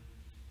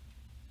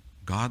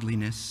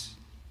 godliness,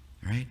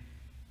 right?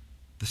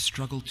 The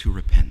struggle to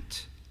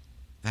repent.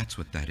 That's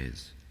what that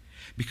is.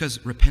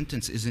 Because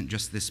repentance isn't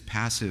just this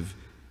passive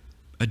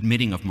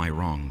admitting of my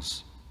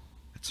wrongs.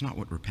 That's not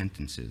what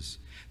repentance is.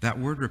 That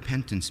word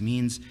repentance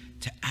means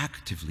to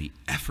actively,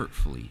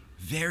 effortfully,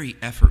 very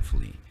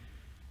effortfully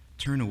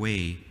turn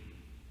away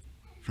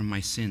from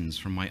my sins,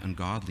 from my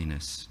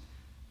ungodliness,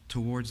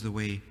 towards the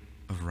way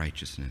of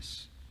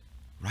righteousness.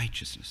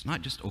 Righteousness,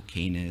 not just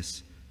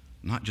okayness,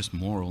 not just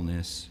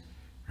moralness,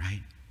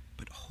 right?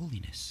 But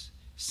holiness,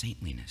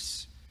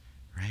 saintliness,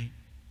 right?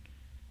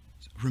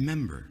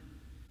 Remember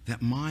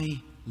that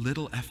my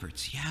little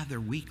efforts, yeah,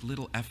 they're weak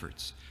little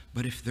efforts,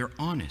 but if they're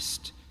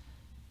honest,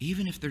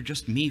 even if they're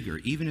just meager,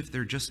 even if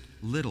they're just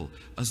little,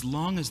 as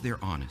long as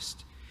they're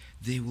honest,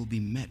 they will be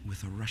met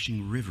with a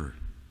rushing river,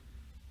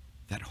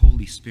 that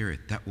Holy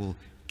Spirit that will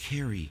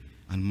carry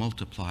and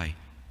multiply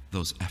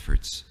those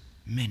efforts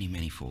many,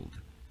 many-fold,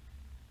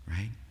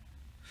 right?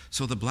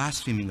 So the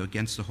blaspheming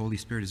against the Holy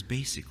Spirit is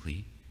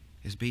basically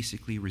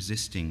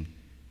resisting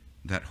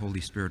that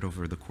Holy Spirit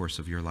over the course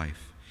of your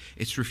life.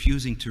 It's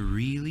refusing to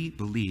really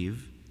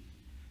believe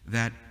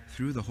that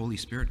through the Holy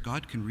Spirit,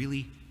 God can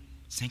really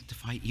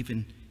sanctify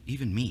even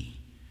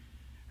me,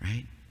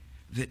 right?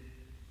 That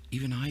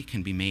even I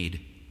can be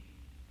made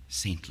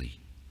saintly.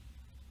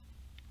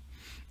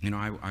 You know,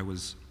 I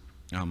was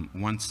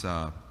once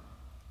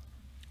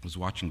was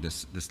watching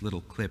this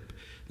little clip.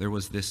 There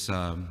was this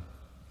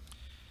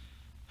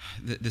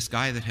this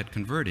guy that had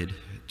converted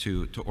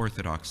to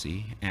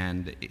Orthodoxy,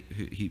 and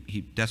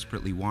he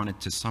desperately wanted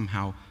to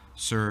somehow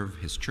serve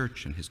his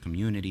church and his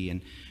community,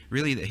 and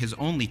really his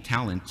only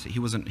talent, he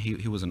was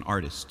an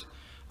artist.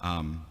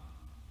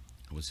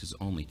 It was his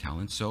only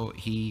talent. So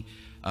he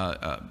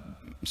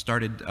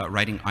started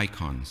writing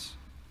icons,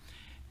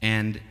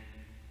 and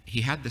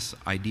he had this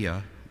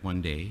idea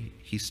one day.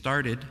 He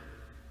started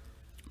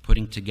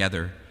putting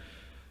together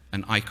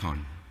an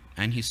icon,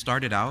 and he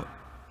started out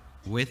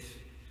with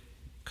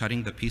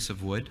cutting the piece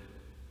of wood,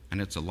 and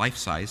it's a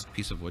life-sized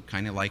piece of wood,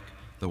 kind of like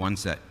the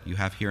ones that you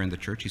have here in the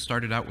church. He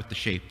started out with the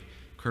shape,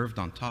 curved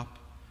on top,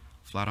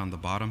 flat on the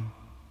bottom,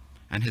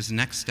 and his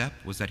next step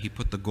was that he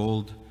put the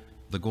gold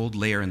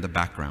layer in the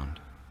background.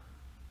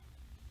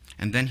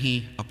 And then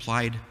he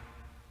applied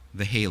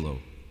the halo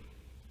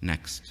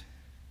next,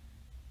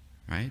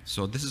 right?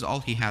 So this is all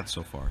he had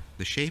so far: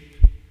 the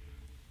shape,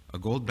 a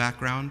gold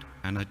background,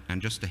 and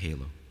just a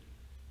halo.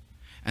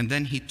 And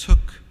then he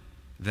took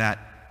that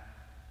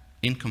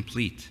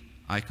incomplete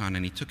icon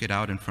and he took it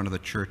out in front of the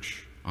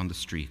church on the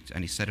street,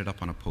 and he set it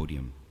up on a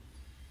podium,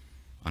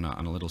 on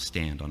a little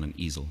stand, on an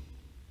easel.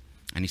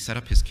 And he set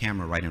up his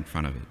camera right in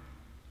front of it.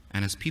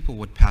 And as people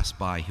would pass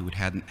by, he would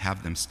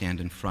have them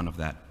stand in front of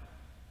that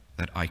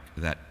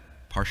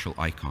partial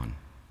icon,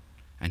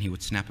 and he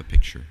would snap a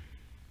picture,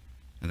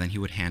 and then he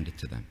would hand it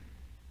to them.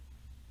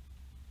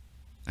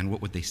 And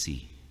what would they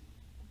see?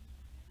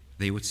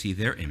 They would see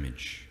their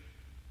image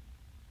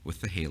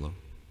with the halo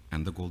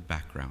and the gold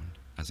background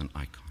as an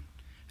icon.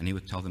 And he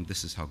would tell them,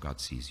 this is how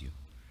God sees you.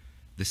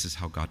 This is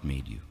how God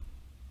made you.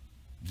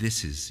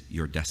 This is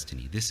your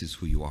destiny. This is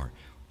who you are.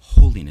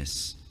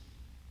 Holiness,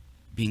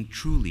 being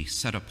truly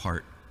set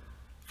apart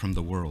from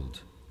the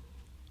world,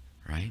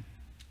 right?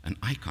 An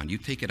icon, you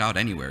take it out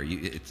anywhere,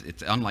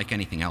 it's unlike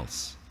anything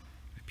else.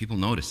 People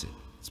notice it.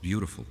 It's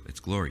beautiful. It's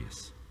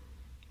glorious,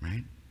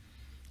 right?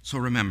 So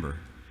remember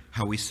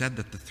how we said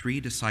that the 3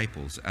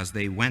 disciples, as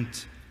they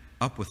went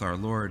up with our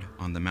Lord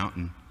on the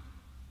mountain,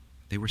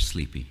 they were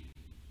sleepy.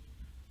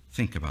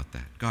 Think about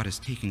that. God is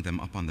taking them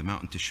up on the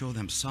mountain to show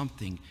them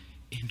something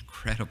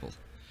incredible,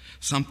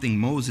 something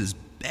Moses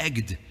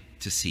begged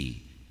to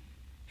see.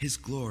 His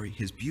glory,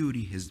 his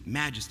beauty, his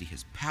majesty,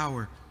 his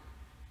power,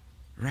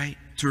 right?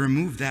 To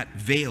remove that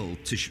veil,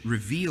 to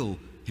reveal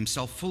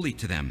himself fully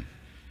to them,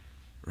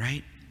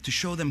 right? To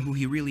show them who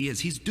he really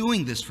is. He's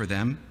doing this for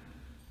them,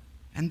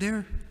 and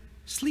they're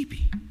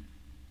sleepy.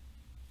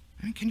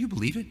 I mean, can you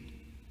believe it?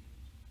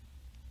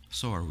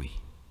 So are we.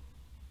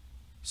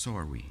 So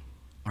are we.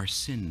 Our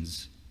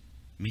sins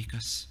make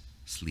us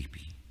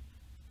sleepy.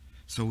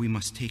 So we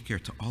must take care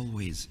to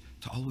always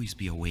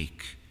be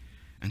awake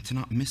and to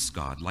not miss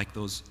God like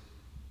those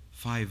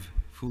 5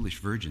 foolish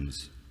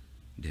virgins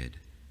did,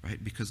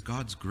 right? Because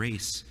God's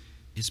grace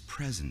is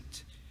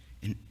present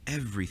in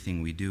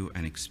everything we do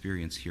and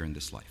experience here in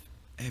this life,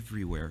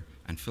 everywhere,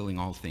 and filling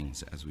all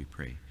things as we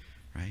pray,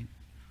 right?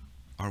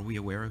 Are we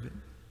aware of it,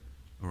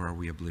 or are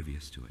we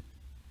oblivious to it?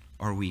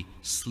 Are we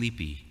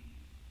sleepy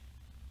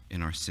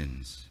in our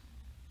sins,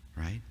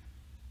 right?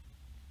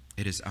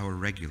 It is our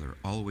regular,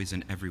 always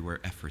and everywhere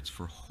efforts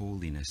for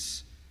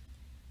holiness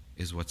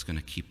is what's going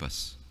to keep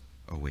us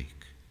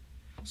awake.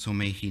 So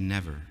may he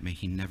never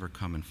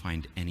come and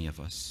find any of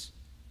us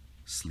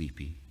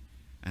sleepy.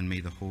 And may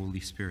the Holy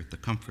Spirit, the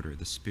Comforter,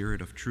 the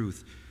Spirit of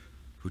truth,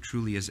 who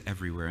truly is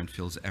everywhere and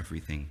fills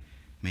everything,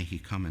 may he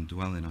come and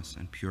dwell in us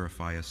and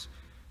purify us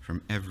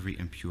from every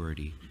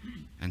impurity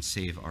and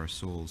save our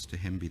souls. To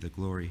him be the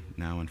glory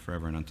now and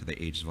forever and unto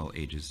the ages of all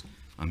ages.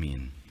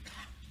 Amen.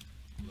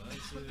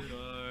 Blessed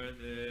are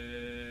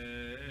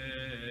they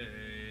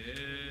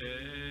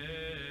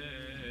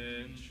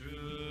in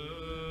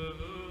truth,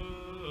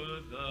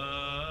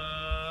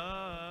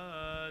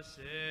 the saints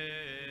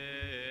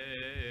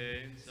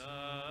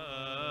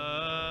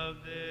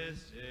of this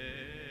day,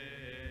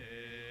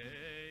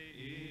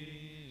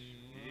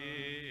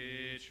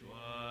 each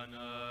one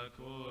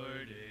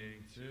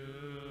according to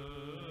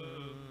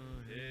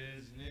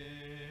his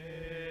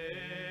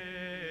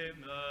name,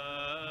 the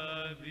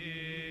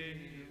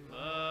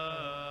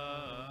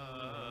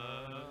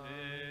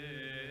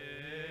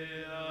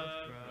beloved of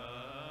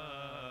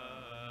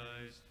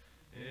Christ.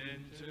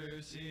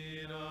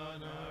 Intercede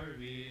on our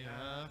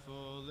behalf,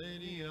 O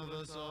Lady of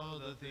us all,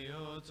 the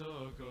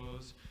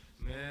Theotokos,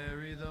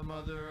 Mary, the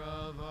mother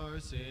of our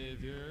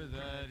Savior,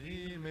 that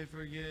he may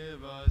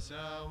forgive us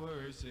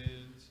our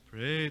sins.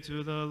 Pray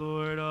to the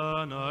Lord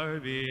on our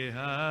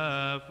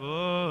behalf,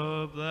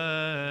 O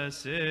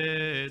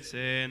blessed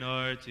Saint,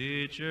 our our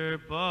teacher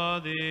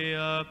Paul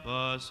the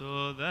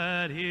apostle,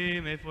 that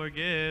he may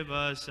forgive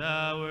us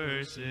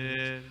our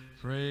sins.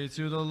 Pray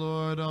to the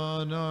Lord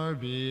on our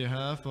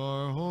behalf,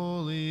 our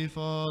Holy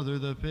Father,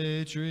 the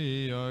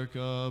Patriarch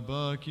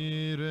Abba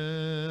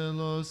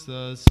Kyrillos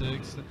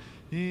VI,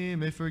 he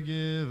may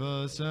forgive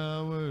us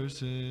our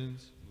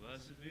sins.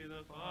 Blessed be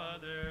the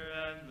Father,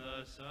 and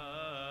the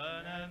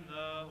Son, and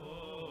the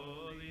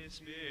Holy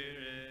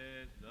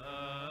Spirit,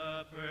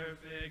 the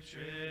perfect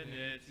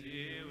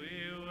Trinity.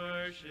 We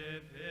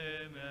worship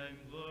him and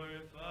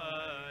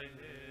glorify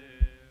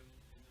him.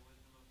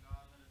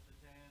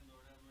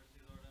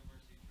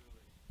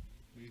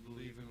 We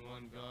believe in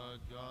one God,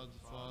 God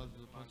the Father,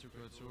 the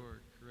Pantocrator,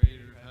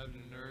 creator of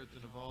heaven and earth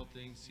and of all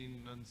things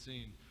seen and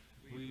unseen.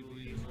 We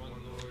believe in one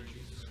Lord,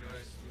 Jesus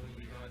Christ, the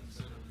only begotten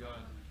Son of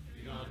God,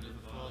 begotten of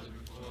the Father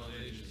before all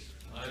ages,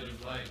 light of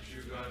light,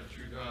 true God of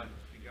true God,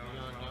 begotten,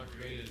 not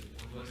created,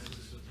 one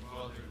essence with the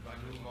Father, by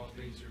whom all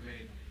things are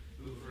made,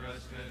 who for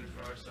us men and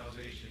for our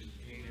salvation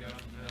came down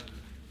from heaven,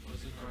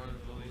 was incarnate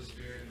of the Holy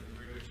Spirit and of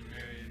the Virgin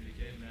Mary, and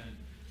became man.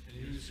 And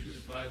he was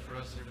crucified for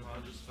us under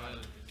Pontius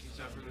Pilate. He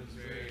suffered and was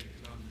buried,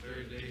 and on the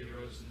third day he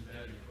rose from the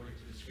dead, according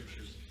to the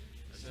Scriptures,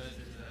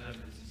 ascended into the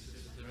heavens, and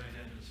sits at the right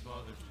hand of his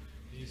Father.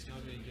 And he is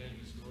coming again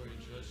in his glory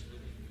to judge the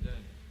living and the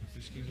dead.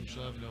 His kingdom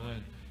shall have no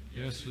end.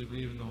 Yes, we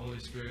believe in the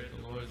Holy Spirit, the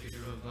Lord, the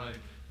giver of life,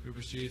 who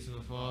proceeds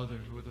from the Father,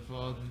 who with the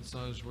Father and the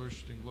Son is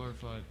worshipped and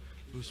glorified,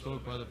 who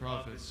spoke by the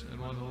prophets, and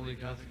one holy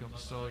Catholic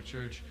Apostolic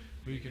Church,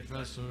 who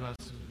confess no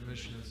baptism for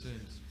remission of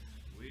sins.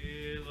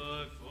 We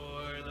look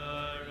for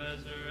the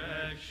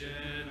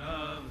resurrection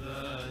of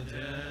the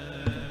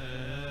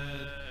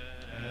dead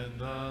and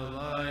the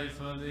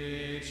life of the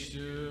age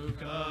to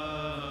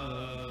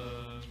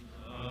come.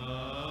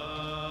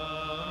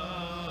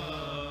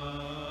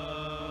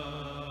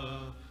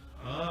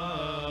 Amen.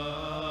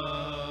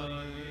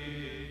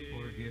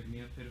 Forgive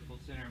me, a pitiful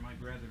sinner, my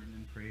brethren,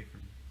 and pray for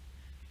me.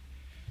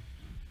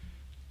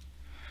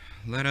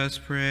 Let us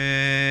pray.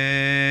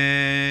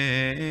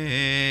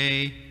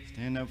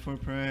 Stand up for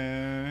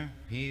prayer.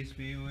 Peace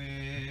be with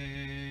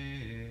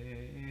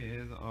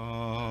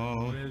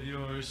all. With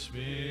your spirit.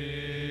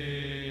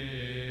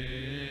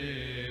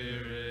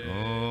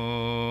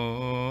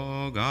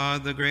 O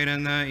God, the great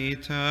and the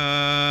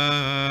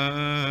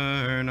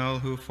eternal,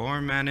 who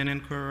formed man in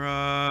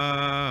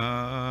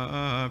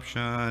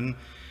incorruption,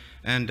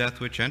 and death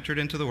which entered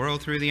into the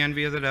world through the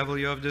envy of the devil,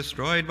 you have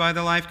destroyed by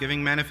the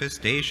life-giving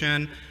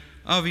manifestation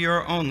of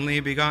your only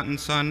begotten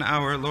Son,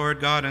 our Lord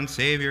God and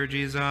Savior,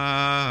 Jesus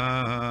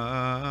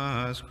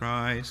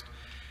Christ.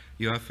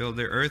 You have filled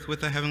the earth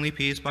with the heavenly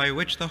peace, by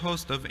which the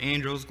host of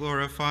angels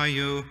glorify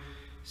you,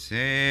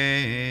 saying,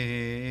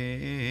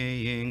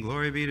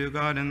 Glory be to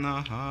God in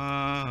the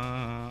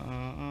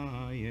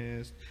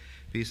highest,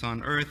 peace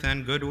on earth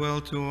and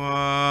goodwill toward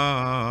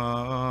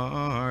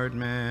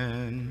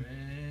men.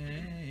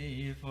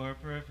 Pray for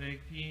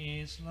perfect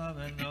peace, love,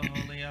 and the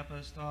holy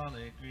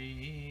apostolic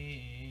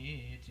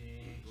greetings.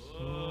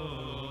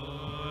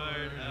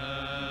 Lord,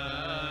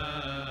 have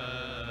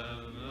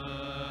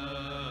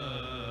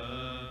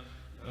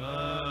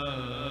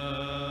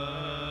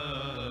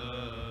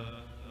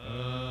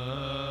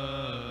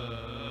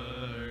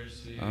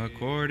mercy.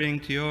 According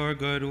to your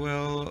good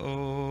will, O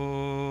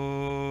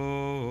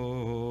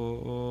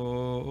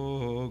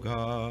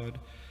God,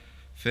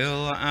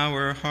 fill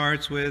our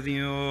hearts with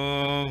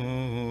your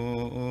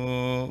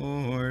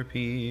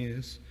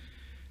peace,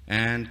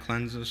 and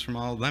cleanse us from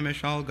all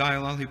blemish, all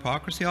guile, all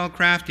hypocrisy, all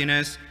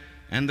craftiness,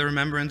 and the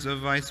remembrance of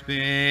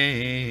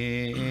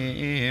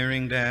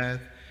vice-bearing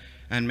death,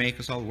 and make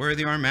us all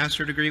worthy, our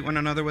Master, to greet one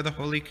another with a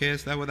holy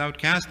kiss, that without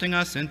casting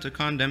us into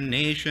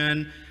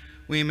condemnation,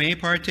 we may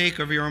partake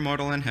of your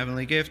immortal and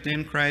heavenly gift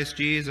in Christ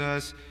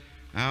Jesus,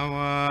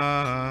 our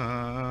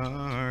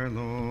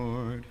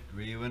Lord.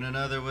 Greet one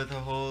another with a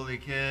holy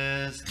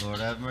kiss. Lord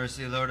have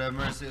mercy, Lord have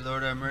mercy,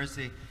 Lord have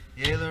mercy.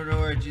 Yea,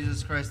 Lord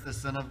Jesus Christ, the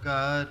Son of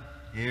God,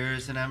 hear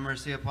us and have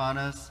mercy upon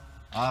us.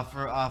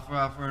 Offer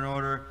in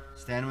order.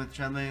 Stand with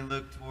trembling and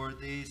look toward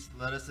thee.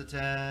 Let us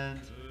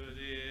attend. To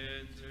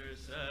the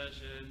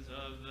intercessions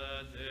of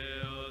the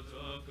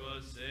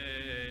Theotokos,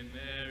 Saint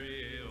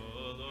Mary, O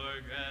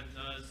Lord, grant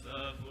us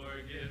the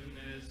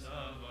forgiveness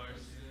of our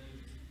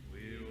sins.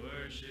 We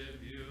worship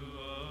you,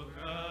 O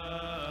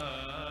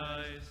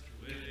Christ,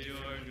 with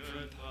your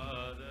good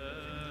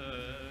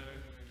Father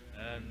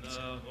and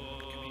the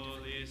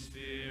Holy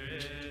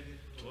Spirit,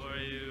 for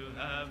you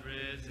have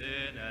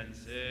risen and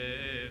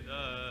saved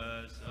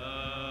us.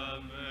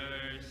 A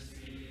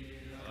mercy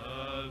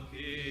of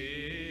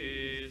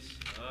peace,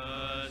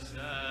 a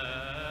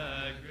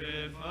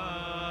sacrifice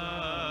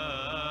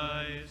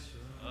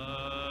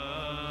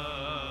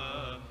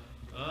of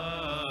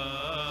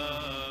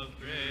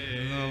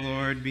praise. The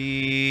Lord be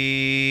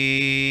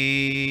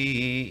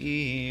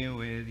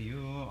with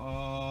you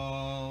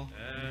all.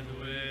 And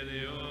with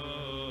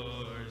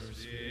your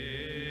spirit.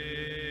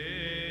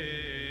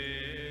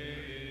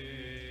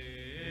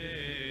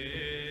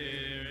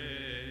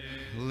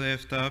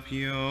 Lift up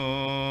your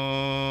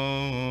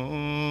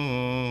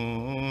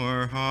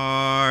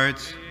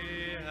hearts. We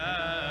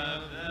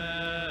have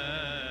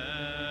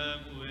them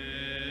with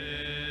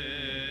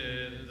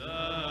the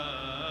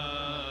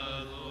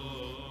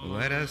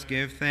Lord. Let us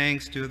give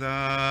thanks to the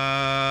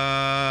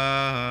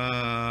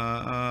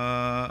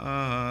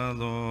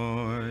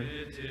Lord.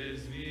 It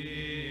is meet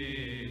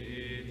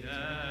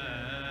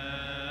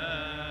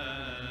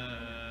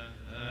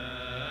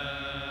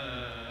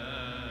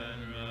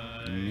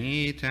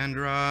and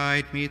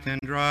right. Meet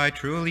and right,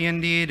 truly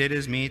indeed it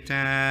is meet and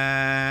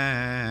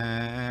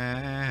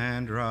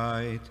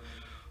right.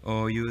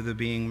 O you, the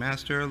being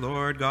Master,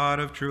 Lord, God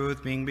of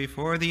truth, being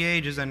before the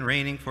ages and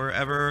reigning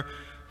forever,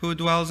 who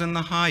dwells in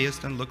the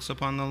highest and looks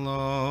upon the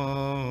lowly,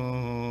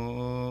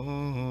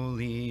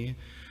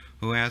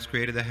 who has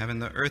created the heaven,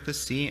 the earth, the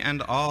sea,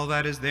 and all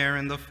that is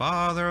therein, the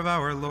Father of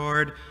our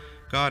Lord,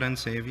 God and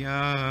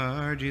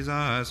Savior,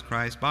 Jesus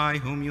Christ, by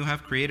whom you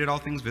have created all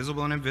things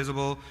visible and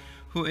invisible,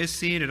 who is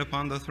seated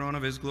upon the throne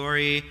of his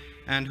glory,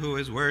 and who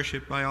is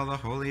worshipped by all the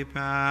holy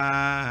powers.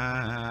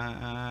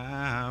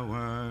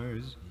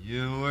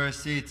 You are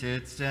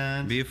seated,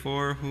 stand.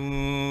 Before whom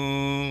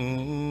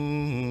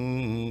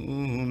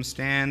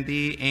stand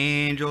the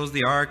angels,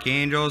 the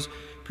archangels,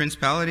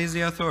 principalities, the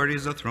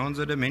authorities, the thrones,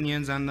 the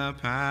dominions, and the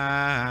powers.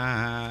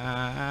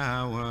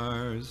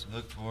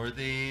 Look for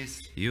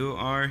these. You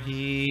are he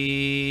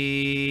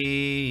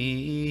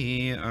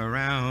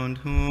around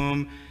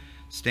whom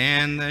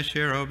stand the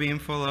cherubim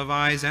full of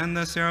eyes, and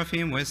the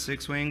seraphim with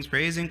 6 wings,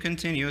 praising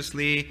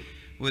continuously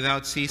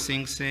without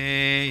ceasing,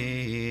 saying,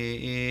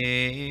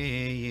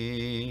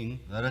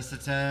 Let us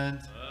attend.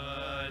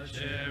 The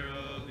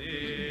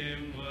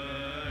cherubim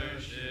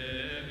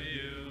worship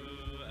you,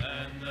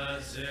 and the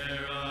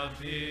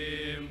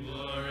seraphim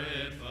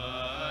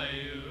glorify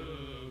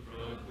you,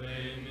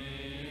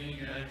 proclaiming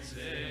and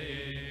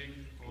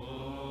saying,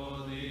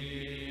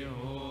 Holy,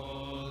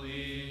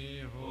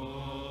 holy,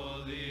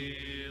 holy,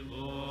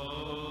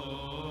 Lord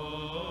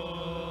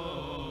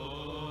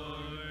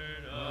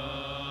of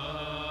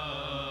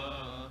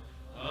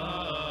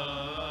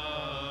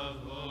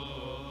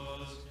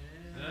hosts.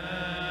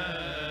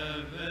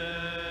 Heaven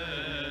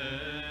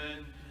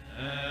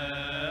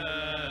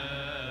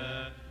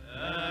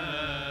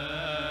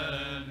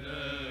and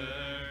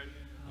earth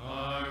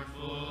are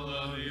full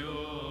of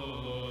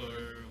your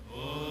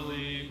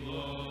holy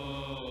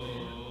glory.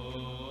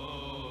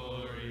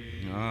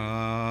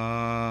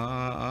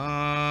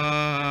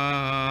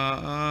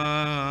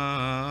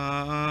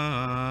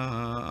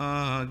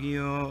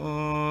 Agios,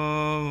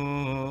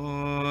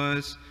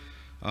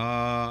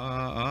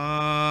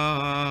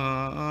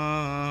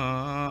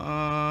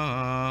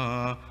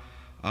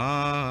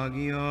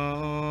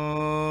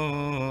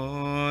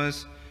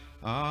 agios,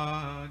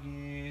 agios.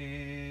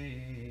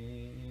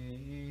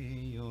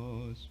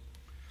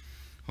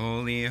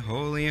 Holy,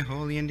 holy,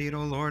 holy indeed,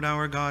 O Lord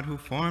our God, who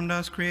formed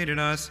us, created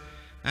us,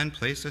 and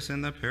placed us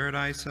in the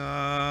paradise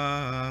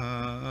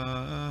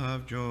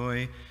of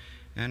joy.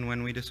 And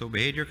when we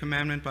disobeyed your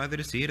commandment by the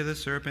deceit of the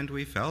serpent,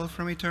 we fell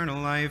from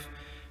eternal life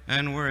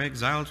and were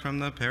exiled from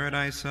the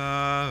paradise of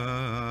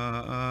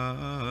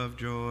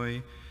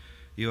joy.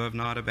 You have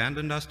not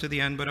abandoned us to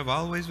the end, but have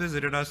always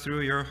visited us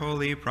through your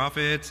holy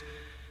prophets.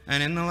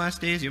 And in the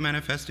last days you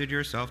manifested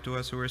yourself to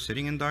us who were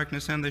sitting in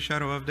darkness and the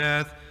shadow of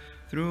death,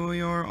 through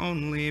your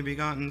only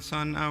begotten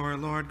Son, our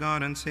Lord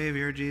God and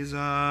Savior, Jesus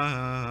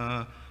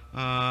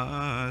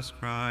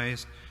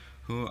Christ,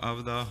 who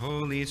of the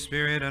Holy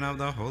Spirit and of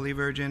the Holy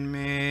Virgin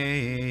Mary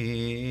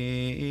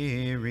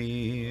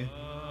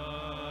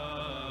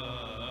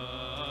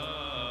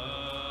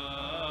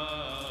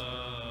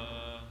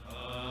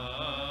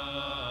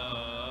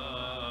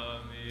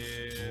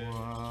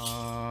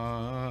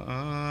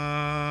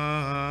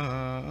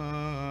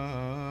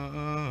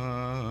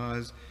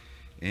was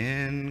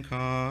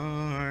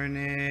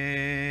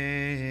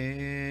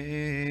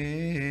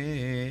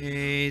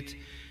incarnate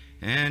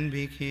and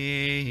became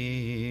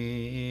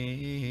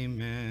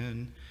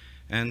man,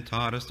 and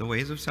taught us the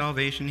ways of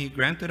salvation. He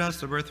granted us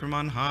the birth from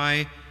on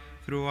high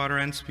through water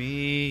and spirit.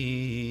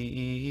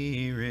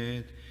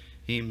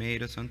 He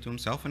made us unto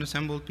himself an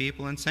assembled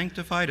people, and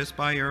sanctified us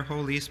by your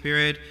Holy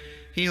Spirit.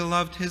 He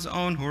loved his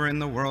own who were in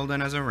the world,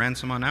 and as a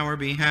ransom on our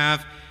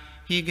behalf,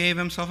 he gave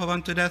himself up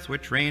unto death,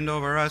 which reigned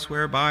over us,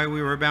 whereby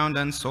we were bound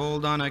and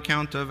sold on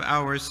account of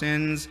our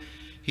sins.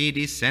 He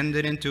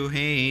descended into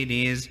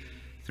Hades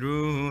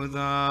through the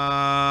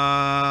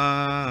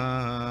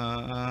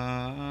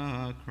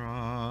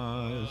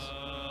cross.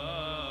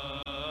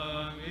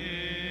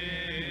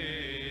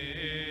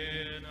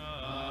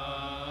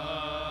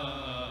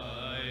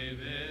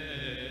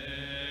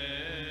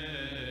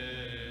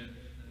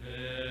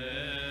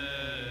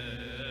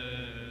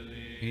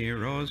 He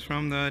rose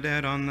from the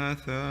dead on the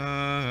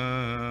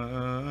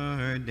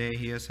 3rd day.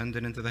 He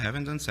ascended into the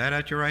heavens and sat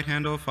at your right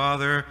hand, O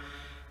Father.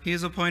 He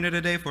has appointed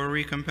a day for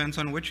recompense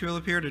on which he will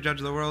appear to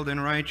judge the world in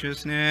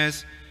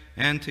righteousness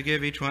and to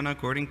give each one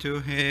according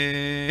to his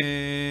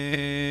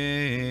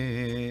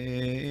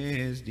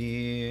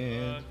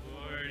deed.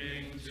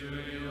 According to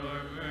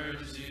your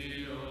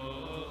mercy,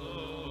 O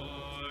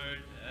Lord,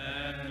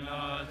 and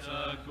not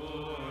according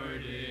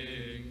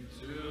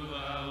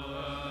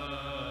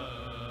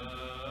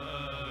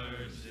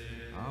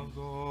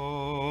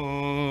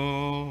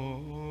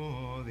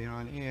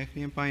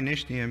Echim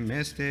painishtiam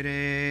mystereion,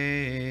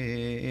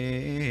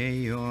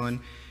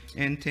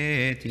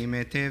 enteti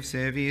metev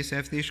sevis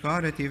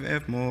efthishkarativ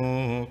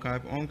efmo,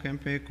 kap onkem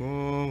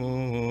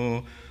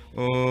peko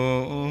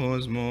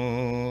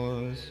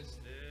osmos.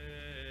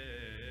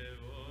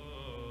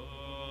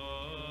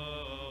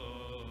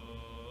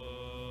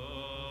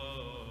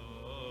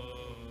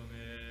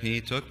 He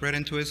took bread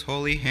into his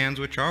holy hands,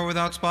 which are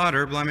without spot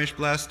or blemish,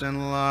 blessed and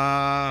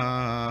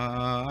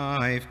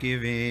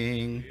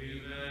life-giving.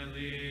 We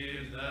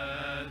believe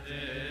that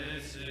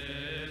this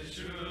is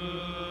true.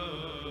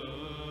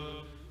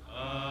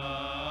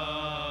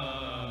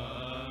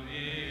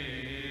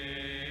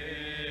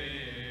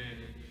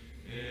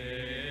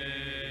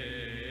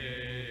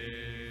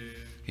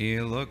 He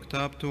looked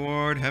up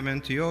toward heaven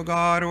to you,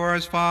 God, who are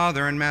his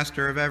Father and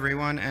Master of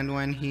everyone, and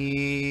when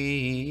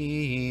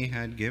he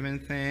had given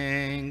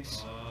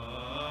thanks,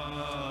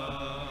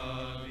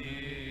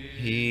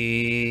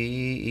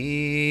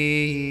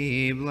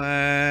 he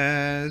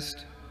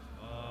blessed,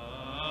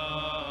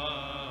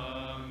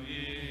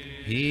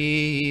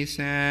 he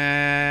sanctified,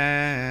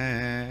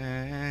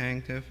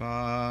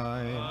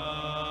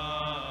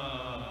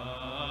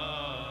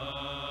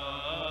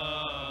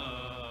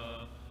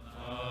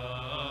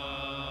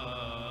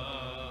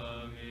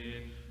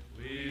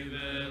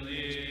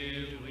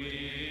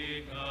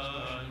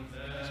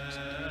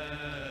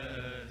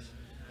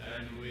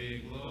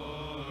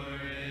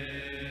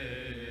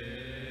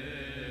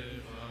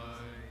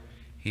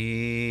 he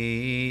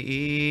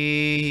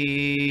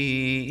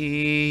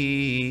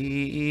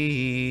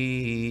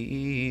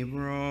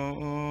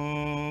broke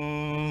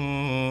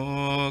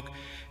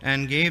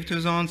and gave to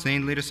his own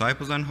saintly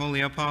disciples and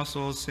holy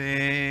apostles, saying,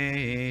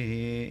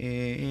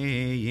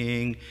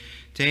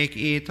 Take,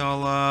 eat,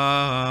 all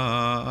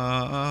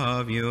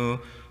of you,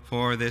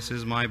 for this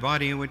is my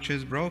body, which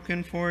is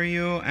broken for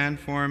you and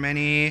for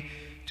many,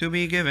 to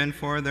be given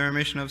for the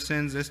remission of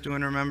sins. This do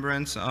in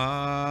remembrance of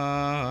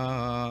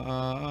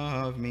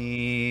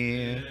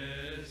me.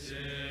 This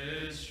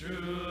is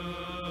true.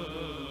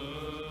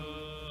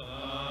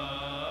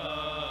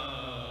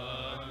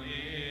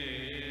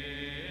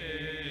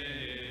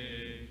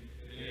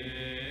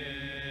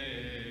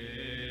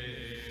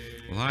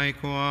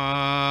 Likewise,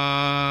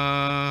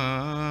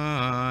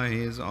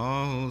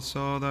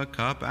 also the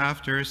cup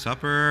after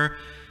supper,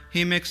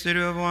 he mixed it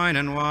with wine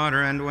and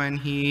water, and when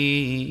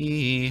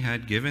he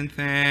had given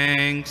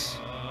thanks,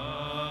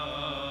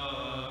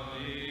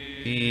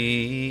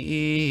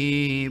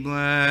 he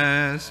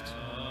blessed,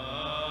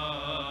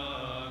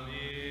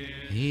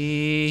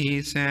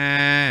 he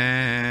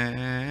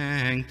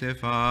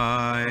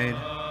sanctified,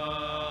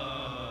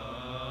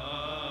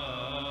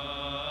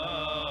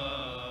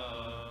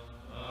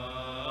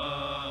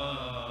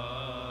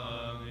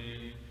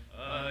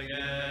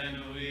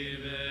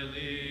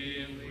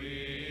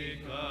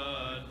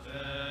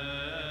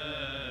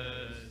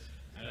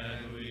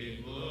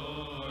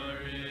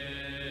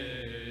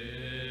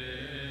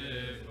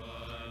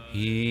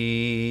 he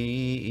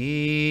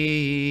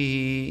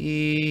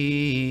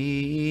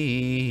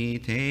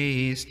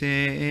tasted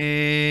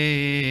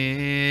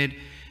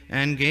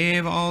and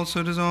gave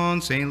also to his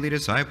own saintly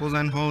disciples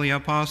and holy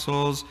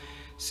apostles,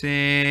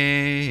 saying,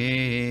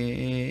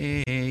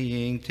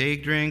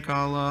 Take, drink,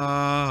 all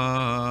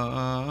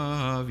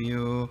of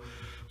you,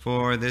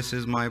 for this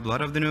is my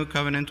blood of the new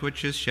covenant,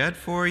 which is shed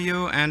for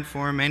you and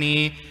for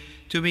many,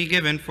 to be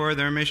given for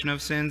the remission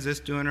of sins. This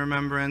do in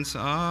remembrance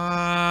of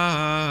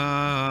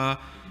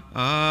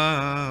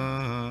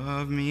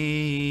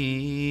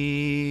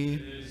me.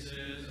 This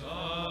is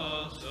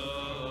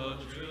also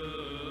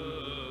true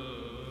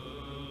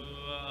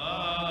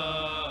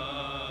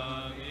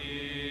of me.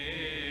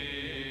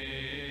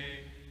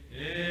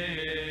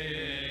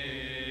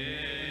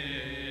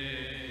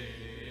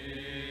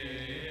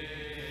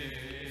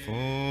 For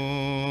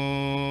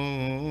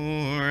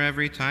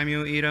every time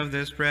you eat of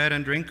this bread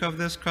and drink of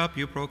this cup,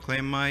 you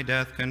proclaim my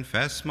death,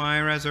 confess my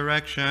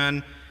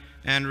resurrection,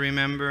 and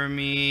remember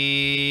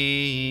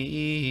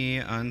me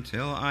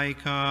until I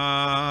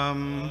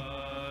come.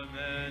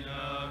 Amen,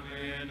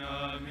 amen,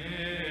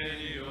 amen.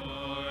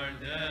 Your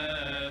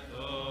death, O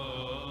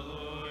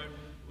Lord,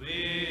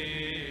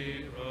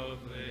 we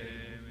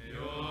proclaim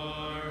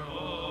your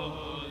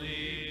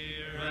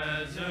holy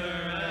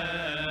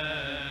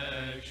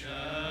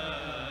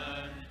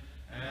resurrection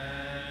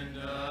and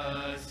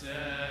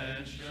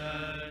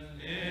ascension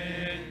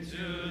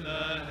into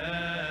the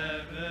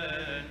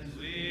heavens.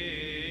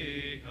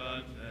 We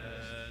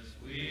confess,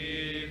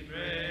 we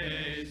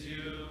praise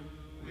you,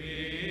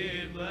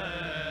 we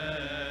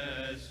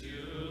bless you,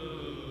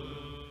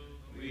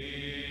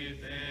 we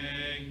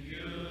thank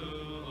you,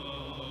 O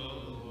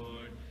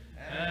Lord,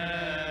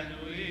 and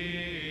we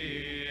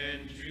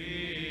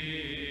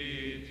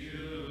entreat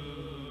you,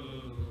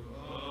 O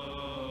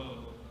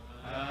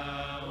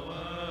our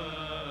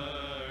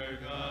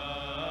God.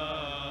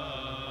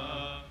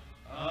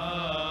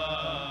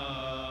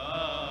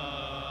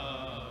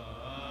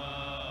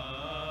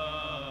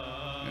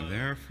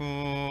 Therefore,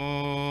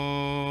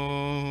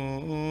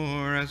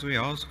 as as we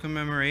also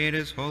commemorate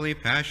his holy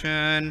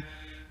passion,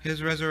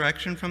 his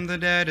resurrection from the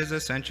dead, his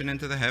ascension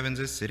into the heavens,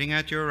 his sitting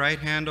at your right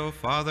hand, O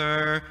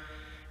Father,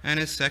 and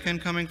his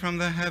second coming from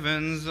the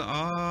heavens, awesome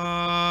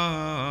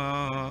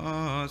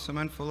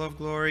and full of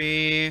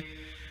glory,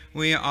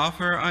 we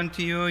offer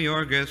unto you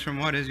your gifts from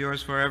what is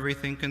yours for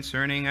everything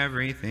concerning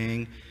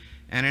everything,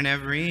 and in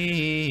everything.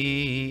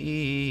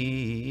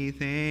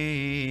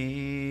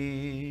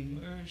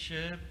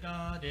 Worship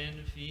God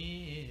in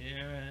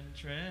fear and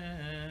trembling.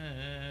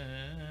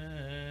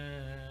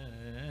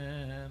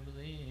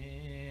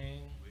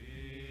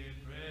 We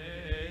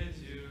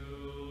praise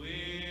you,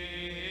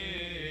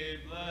 we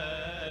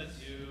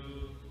bless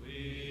you,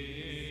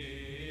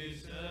 we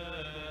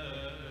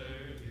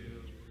serve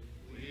you,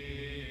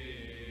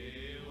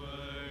 we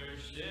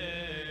worship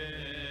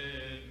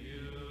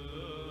you.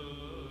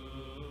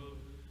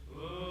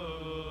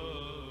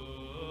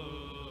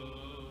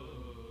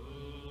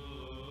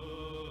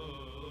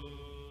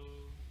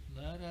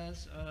 Let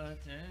us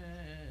attend.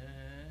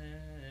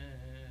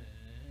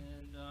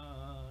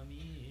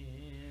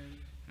 Amen.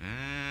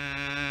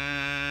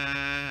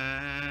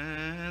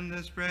 And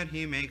this bread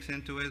he makes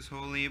into his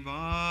holy body.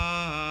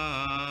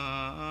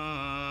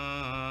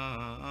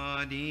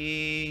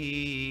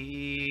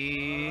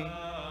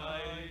 I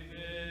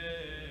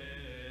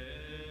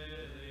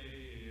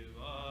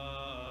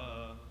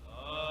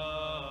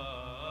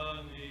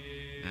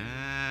believe,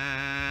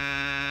 amen.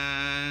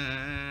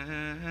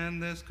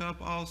 And this cup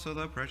also,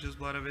 the precious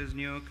blood of his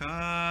new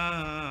covenant.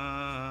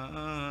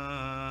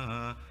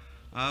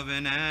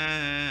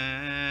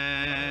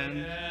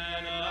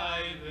 And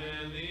I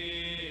believe,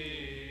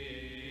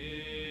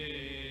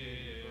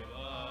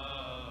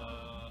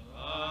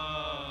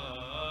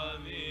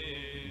 amen.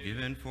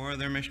 Given for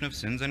the remission of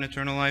sins and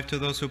eternal life to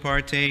those who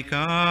partake of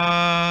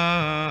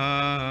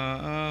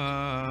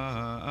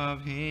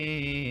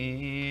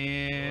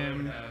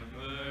him. Lord have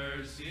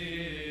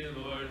mercy,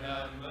 Lord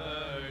have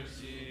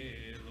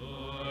mercy,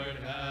 Lord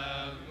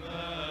have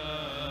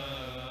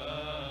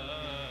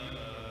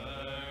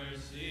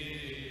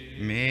mercy.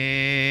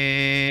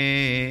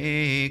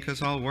 Make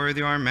us all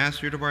worthy, our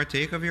Master, to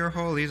partake of your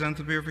holies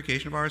unto the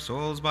purification of our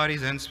souls,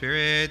 bodies, and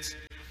spirits,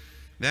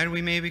 that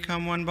we may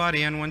become one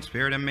body and one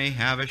spirit, and may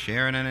have a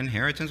share in an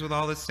inheritance with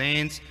all the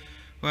saints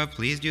who have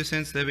pleased you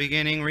since the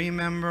beginning.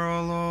 Remember,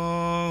 O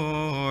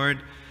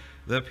Lord,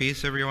 the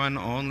peace of your one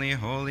only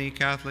holy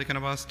Catholic and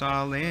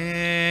apostolic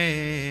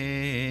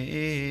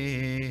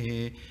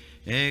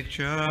Church.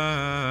 Lord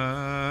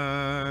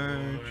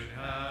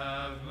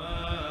have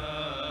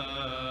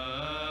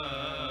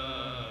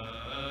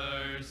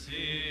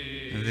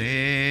mercy.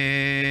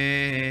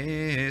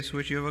 This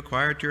which you have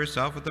acquired to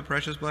yourself with the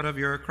precious blood of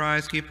your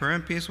Christ, keep her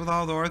in peace with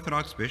all the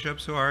Orthodox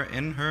bishops who are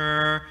in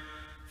her.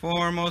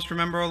 Foremost,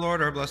 remember, O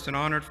Lord, our blessed and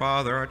honored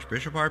Father,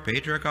 Archbishop, our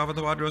Patriarch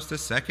Avatawadros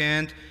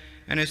II,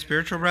 and his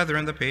spiritual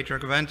brethren, the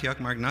Patriarch of Antioch,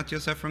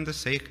 Magnatius Ephraim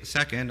II,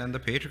 and the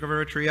Patriarch of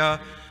Eritrea,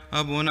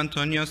 Abun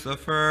Antonius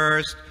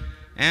I,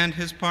 and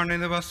his partner in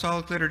the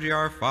Apostolic Liturgy,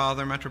 our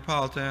Father,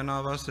 Metropolitan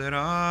of Asira,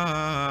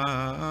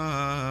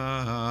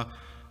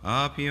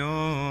 Apion.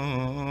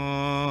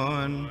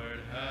 Lord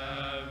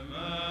have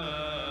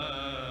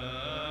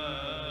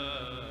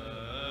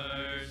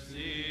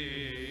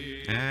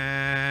mercy.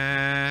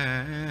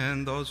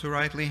 And those who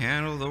rightly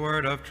handle the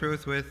word of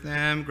truth with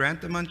them, grant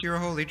them unto your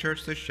holy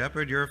church to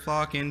shepherd your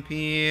flock in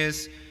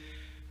peace.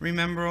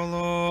 Remember, O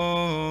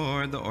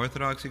Lord, the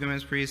Orthodox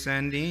ecumenists, priests,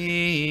 and deacons.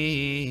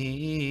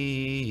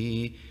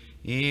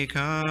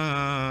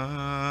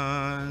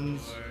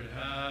 Lord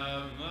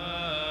have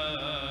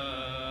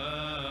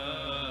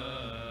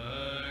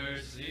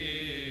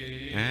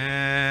mercy.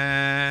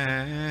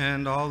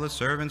 And all the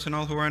servants and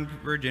all who are in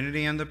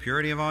virginity and the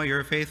purity of all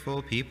your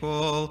faithful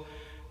people.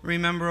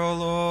 Remember, O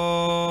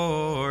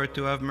Lord,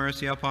 to have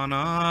mercy upon us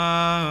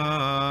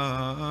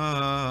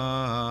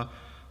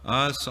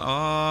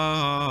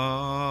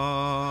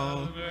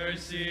all. Have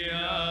mercy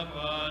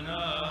upon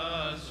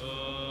us,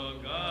 O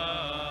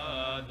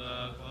God,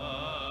 the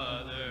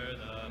Father,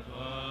 the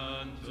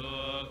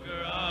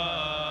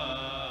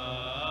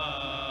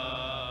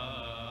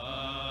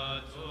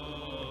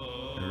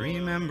Pantocrator.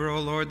 Remember, O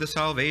Lord, the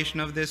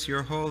salvation of this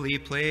your holy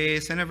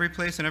place, and every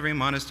place and every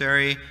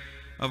monastery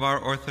of our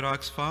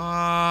Orthodox fathers.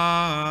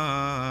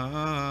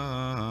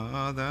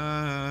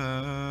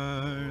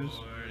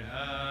 Lord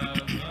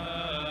have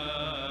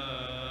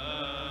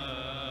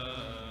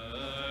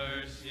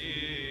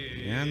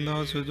mercy. And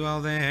those who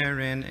dwell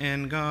therein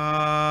in God's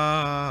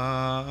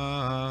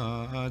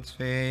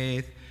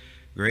faith.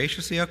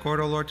 Graciously accord,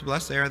 O Lord, to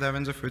bless the air, the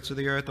heavens, the fruits of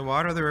the earth, the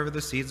water, the river,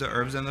 the seeds, the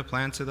herbs, and the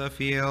plants of the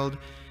field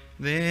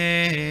this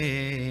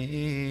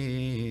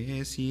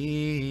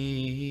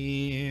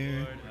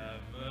year. Lord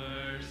have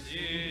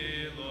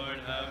mercy, Lord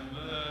have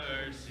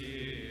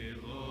mercy,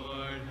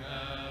 Lord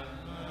have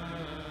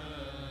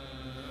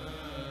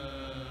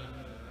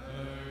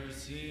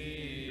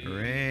mercy.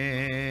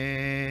 Raise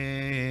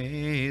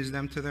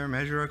them to their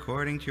measure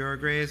according to your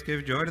grace.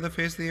 Give joy to the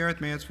face of the earth.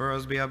 May its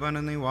furrows be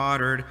abundantly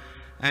watered.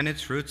 and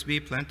its fruits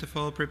be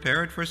plentiful,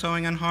 prepared for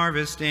sowing and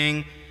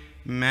harvesting.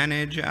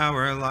 Manage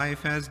our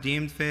life as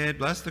deemed fit.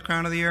 Bless the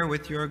crown of the year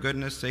with your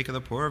goodness, sake of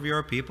the poor of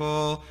your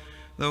people,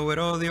 the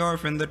widow, the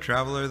orphan, the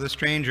traveler, the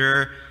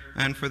stranger,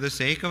 and for the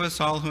sake of us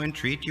all who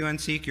entreat you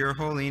and seek your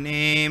holy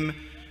name.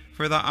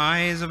 For the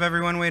eyes of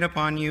everyone wait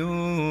upon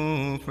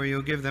you, for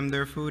you give them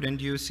their food in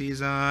due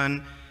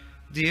season.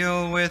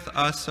 Deal with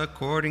us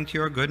according to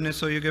your goodness,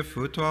 so you give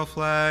food to all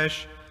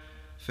flesh.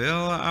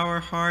 Fill our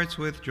hearts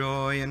with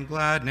joy and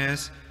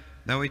gladness,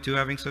 that we too,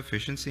 having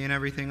sufficiency in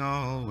everything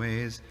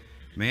always,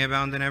 may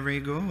abound in every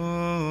good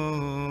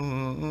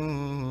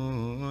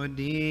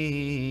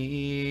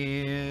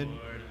deed.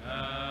 Lord,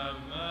 have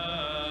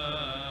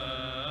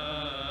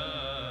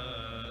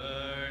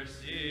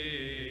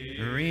mercy.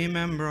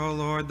 Remember, O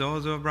Lord,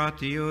 those who have brought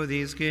to you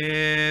these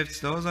gifts,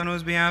 those on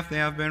whose behalf they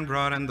have been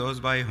brought, and those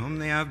by whom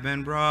they have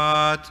been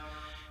brought.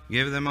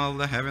 Give them all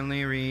the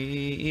heavenly reward.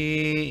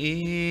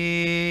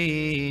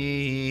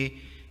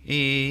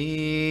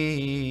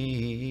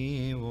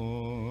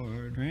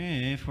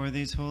 Pray for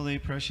these holy,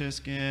 precious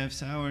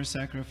gifts, our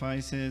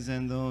sacrifices,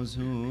 and those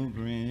who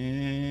bring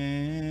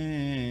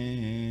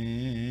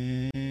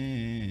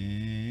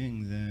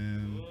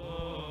them.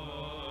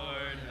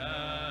 Lord,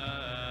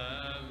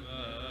 have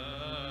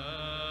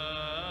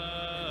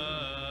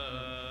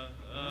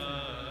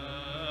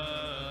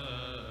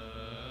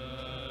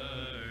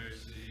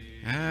mercy.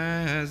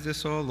 As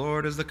this, O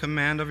Lord, is the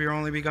command of your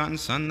only begotten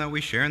Son, that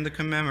we share in the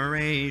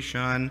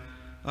commemoration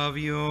of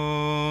your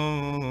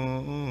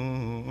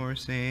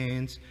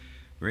saints.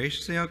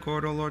 Graciously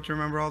accord, O Lord, to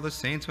remember all the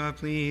saints who have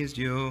pleased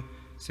you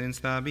since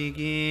the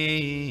beginning.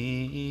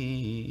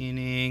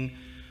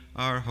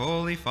 Our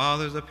holy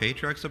fathers, the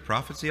patriarchs, the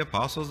prophets, the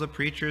apostles, the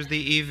preachers,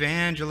 the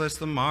evangelists,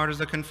 the martyrs,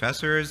 the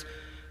confessors,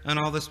 and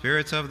all the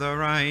spirits of the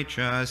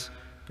righteous,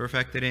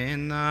 perfected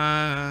in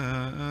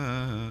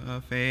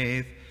the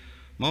faith.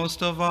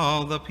 Most of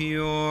all, the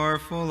pure,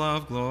 full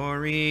of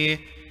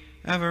glory,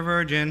 ever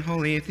Virgin,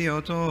 Holy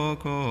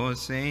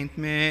Theotokos, Saint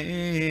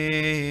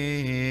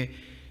Mary,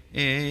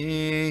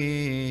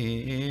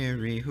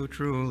 who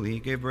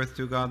truly gave birth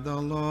to God the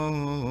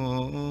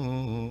Logos,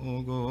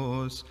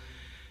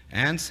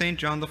 and Saint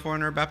John the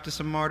Forerunner,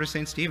 Baptist and Martyr,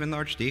 Saint Stephen the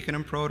Archdeacon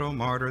and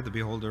Proto-Martyr, the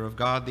Beholder of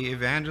God, the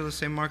Evangelist,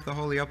 Saint Mark the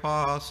Holy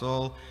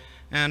Apostle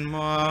and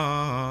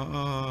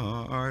Martyr,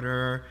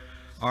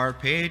 our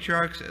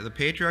patriarchs, the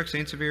patriarch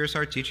Saint Severus,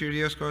 our teacher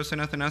Dioscorus,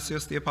 Saint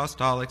Athanasius the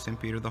Apostolic,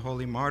 Saint Peter the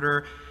Holy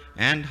Martyr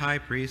and High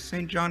Priest,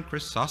 Saint John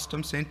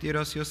Chrysostom, Saint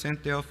Theodosius,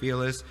 Saint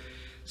Theophilus,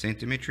 Saint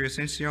Demetrius,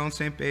 Saint Sion,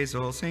 Saint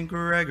Basil, Saint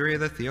Gregory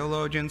the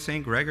Theologian,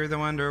 Saint Gregor the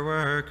Wonder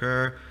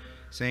Worker,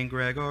 Saint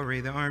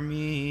Gregory the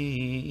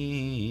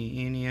Armenian,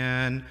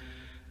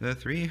 the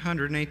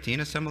 318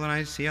 assembled in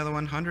Nicaea, the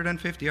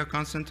 150 at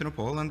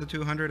Constantinople, and the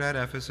 200 at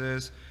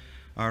Ephesus,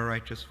 our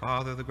righteous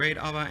Father, the great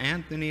Abba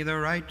Anthony, the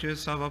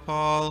righteous Abba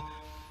Paul,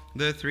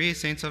 the 3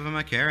 saints of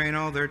Macarian and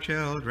all their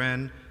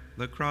children,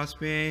 the cross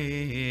bearers,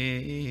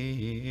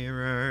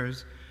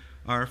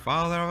 our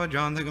Father Abba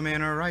John the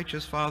Human, our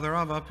righteous Father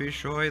Abba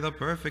Pishoy, the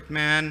perfect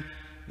man,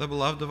 the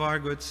beloved of our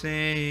good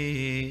Savior,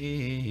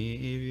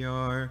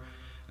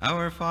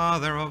 our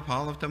Father of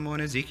Paul of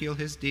Tamon, Ezekiel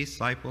his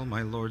disciple,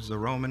 my lords the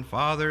Roman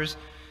fathers,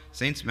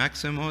 Saints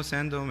Maximus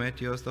and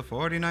Domitius, the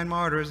 49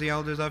 martyrs, the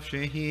elders of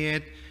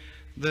Shehit,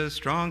 the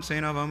strong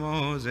saint of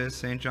Moses,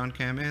 Saint John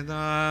Came the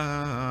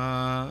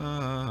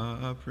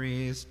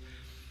priest,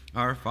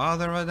 our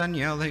Father of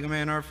Daniel the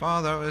Higaman, our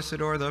Father of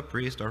Isidore the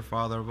priest, our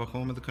Father of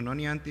Bohum the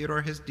Canonian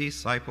Theodore his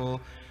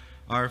disciple,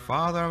 our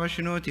Father of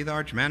Ashinuti the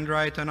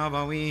Archimandrite and of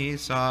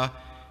Awisa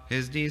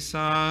his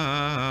disciple,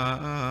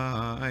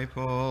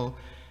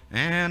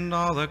 and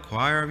all the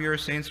choir of your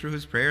saints, through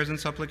whose prayers and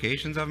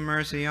supplications have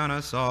mercy on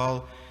us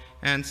all,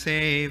 and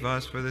save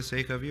us for the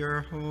sake of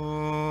your holy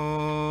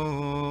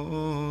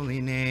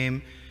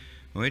name,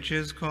 which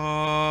is called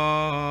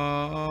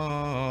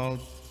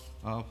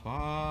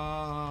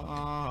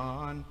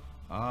upon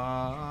us.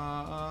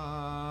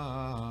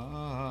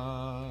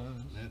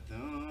 Let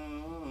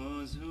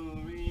those who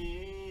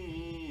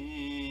read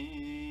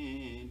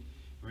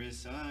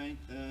recite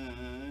the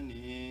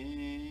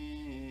names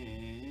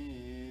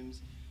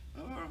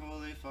of our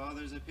holy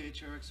fathers, the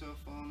patriarchs who have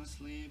fallen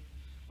asleep.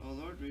 O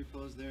Lord,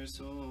 repose their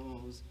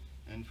souls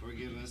and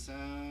forgive us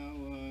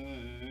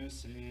our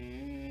sins.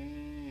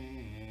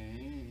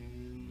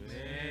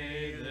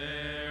 May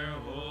their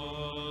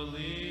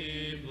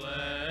holy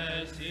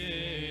blessings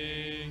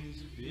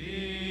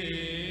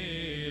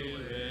be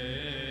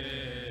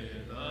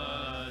with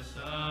us.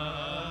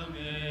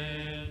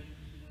 Amen.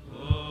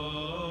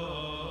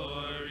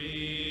 Glory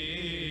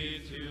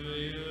to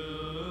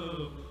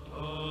you, O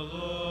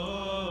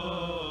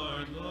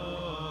Lord,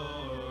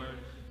 Lord,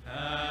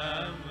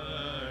 have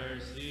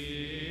mercy,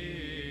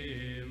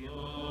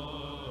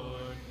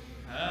 Lord,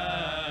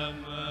 have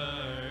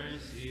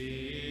mercy.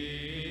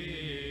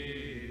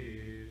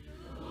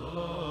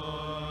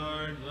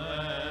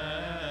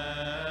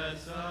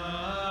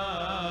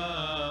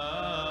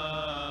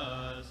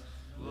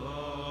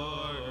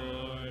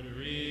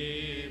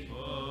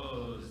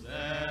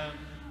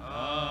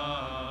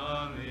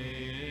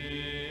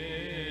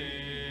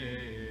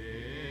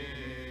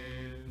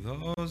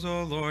 Those,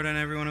 O Lord, and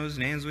everyone whose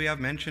names we have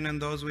mentioned,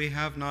 and those we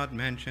have not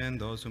mentioned,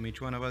 those whom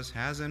each one of us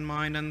has in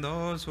mind, and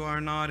those who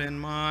are not in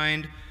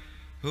mind,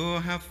 who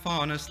have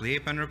fallen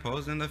asleep and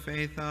reposed in the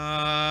faith of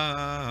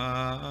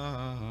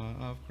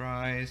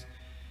Christ.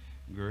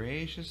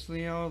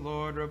 Graciously, O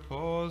Lord,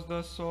 repose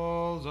the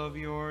souls of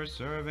your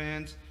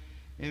servants,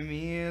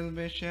 Emil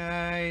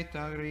Bishay,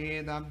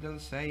 Tagrid Abdel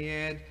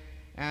Sayed,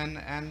 and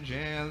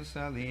Angel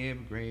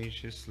Salib.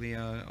 Graciously,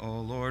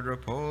 O Lord,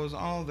 repose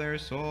all their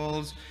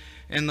souls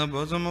in the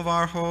bosom of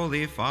our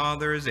holy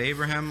fathers,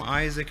 Abraham,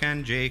 Isaac,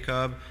 and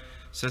Jacob.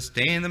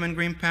 Sustain them in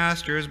green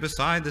pastures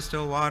beside the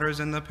still waters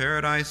in the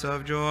paradise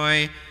of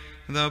joy,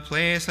 the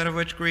place out of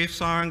which grief,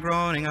 sorrow, and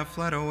groaning have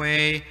fled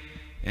away,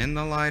 in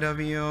the light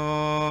of your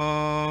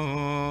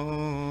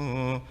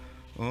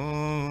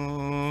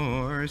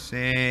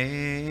saints.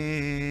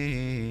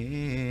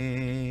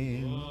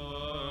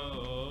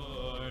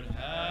 Lord,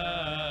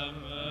 have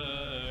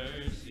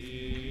mercy.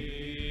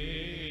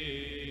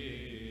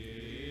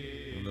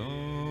 Those,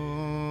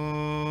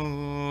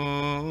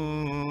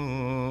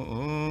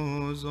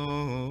 O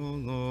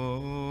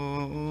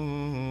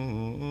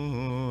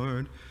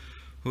Lord,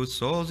 whose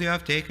souls you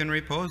have taken,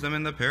 repose them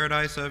in the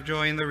paradise of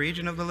joy, in the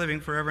region of the living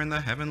forever, in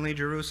the heavenly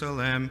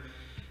Jerusalem,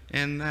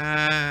 in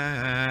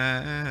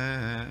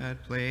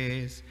that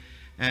place.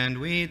 And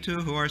we too,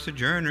 who are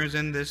sojourners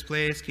in this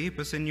place, keep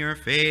us in your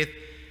faith,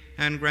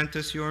 and grant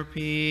us your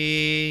peace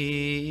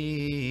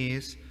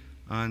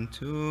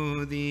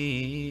unto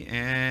the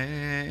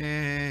end.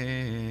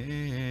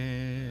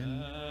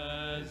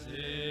 As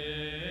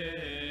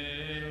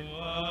it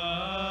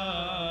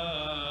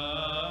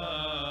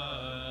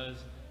was,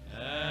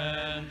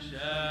 and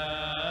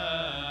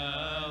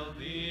shall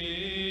be,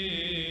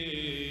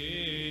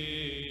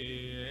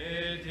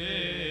 it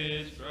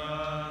is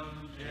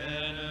from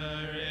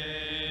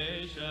generation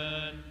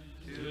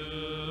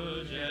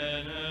to generation,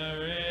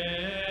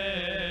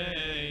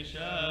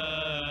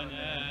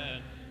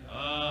 and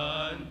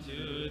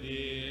unto the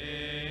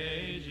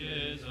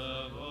ages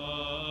of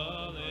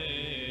all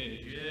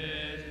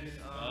ages.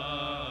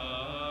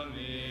 Amen.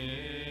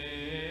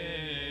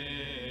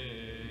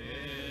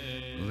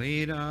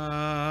 Lead us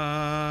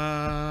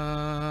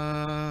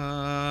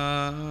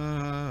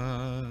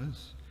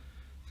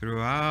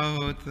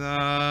throughout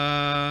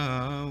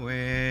the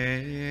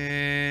way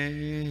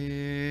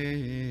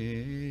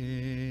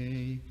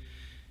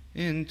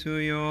into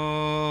your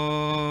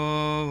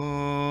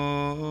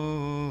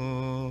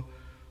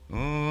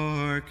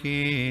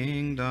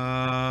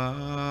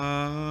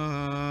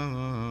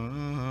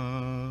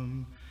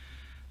kingdom,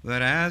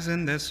 that as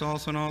in this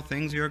also in all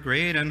things your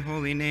great and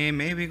holy name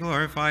may be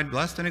glorified,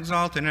 blessed and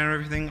exalted, and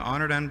everything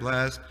honored and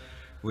blessed,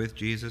 with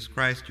Jesus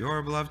Christ,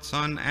 your beloved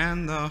Son,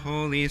 and the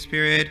Holy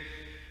Spirit.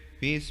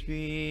 Peace be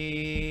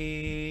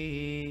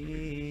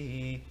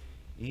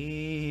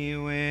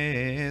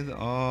with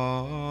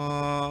all.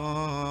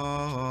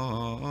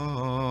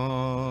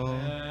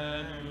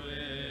 And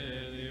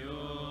with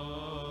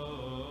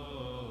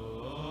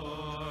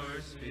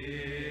your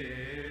spirit.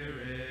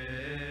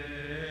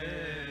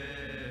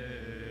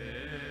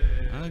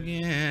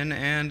 Again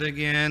and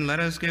again, let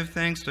us give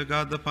thanks to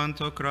God the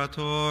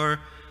Pantocrator,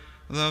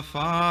 the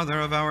Father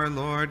of our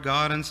Lord,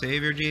 God and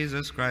Savior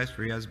Jesus Christ,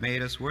 for he has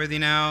made us worthy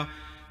now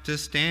to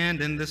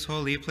stand in this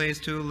holy place,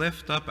 to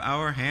lift up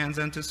our hands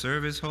and to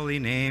serve his holy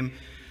name.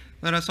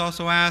 Let us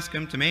also ask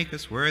him to make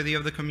us worthy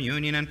of the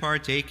communion and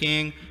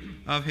partaking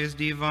of his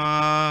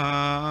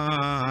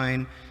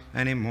divine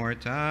and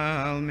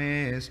immortal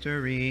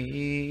mystery.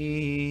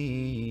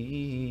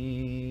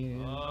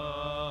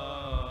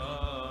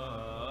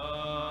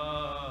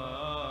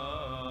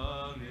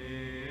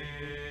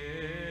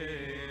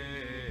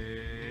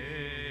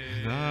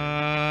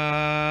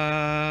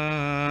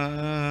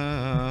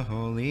 The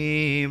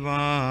holy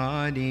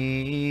body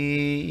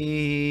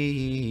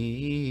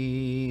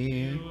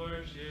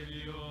Worship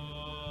your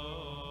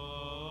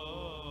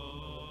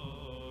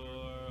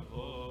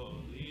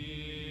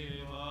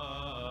holy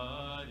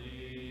body.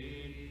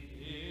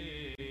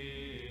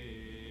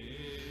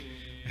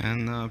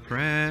 and the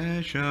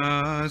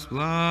precious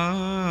blood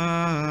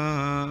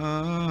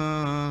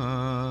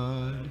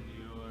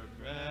Your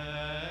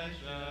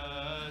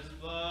precious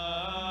blood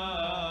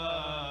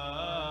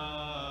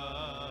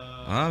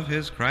of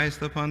his Christ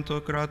the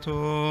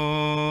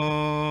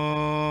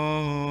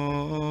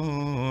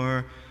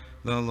Pantocrator,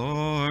 the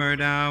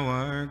Lord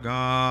our God.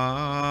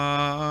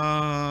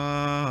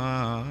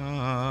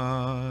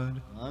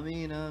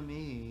 Amen,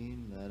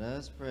 amen. Let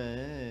us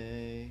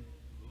pray.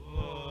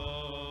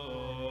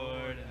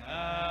 Lord,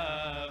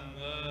 have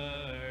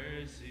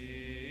mercy.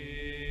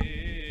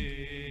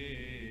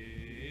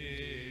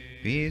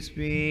 Peace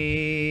be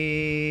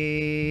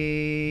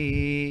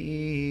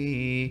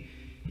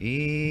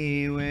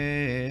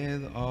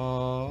with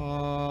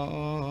all.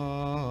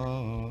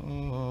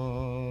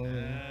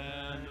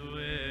 And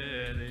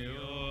with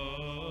your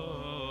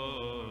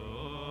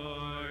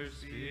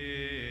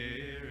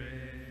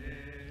spirit.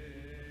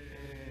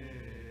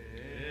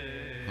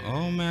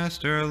 O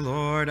Master,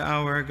 Lord,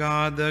 our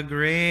God, the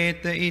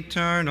great, the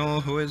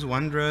eternal, who is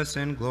wondrous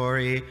in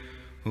glory,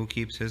 who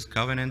keeps his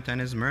covenant and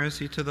his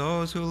mercy to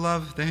those who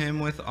love him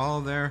with all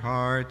their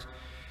heart,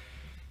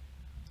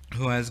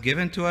 who has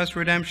given to us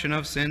redemption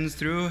of sins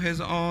through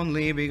his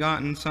only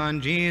begotten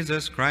Son,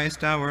 Jesus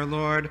Christ our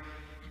Lord,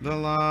 the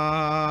life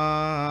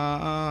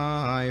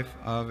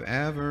of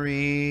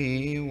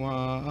everyone.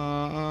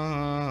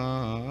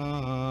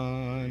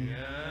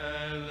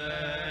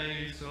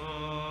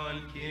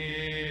 Eleison,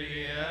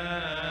 Kyrie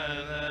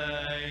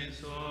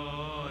eleison,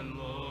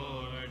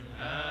 Lord,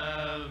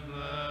 have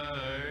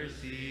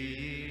mercy.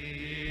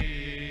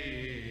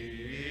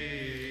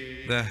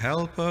 The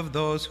help of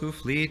those who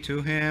flee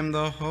to him,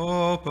 the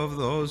hope of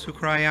those who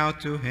cry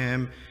out to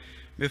him,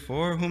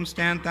 before whom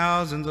stand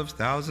thousands of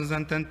thousands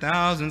and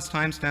 10,000s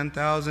times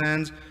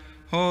 10,000s,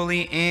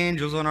 holy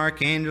angels and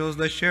archangels,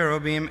 the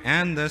cherubim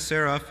and the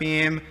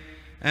seraphim,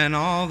 and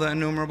all the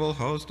innumerable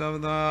host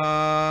of the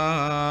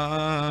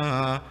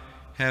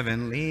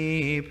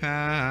heavenly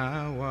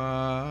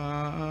power.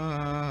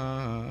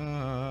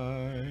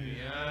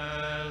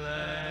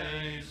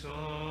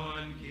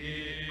 Eleison,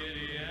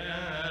 Kyrie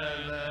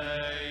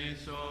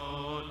eleison,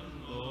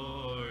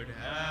 Lord,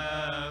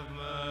 have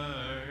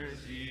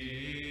mercy.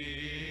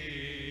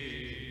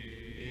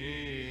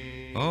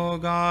 O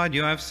God,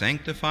 you have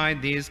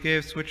sanctified these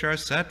gifts which are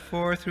set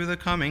forth through the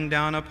coming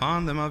down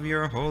upon them of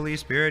your Holy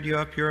Spirit. You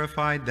have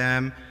purified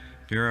them.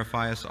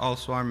 Purify us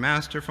also, our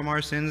Master, from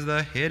our sins,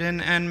 the hidden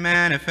and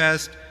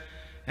manifest,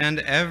 and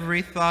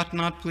every thought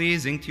not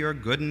pleasing to your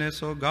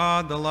goodness, O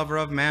God, the lover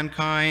of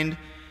mankind.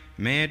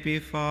 May it be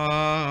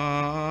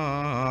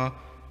far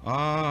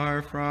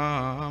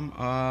from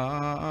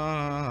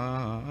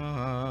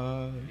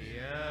us.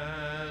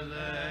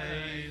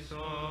 Eleison,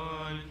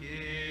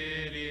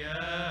 Kyrie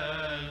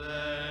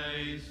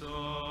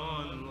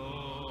eleison,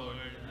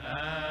 Lord,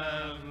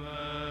 have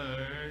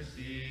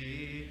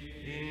mercy.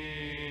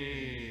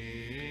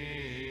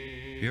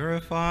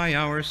 Purify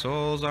our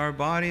souls, our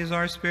bodies,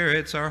 our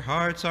spirits, our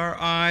hearts, our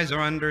eyes,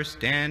 our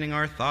understanding,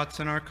 our thoughts,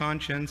 and our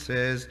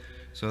consciences,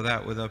 so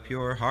that with a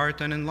pure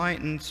heart, an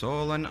enlightened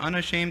soul, an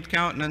unashamed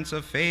countenance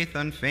of faith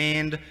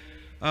unfeigned,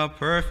 a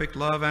perfect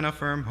love and a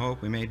firm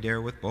hope, we may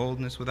dare with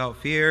boldness, without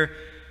fear,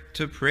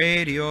 to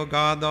pray to you, O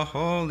God, the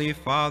Holy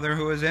Father,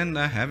 who is in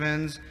the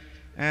heavens,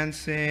 and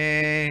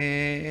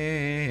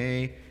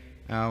say,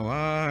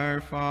 Our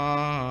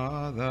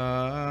Father.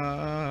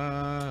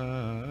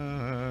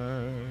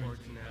 Who art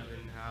in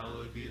heaven,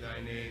 hallowed be thy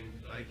name.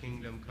 Thy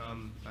kingdom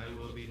come, thy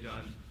will be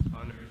done,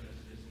 on earth as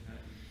it is in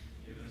heaven.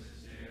 Give us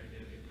this day our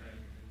daily bread,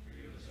 and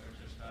forgive us our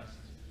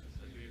trespasses,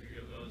 as we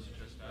forgive those who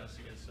trespass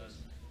against us.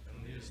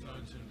 And lead us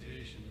not into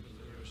temptation, but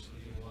deliver us from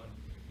the evil one.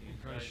 In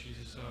Christ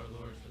Jesus our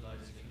Lord, for thy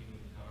is the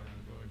kingdom, the power, and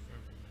the glory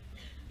forever.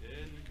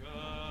 In Christ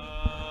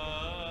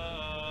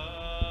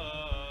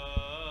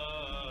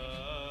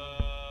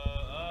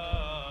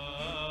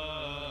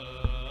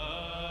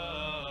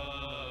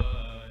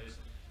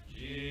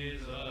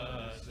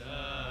Jesus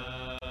our Lord.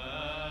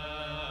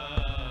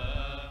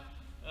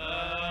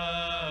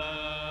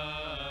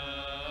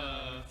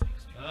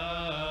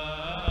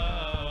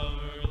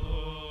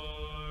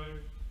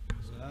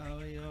 Bow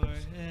your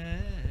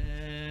heads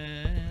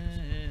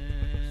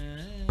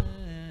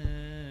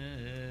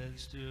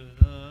to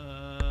the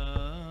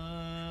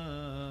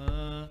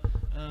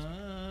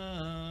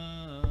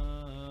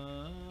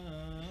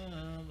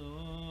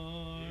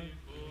Lord.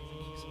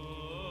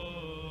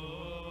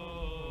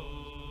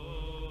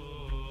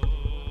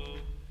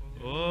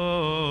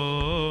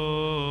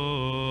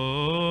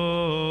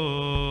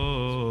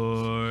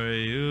 For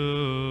you,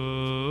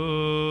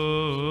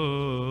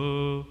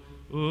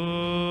 O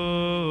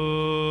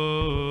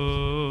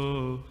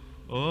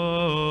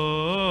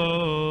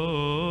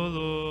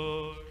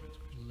Lord.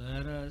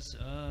 Let us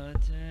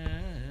attend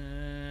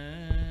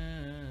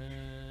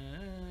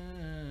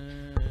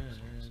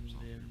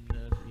in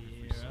the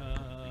fear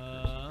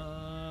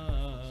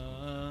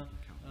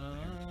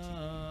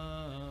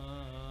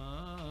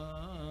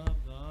of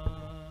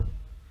God.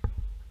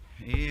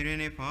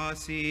 Irene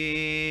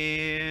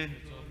Pasi.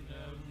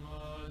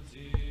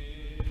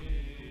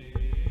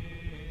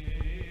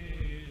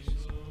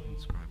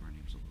 Inscribe our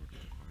names, O Lord, with the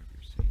choir of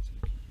your saints in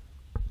the kingdom.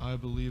 I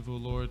believe, O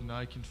Lord, and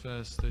I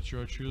confess that you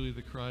are truly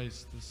the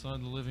Christ, the Son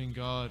of the living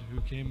God,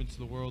 who came into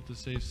the world to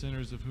save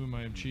sinners, of whom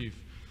I am chief.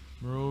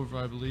 Moreover,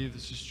 I believe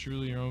this is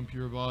truly your own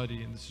pure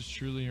body, and this is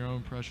truly your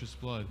own precious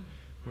blood.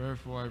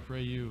 Wherefore I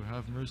pray you,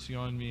 have mercy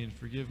on me, and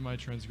forgive my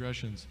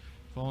transgressions,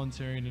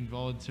 voluntary and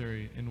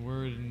involuntary, in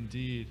word and in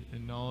deed,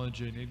 in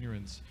knowledge and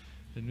ignorance,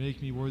 and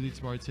make me worthy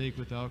to partake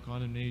without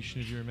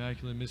condemnation of your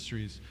immaculate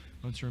mysteries,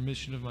 unto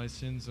remission of my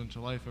sins, unto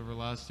life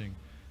everlasting.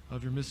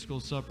 Of your mystical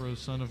supper, O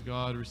Son of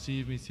God,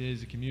 receive me today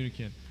as a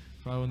communicant,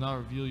 for I will not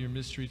reveal your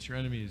mystery to your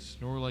enemies,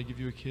 nor will I give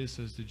you a kiss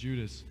as to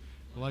Judas.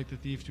 But like the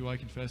thief do I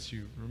confess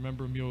you.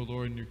 Remember me, O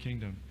Lord, in your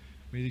kingdom.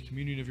 May the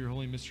communion of your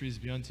holy mysteries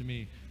be unto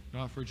me,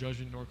 not for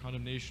judgment nor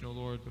condemnation, O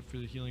Lord, but for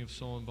the healing of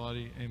soul and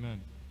body.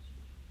 Amen.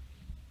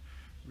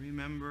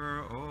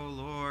 Remember, O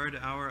Lord,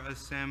 our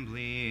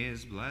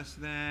assemblies. Bless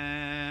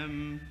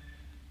them.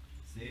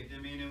 Save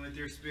them union with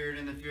your spirit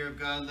in the fear of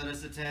God. Let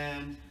us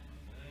attend.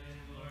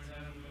 Lord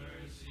have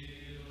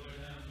mercy, Lord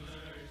have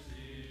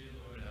mercy,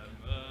 Lord have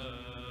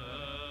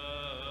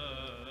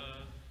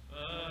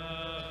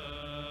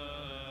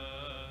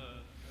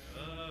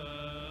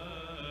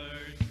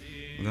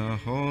mercy. The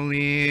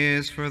holy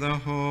is for the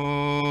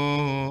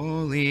holy.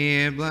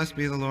 Blessed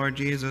be the Lord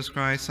Jesus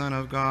Christ, Son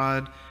of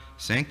God.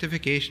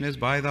 Sanctification is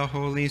by the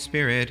Holy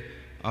Spirit.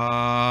 Amen.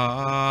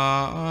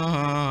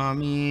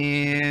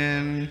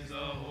 One is the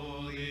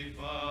Holy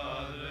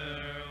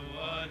Father,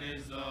 one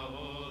is the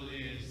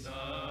Holy Son,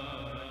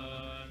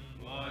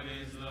 one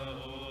is the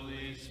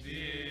Holy Spirit.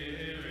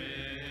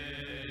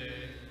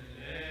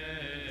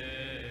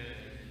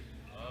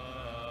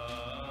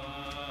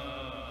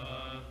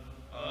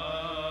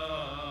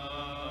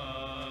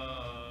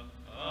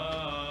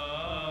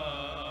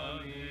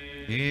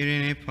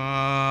 Irene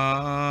pasi.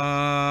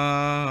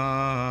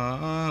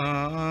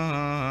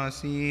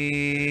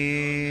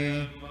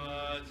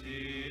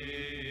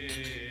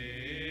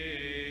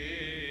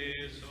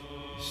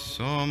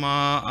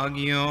 Soma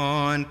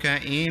agion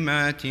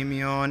kaima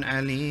timion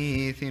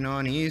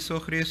alithinon Isu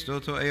Christo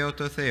to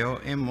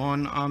eototheo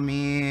emon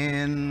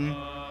amin.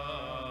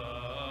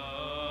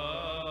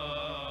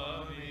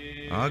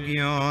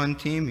 Agion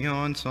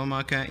timion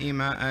soma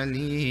kaima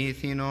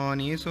alithinon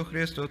Isu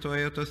Christo to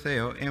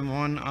eototheo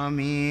emon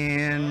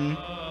amin.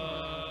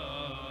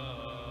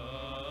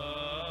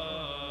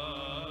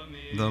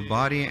 The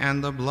body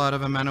and the blood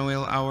of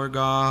Emmanuel our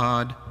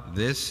God,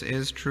 this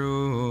is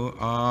true.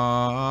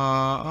 Amen.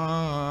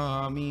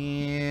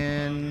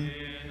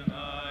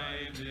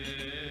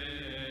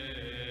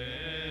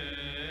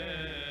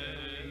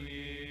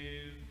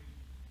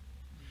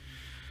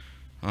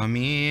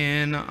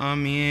 Amen,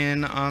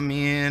 amen,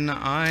 amen.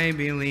 I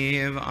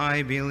believe,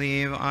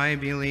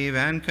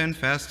 and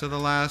confess to the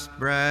last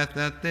breath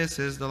that this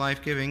is the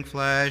life-giving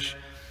flesh,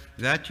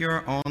 that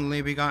your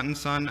only begotten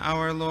Son,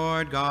 our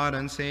Lord, God,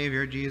 and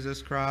Savior,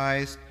 Jesus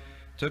Christ,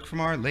 took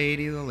from Our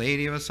Lady, the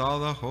Lady of us all,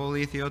 the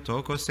Holy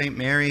Theotokos, Saint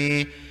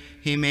Mary.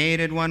 He made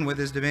it one with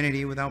his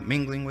divinity, without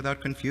mingling,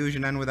 without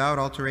confusion, and without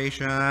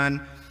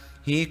alteration.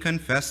 He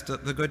confessed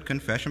the good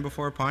confession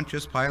before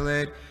Pontius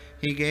Pilate.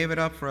 He gave it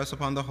up for us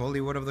upon the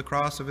holy wood of the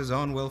cross of his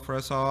own will for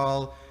us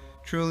all.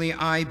 Truly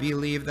I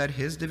believe that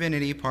his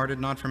divinity parted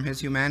not from his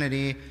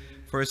humanity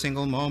for a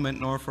single moment,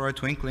 nor for a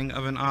twinkling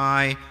of an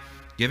eye,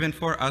 given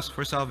for us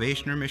for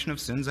salvation, remission of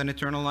sins, and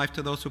eternal life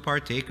to those who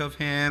partake of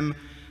him.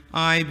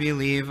 I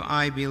believe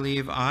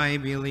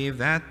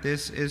that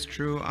this is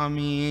true.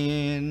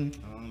 Amen.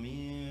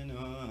 Amen,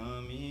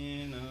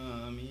 amen,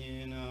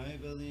 amen. I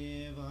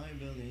believe. I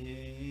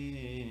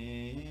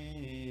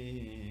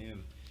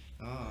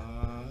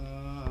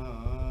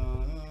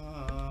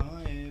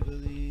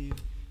believe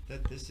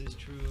that this is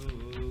true.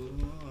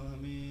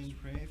 Amen.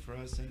 Pray for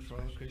us and for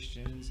all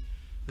Christians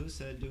who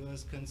said to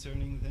us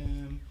concerning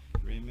them,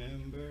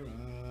 remember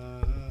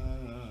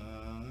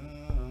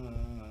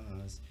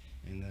us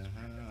in the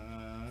house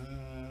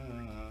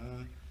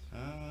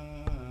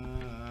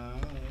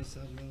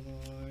of the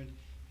Lord.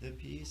 The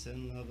peace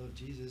and love of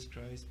Jesus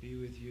Christ be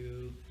with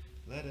you.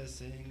 Let us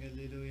sing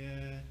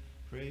Alleluia.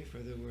 Pray for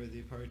the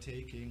worthy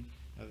partaking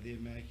of the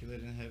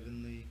immaculate and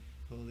heavenly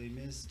holy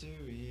mysteries.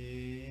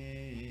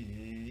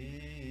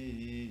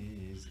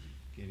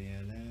 Kyrie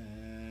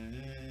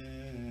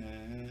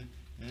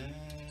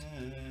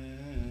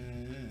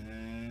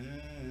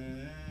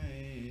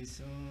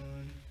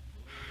eleison.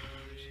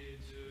 Glory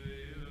to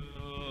you,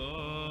 O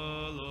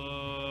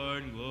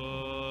Lord,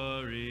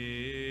 glory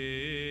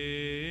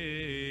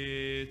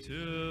to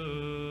you.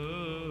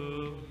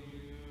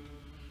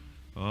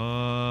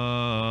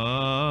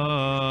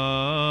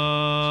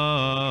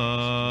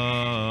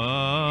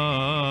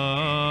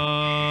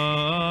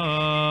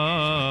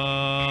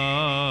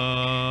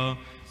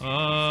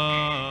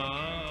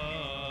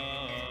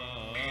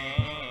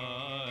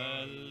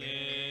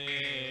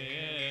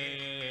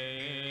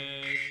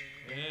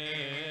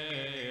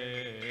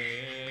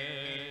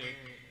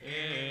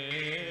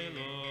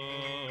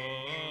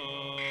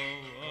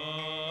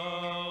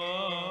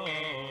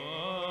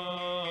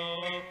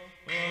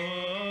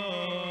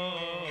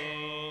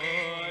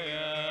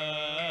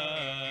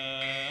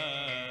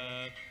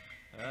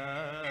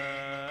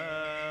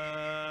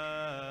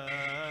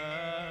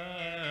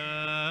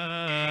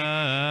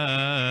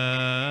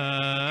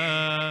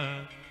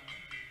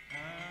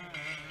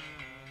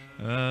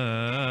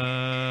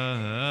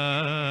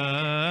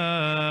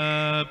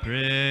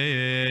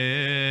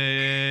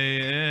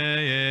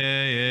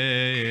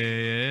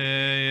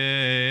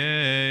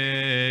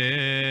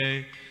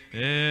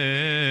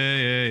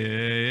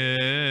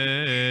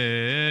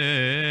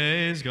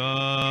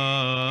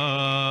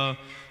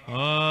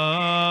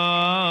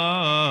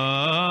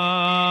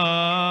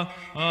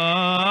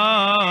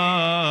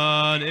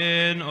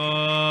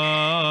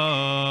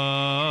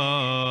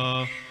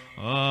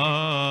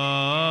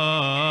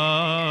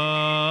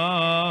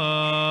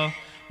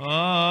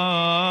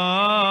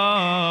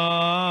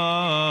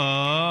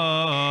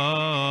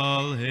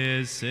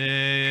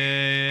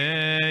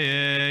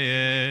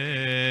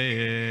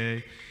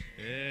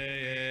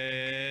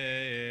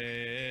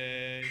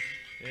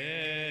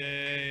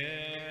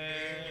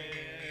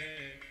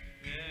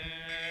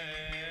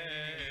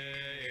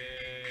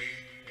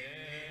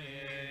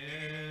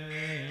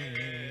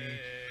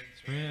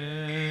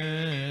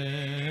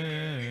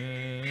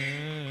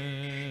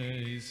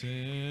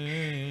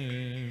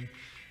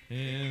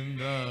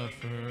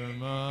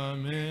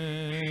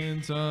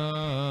 fount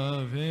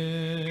of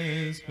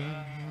his power.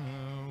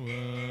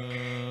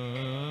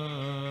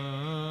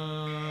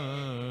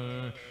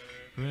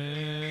 Praise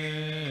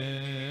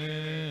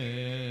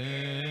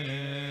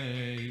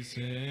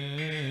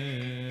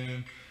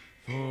him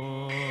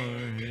for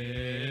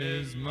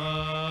his mighty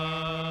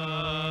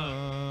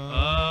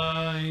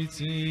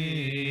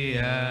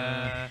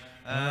acts.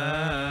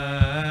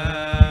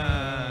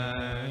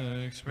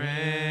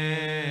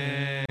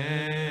 Praise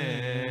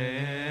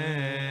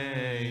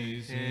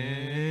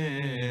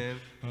him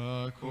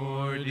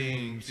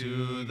according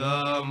to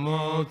the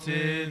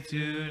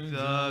multitude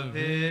of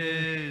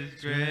his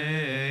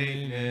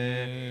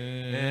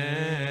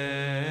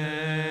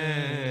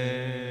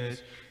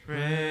greatness.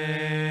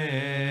 Praise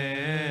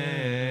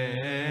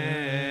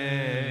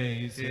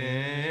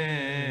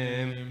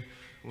him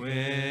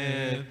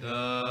with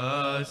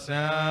the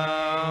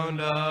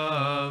sound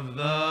of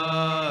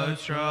the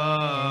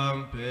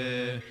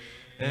trumpet.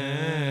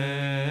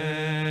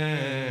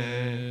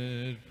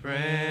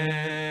 Praise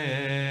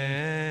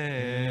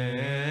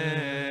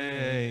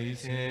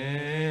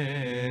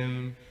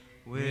him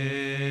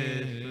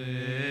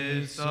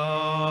with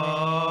psaltery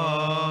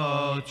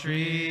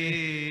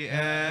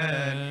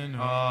and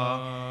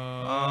harp.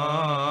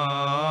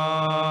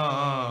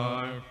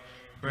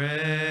 Praise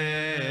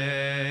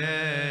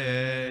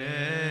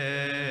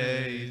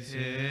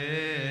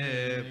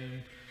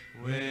him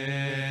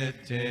with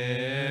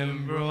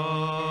timbrel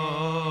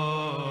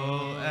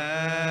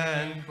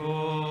and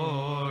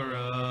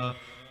chorus.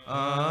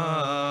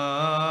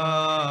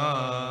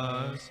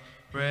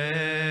 Praise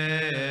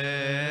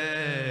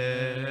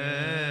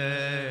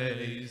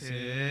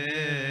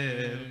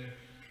him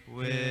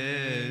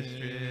with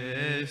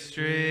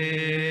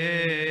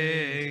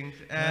strings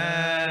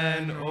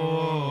and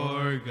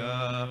organs.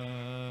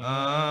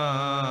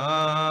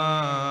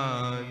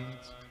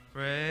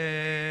 Praise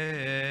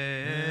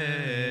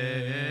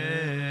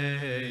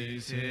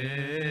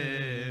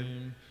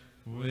him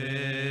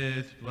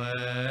with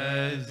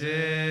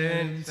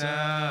pleasant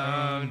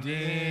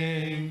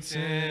sounding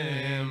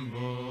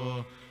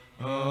cymbals.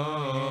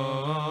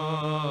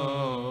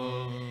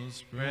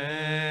 Praise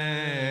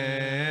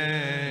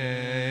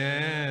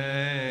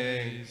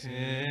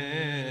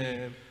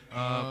him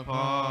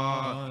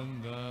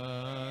upon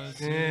the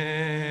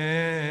cymbals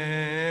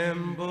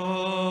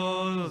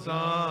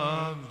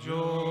of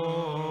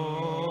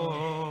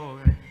joy.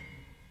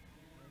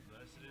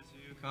 Blessed is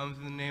he who comes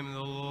in the name of the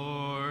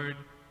Lord.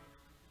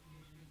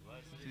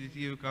 Blessed is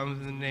he who comes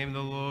in the name of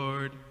the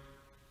Lord.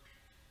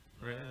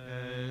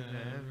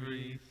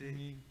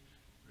 Everything.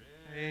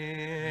 Praise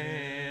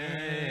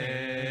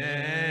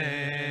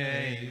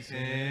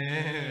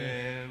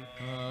him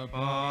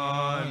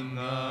upon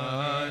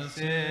the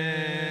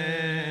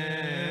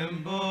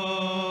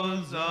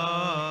cymbals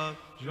of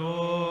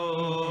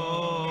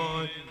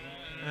joy.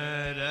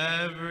 Let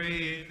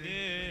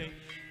everything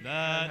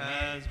that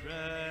has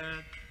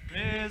breath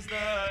praise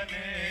the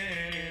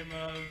name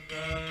of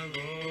the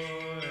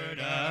Lord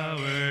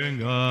our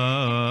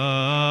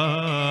God.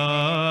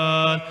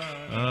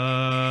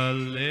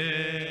 Alleluia.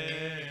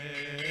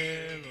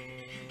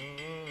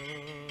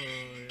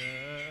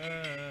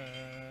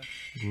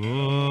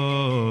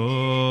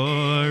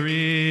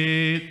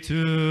 Glory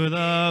to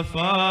the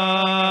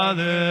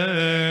Father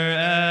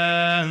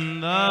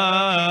and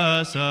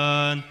the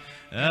Son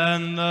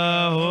and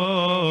the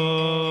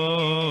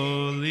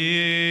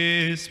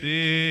Holy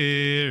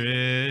Spirit,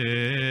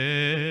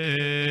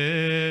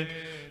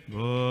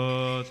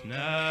 both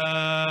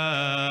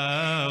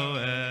now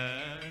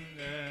and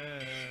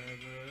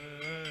ever,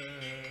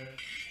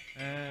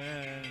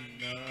 and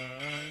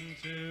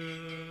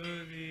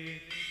unto the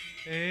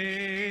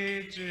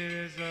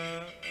ages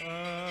of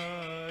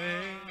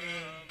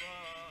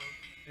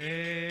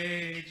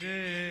ages.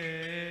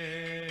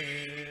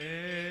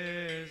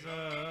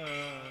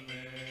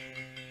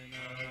 Amen.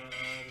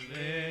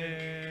 Alleluia.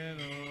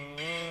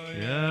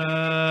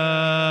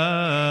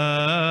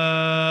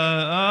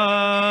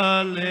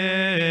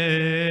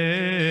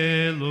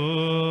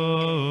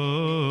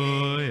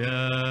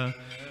 Alleluia.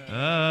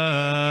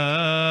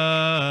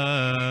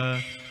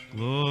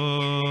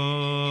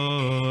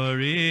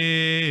 Glory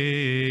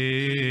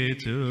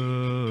to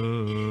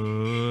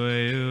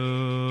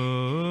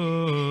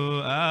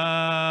you,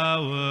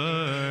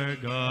 our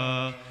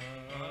God.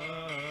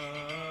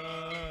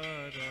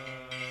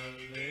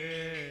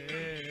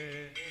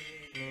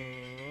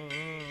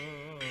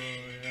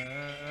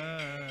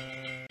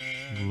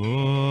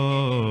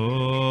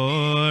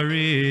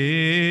 Glory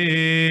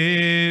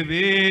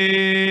be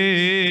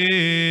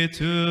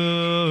to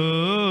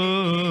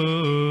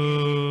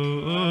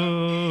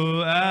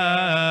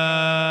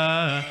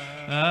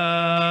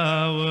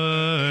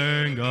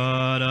our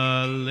God.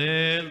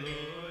 Alleluia.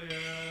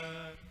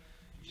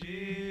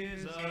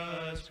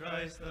 Jesus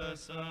Christ, the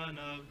Son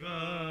of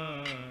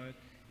God,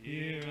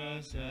 hear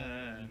us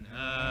and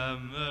have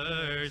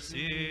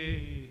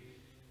mercy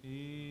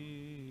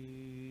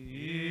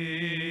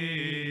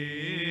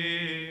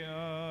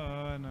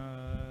on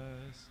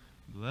us.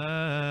 Blessed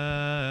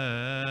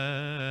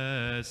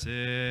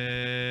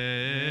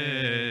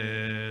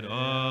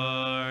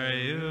are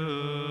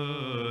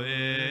you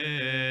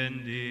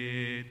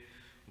indeed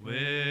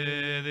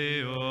with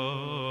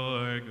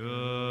your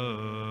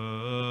good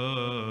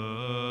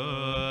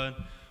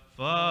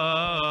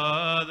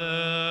Father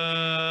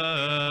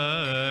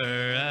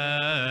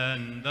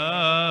and the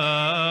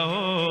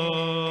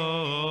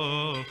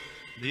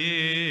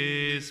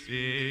Holy Spirit,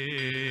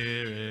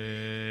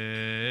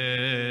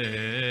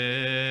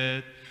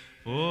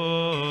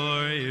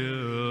 for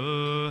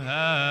you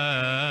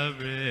have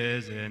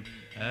risen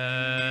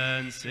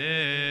and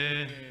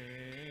saved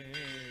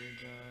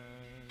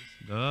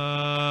the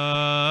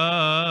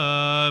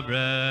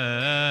bread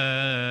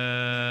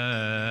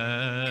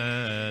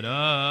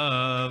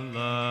of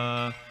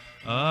life,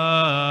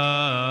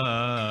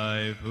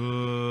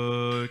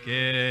 who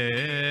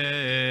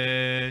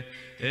came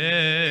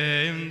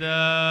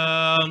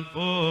down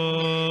for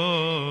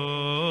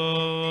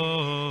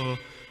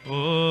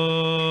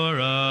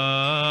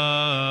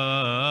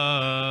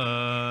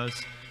us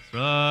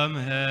from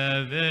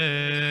heaven,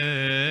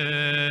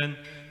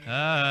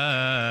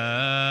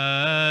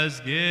 has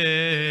given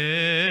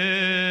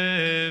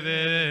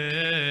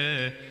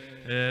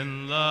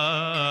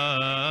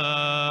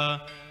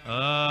life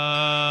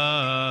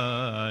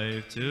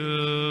to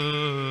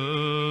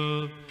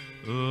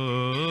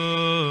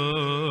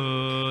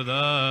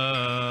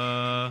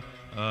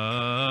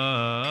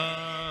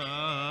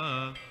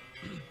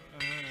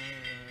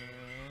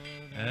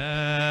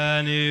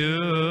and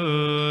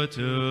you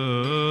too,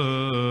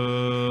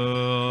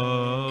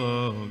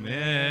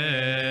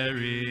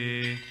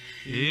 Mary,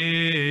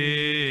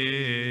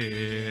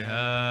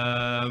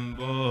 am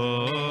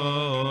born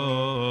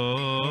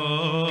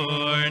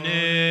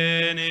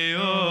in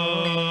your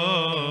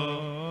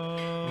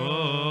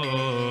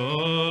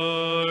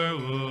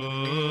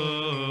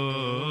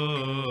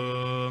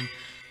womb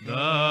the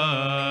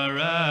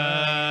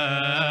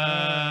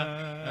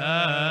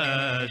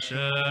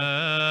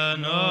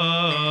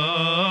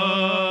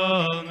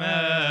rational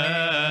manna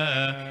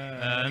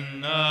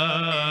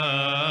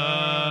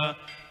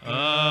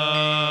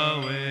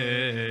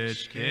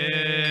which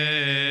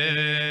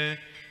came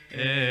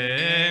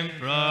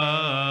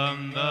from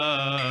the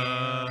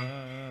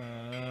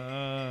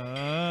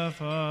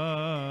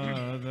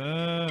Father.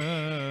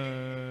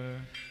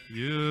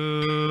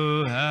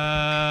 You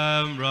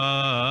have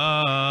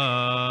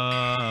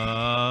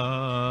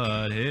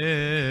brought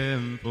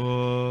him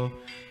forth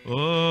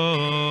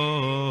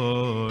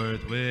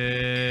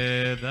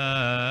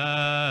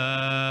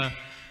without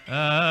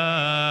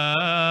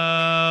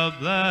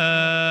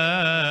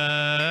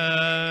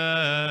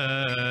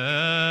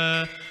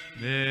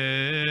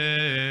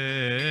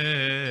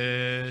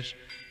blemish.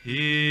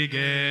 He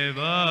gave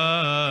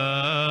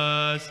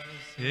us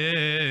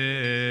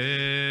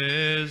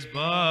his body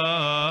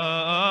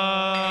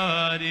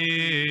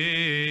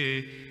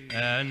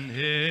and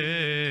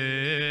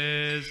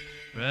his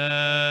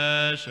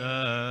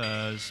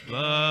precious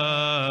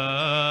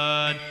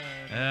blood,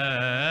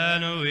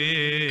 and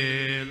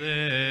we live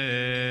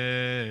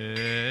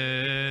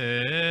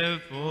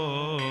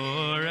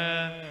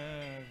forever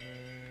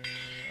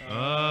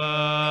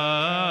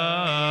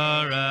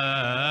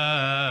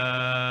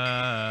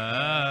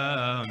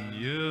around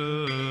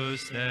you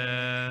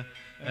stand,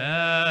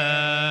 and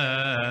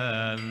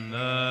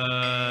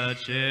the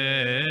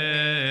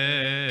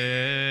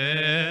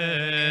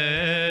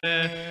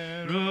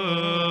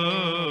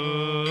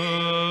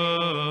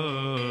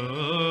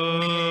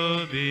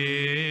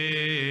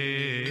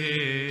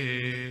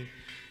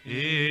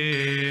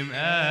cherubim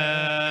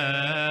and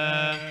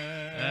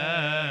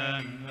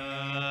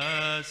the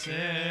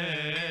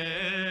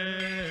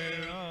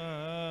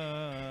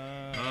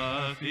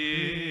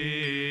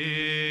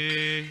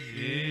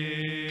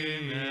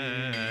seraphim,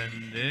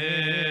 and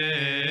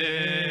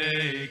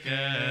they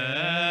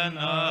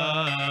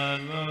cannot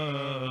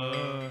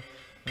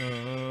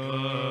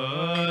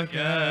look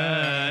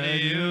at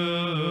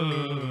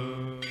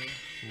you.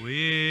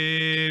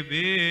 We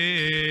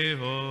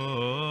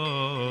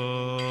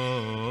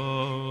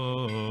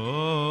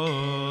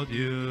behold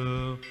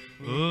you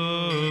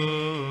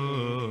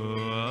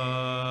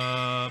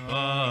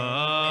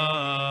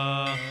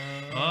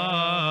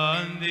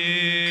upon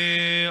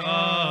the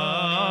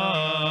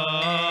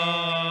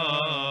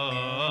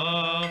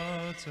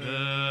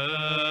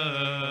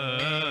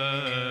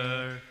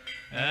altar,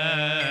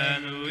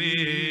 and we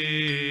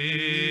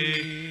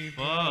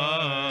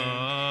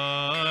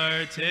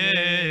partake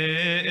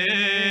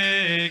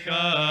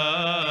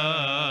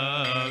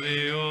of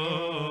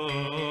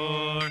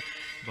your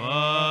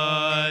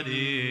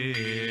body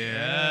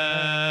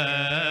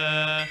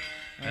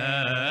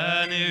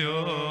and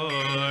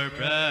your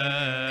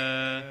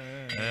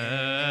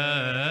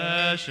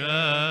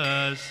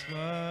precious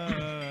blood.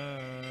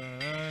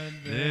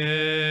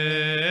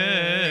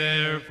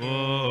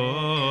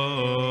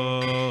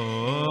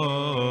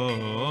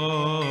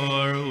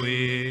 Therefore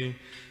we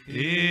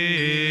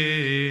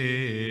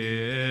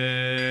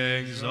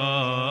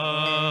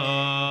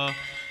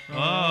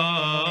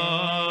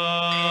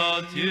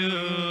exalt you,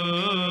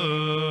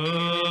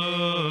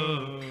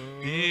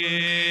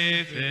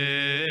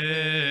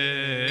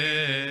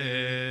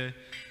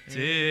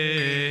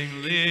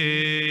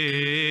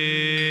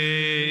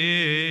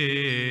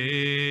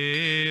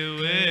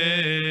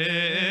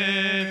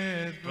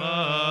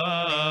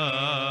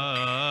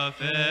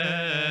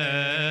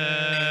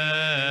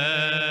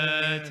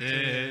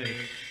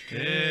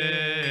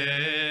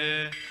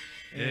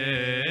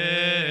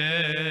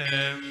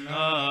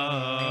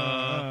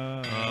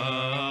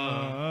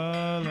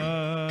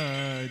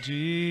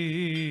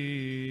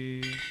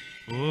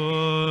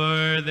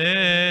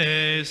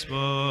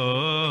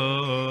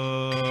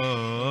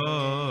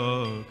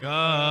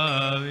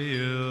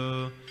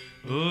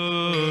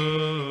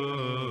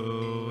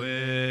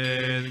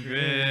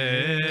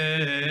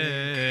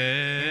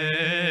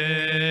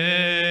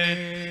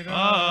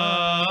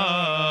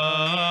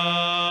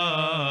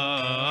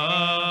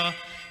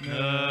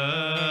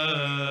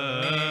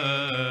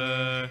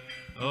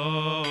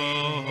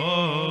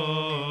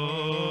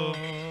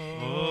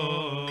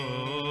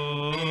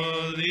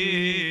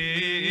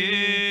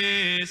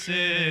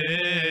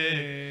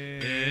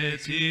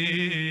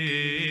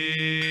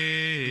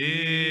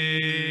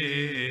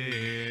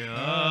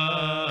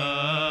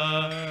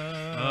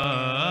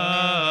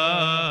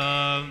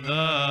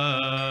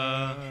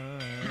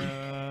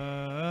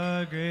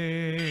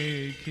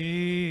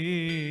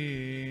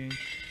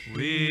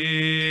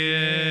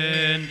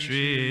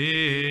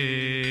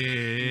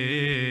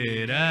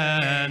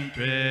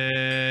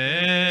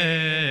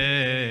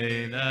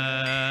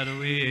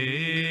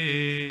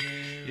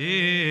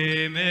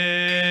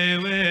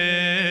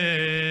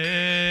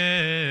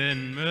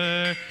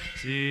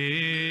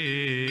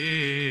 mercy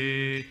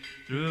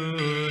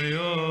through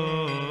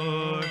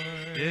your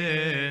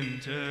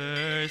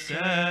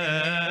intercessions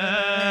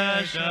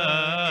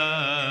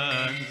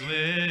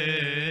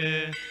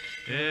with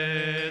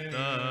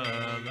the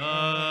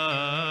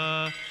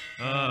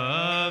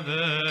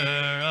lover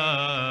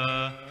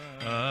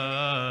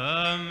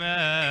of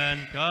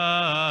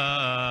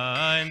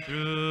mankind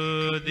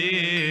through the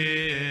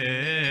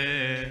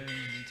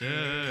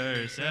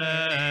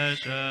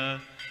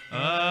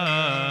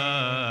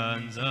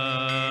intercessions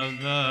of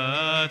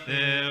the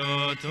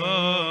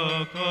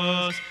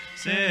Theotokos,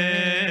 Saint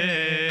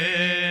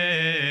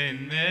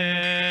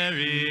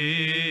Mary.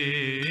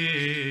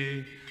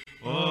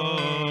 O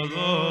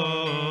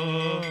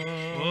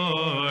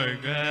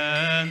Lord,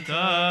 grant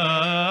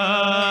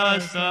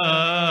us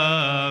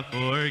the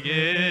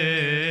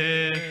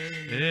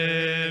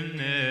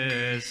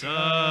forgiveness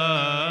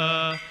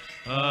of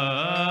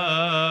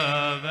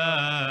our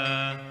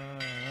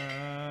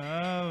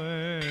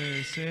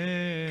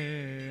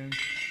sins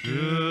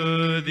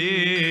through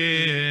the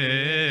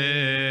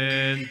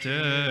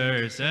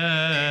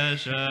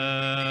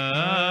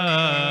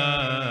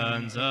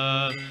intercessions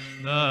of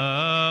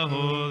the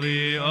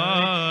holy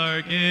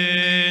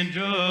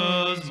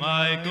archangels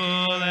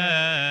Michael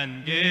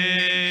and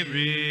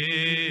Gabriel.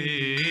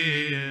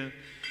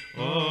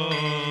 O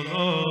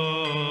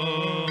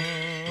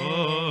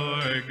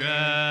Lord,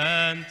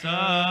 grant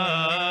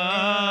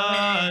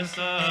us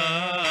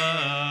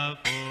the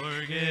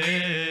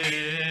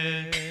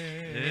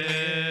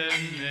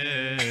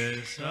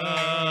forgiveness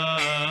of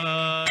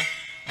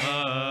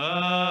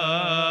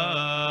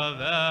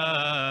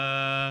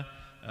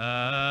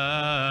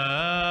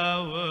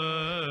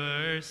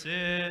our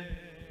sin.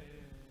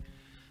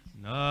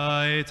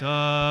 Night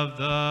of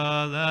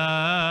the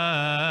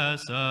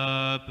Last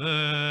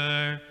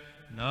Supper,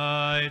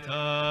 night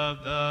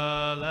of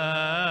the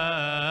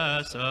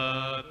Last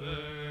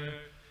Supper,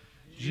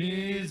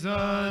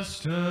 Jesus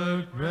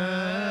took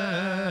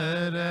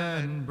bread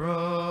and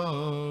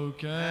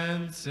broke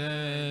and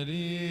said,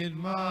 "Eat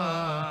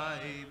my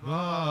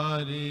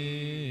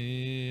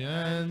body,"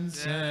 and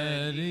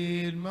said,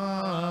 "Eat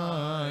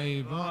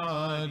my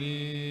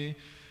body."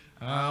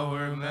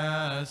 Our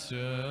Master,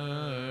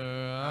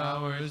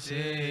 our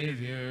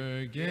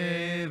Savior,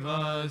 gave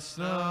us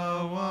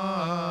the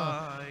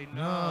wine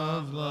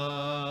of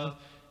love.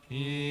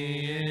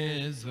 He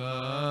is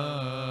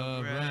the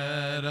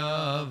bread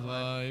of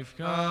life,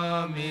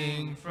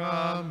 coming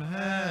from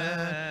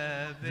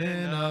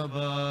heaven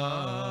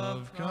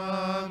above,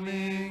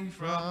 coming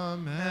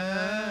from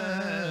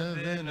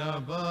heaven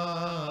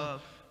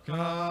above,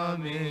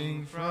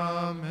 coming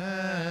from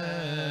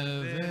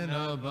heaven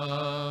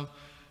above.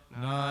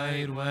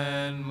 Night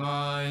when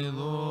my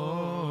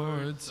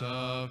Lord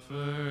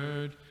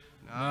suffered,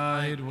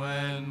 night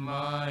when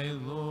my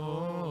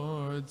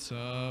Lord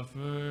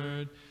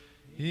suffered,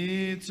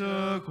 he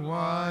took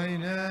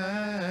wine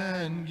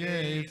and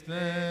gave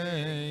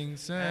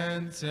thanks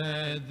and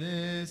said,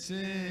 "This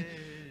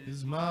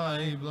is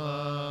my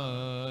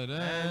blood,"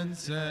 and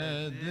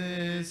said,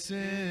 "This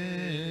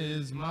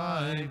is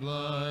my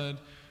blood."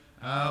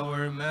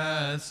 Our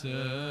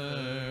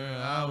Master,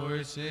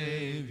 our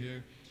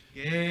Savior,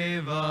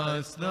 gave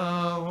us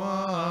the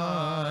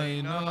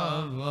wine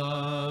of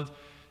love.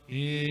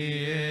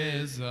 He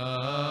is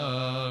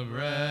the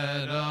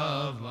bread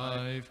of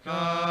life,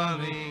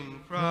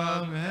 coming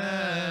from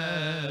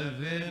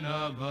heaven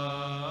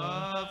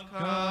above,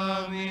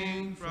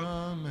 coming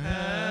from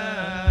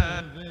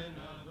heaven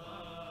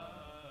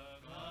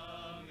above,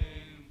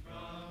 coming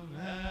from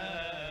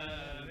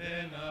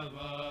heaven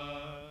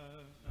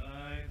above.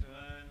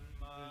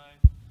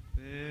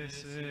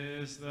 This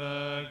is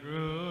the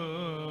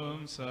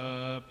groom's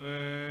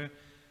supper.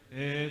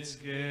 It's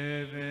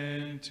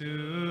given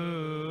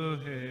to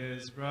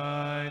his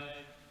bride,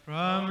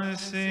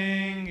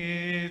 promising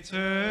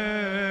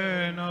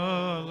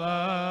eternal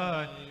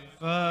life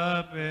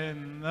up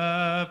in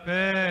the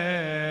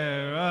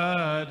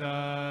paradise,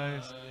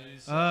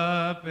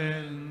 up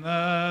in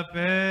the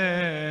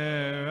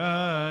paradise.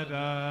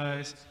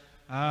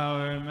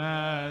 Our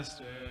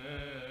Master,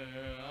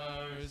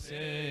 our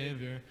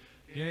Savior,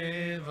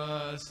 gave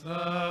us the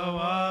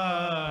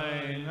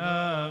wine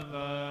of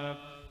love.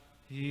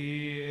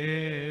 He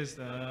is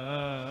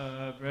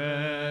the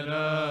bread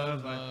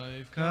of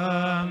life,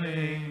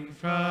 coming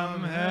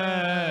from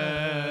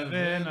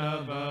heaven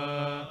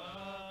above,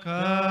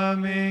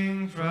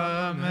 coming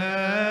from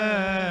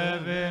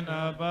heaven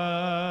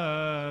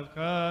above,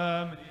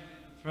 coming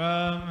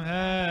from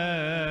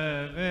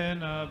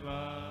heaven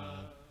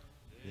above.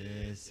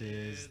 This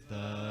is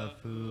the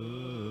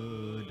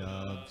food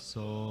of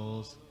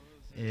souls.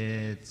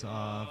 It's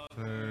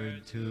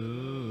offered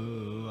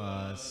to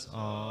us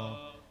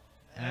all,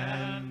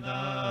 and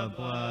the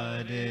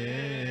blood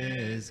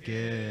is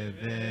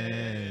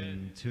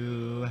given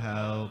to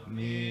help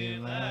me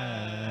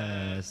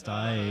lest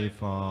I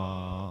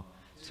fall,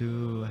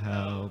 to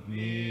help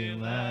me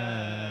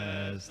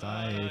lest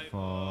I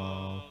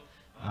fall.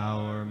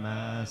 Our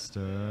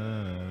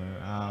Master,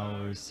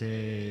 our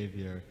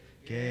Savior,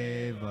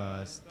 gave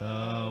us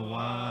the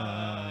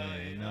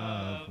wine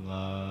of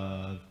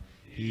love.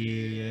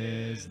 He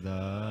is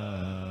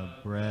the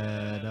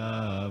bread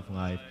of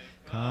life,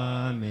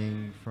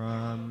 coming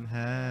from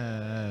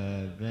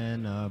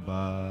heaven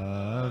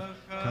above,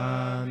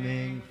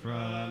 coming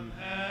from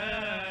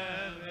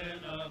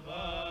heaven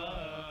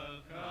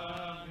above,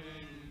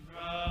 coming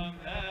from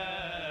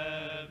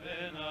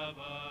heaven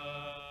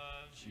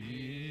above.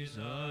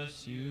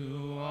 Jesus,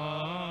 you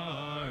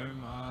are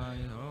my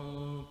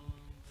hope.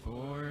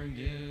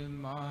 Forgive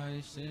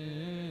my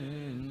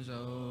sins,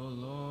 O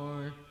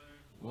Lord.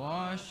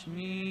 Wash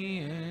me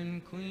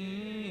and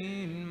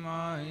clean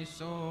my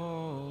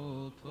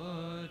soul.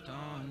 Put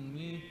on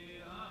me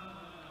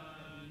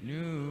a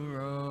new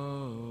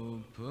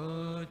robe.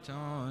 Put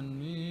on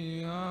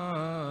me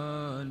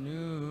a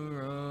new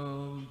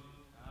robe.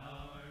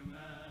 Our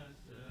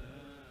Master,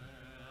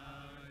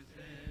 our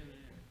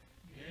Savior,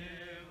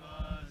 give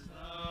us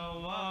the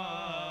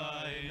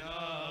wine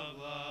of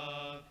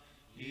love.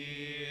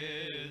 He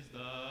is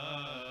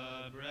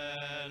the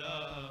bread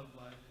of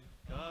life,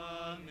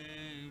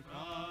 coming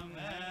from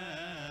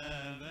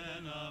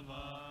heaven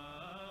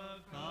above,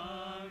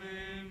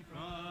 coming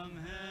from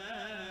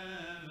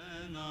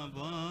heaven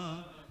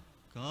above,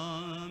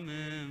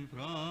 coming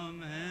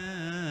from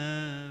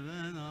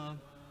heaven above.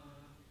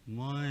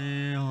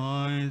 My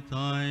heart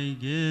I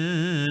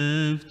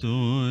give to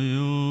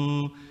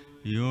you,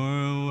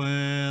 your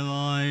will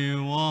I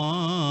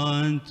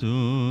want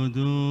to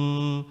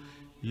do,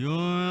 your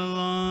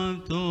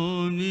love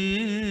to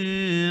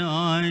me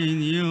I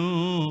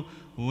knew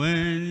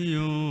when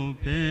you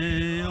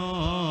pay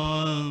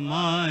all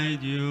my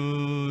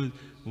dues,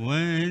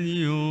 when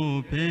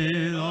you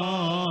paid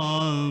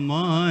all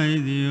my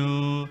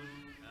dues.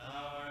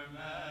 Our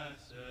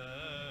Master,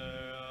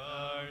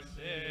 our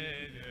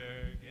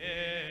Savior,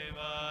 gave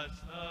us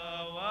the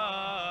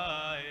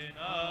wine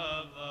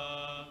of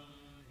love.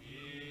 He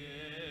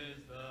is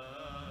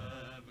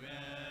the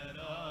bread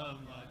of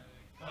life,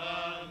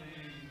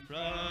 coming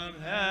from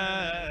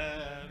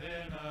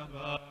heaven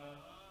above,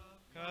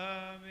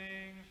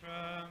 Coming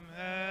from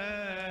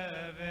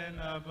heaven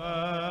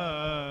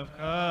above,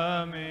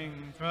 coming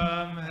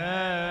from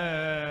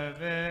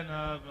heaven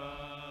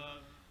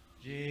above.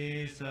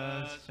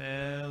 Jesus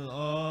fell,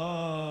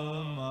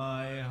 oh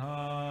my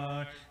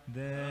heart,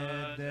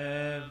 the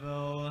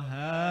devil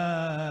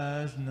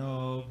has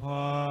no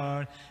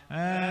part,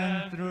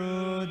 and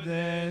through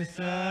the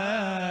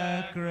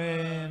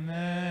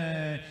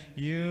sacrament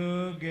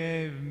you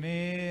gave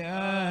me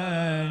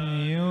a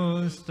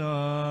new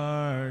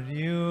start,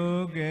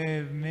 you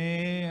gave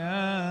me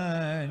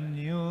a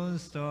new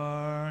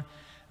start.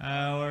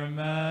 Our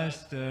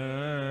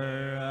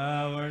Master,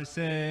 our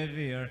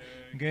Savior,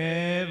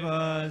 gave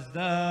us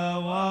the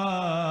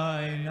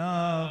wine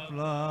of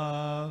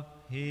love.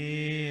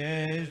 He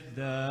is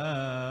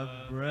the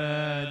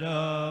bread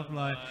of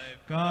life,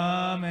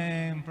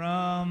 coming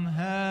from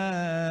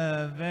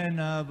heaven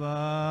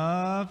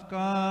above,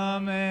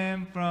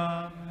 coming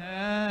from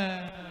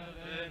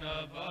heaven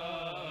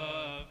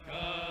above,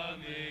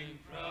 coming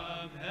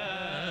from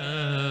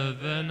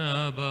heaven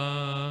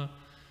above.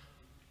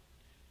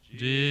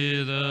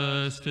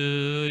 Jesus, to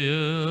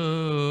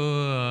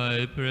you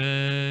I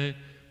pray,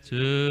 to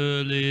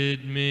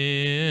lead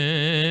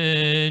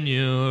me in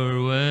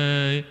your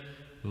way.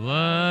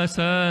 Bless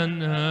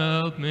and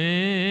help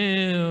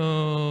me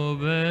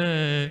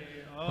obey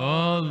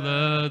all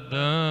that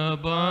the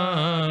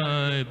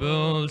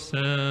Bible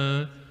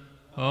says,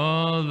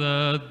 all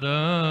that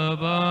the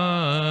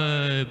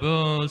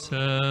Bible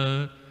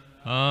says.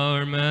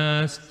 Our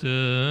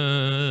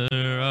Master,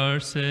 our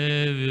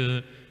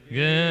Savior,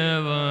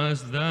 give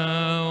us the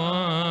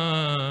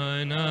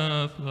wine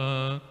of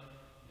love.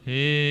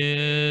 He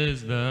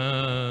is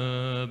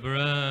the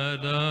bread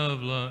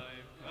of life,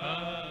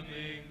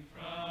 coming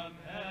from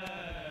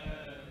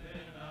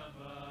heaven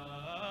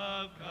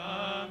above,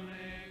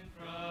 coming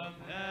from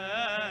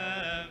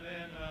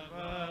heaven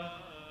above,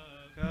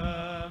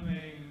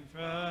 Coming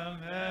from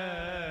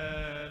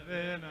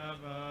heaven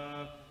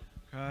above.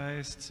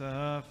 Christ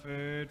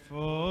suffered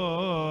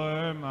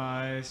for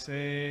my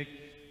sake.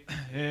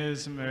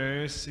 His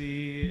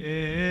mercy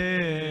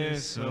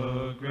is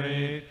so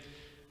great.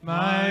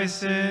 My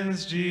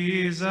sins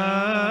Jesus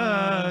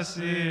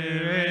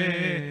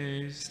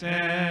erased,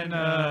 and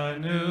a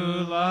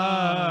new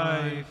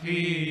life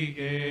He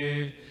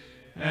gave,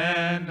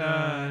 and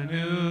a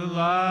new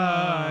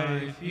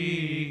life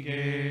He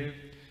gave.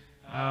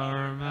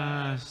 Our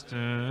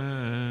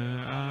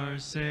Master, our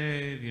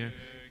Savior,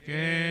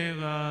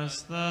 gave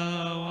us the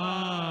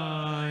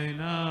wine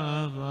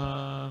of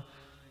love.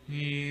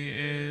 He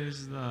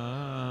is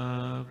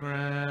the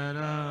bread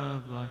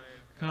of life,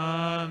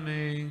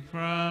 coming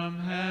from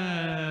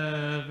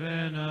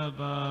heaven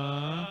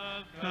above,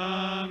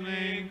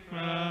 coming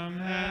from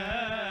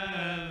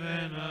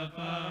heaven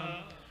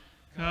above,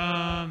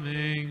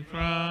 coming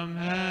from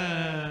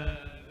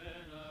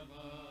heaven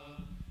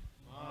above.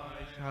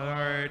 My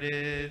heart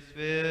is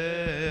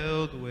filled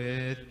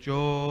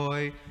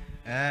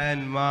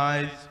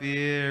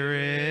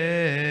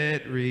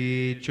spirit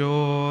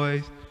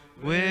rejoice.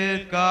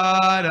 With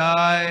God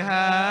I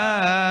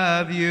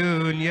have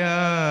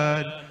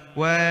union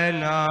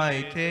when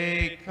I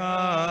take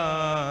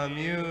communion.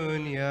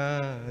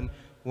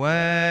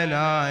 When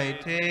I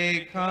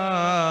take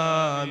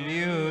communion,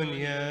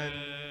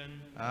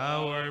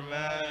 our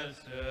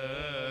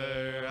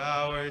Master,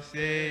 our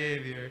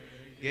Savior,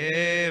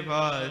 gave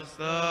us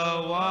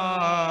the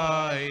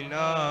wine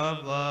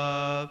of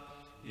love.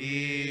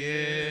 He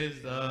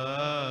is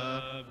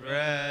the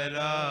bread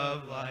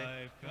of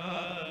life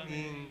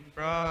coming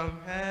from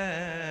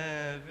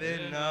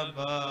heaven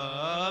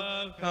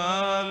above,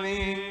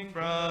 coming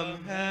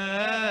from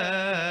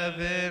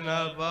heaven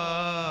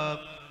above,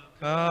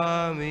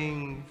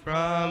 coming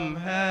from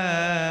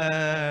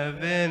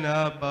heaven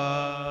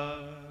above.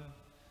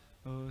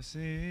 O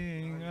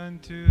sing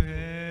unto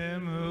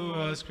him who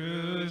was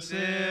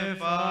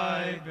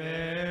crucified,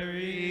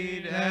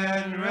 buried,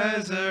 and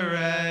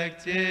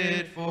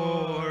resurrected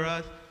for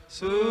us,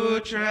 who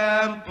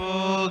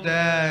trampled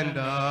and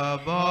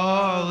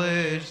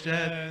abolished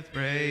death.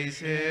 Praise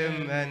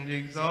him and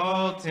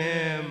exalt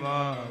him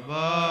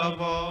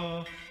above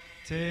all.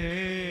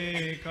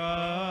 Take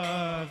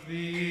off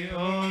the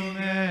old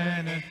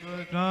man and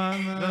put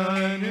on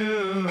the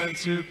new and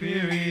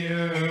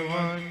superior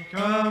one.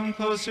 Come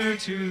closer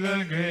to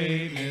the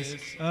greatness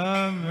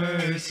of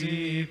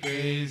mercy.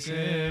 Praise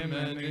him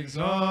and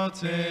exalt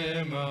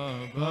him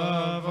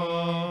above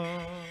all.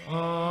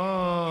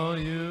 All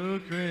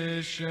you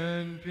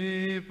Christian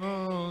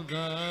people,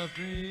 the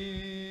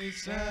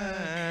priests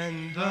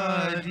and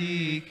the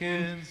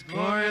deacons,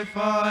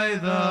 glorify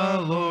the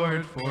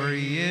Lord, for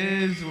he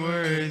is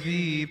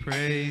worthy.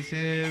 Praise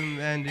him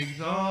and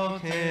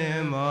exalt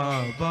him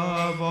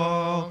above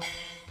all.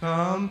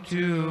 Come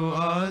to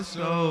us,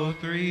 O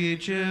three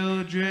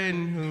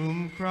children,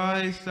 whom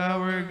Christ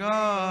our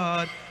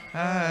God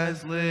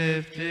has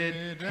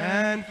lifted,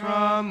 and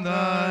from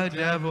the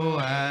devil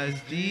has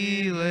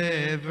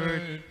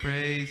delivered.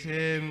 Praise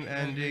him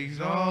and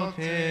exalt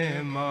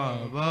him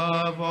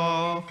above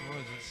all. For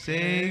the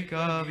sake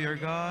of your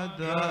God,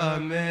 the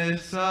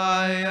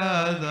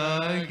Messiah,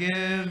 the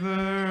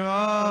giver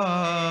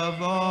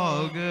of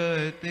all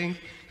good things,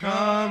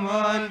 come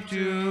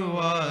unto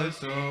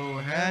us, O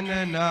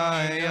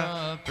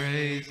Hananiah.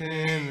 Praise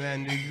him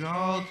and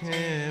exalt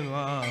him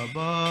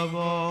above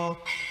all.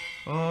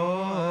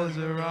 O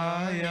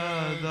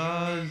Azariah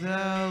the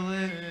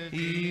zealot,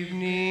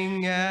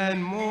 evening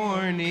and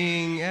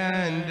morning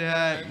and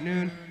at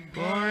noon,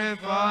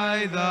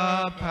 glorify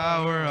the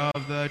power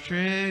of the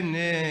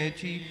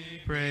Trinity.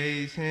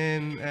 Praise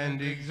him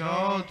and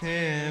exalt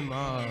him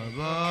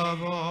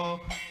above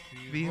all.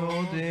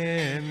 Behold,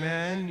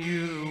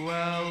 Emmanuel,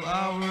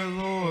 our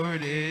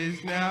Lord,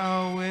 is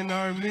now in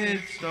our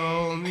midst,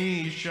 O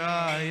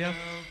Messiah.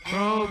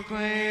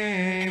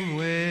 Proclaim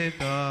with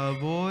a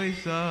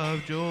voice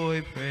of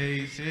joy,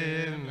 praise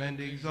him and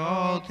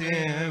exalt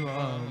him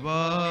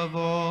above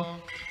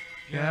all.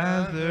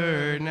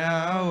 Gather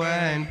now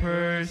and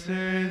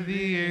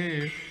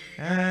persevere,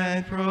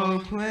 and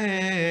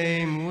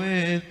proclaim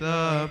with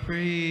the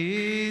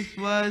priest,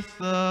 bless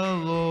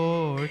the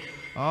Lord.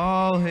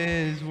 All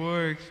his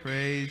works,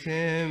 praise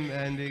him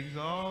and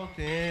exalt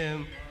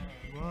him.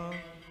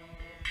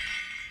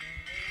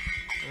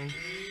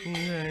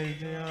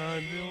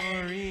 The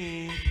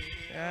glory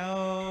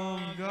of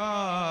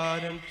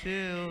God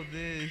until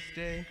this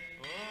day.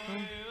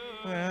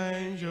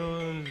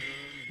 And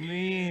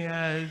me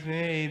has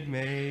made,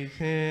 praise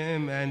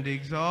him and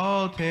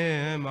exalt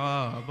him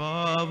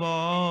above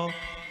all.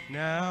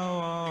 Now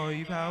all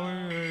you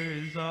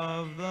powers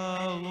of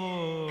the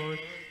Lord,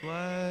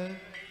 bless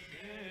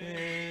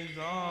his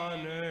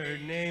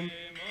honored name.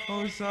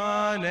 O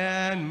sun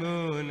and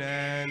moon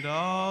and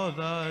all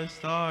the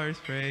stars,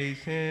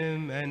 praise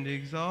him and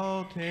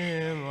exalt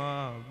him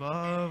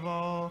above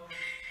all.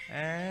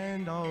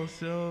 And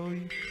also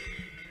and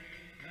sing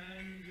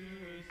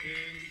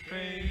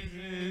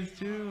praises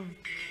to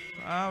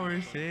our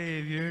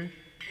Savior.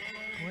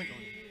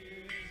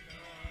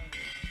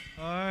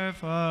 Our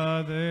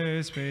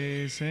fathers,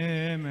 praise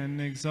him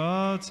and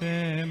exalt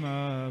him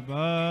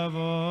above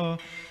all.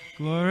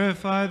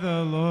 Glorify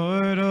the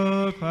Lord,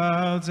 O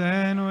clouds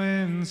and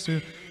winds,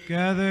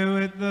 together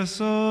with the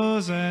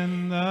souls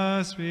and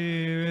the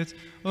spirits.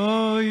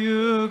 O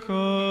you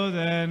cold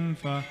and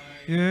fire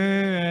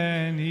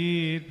and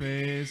heat,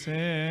 praise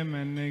him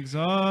and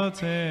exalt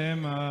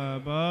him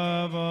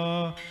above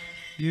all.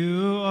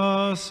 You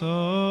also,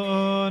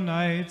 O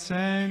nights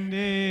and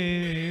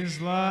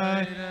days,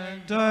 light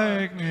and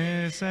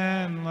darkness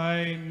and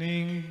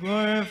lightning,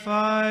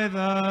 glorify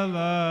the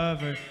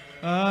lover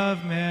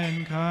of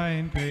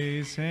mankind,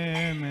 praise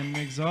him and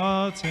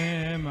exalt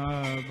him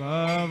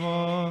above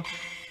all.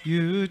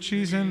 You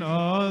trees and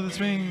all the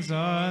springs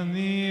on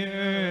the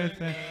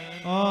earth, and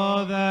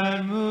all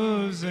that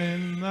moves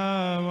in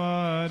the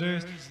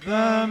waters,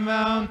 the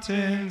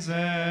mountains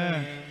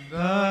and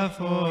the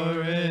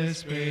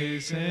forests,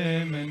 praise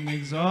him and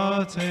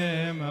exalt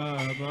him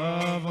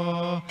above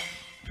all.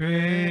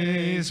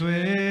 Praise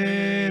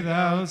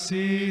without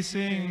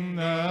ceasing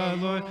the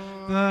Lord,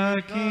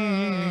 the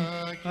King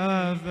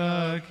of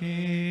the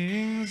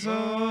kings.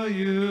 O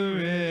you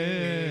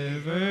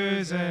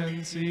rivers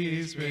and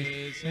seas,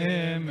 praise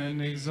him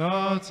and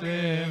exalt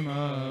him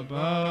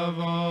above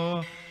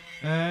all.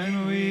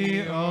 And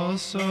we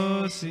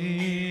also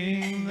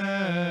sing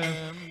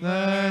them.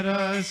 Let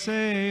us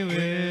say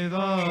with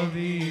all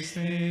these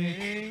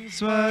things,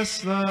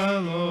 bless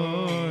the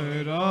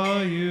Lord,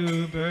 all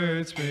you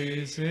birds,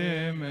 praise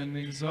him and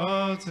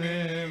exalt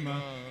him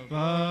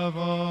above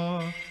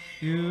all.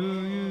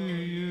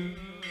 You,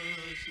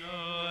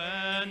 snow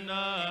and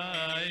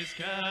ice,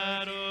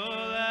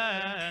 cattle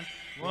and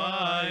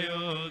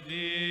wild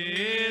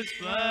beasts,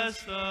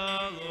 bless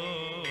the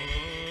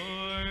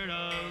Lord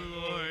of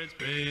lords,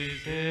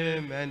 praise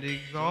him and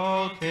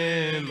exalt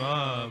him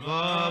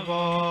above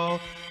all.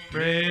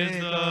 Praise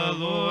the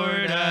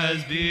Lord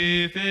as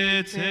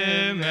befits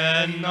him,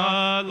 and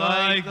not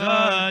like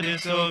the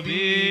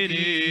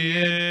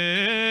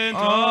disobedient.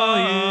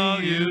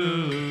 All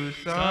you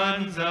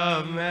sons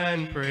of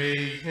men,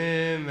 praise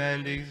him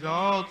and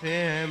exalt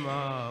him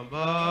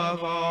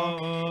above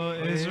all.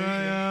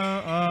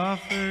 Israel,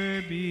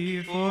 offer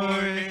before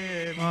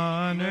him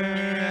honor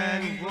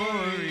and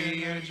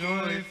glory, a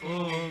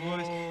joyful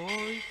voice.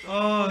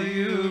 All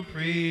you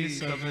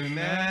priests of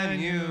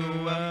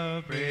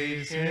Emmanuel,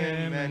 praise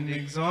him and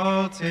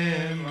exalt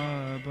him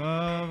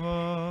above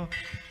all.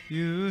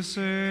 You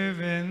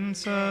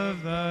servants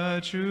of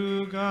the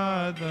true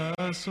God,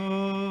 the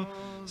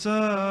souls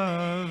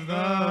of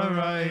the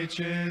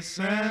righteous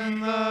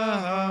and the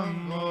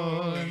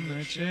humble and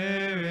the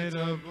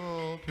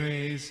charitable,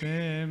 praise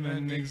him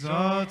and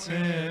exalt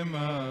him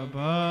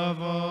above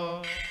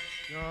all.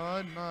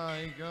 God,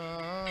 my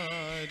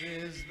God,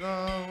 is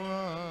the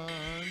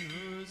one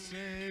who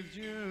saved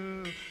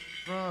you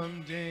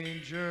from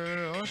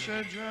danger. O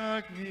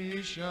Shadrach,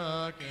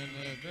 Meshach, and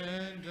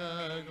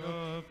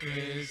Abednego,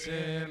 praise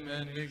him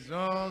and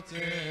exalt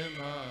him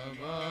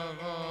above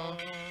all.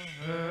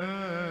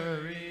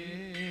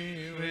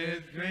 Hurry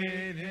with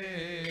great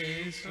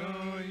haste,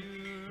 O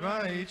you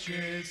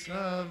righteous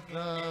of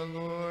the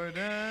Lord,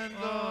 and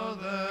all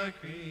the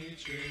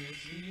creatures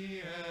he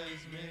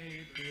has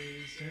made,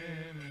 praise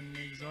him and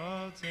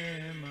exalt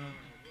him.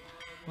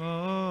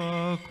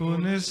 Oh,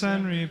 coolness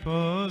and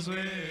repose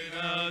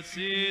without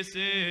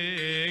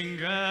ceasing,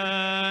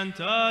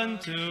 grant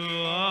unto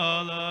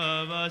all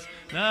of us,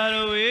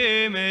 that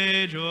we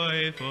may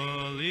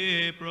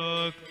joyfully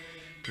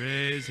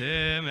praise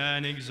him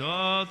and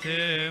exalt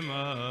him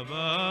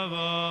above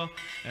all.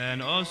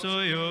 And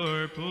also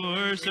your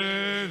poor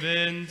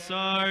servant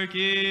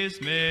Sarkis,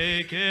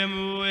 make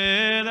him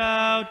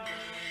without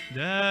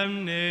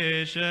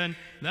damnation,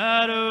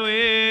 that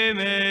we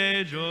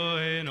may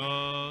join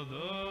all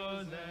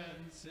those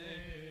and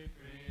say,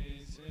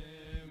 praise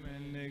him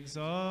and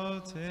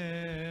exalt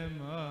him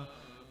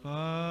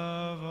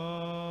above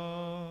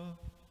all.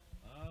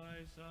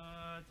 I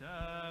sought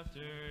after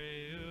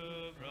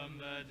you from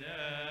the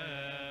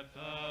depth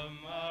of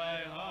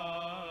my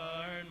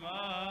heart,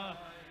 my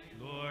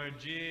Lord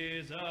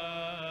Jesus,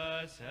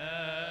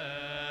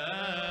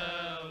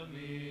 help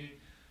me.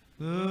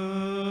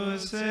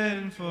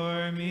 Loosen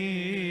for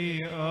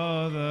me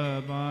all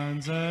the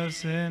bonds of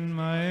sin,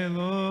 my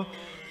Lord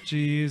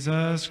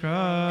Jesus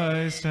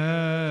Christ,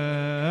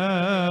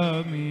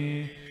 help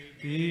me.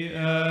 Be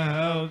a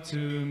help to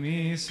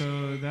me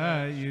so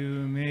that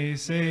you may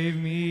save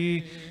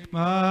me,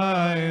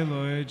 my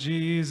Lord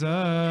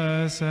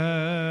Jesus,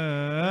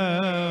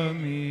 help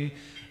me.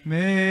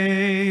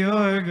 May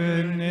your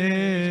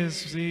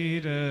goodness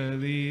lead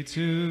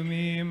to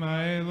me,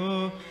 my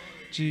Lord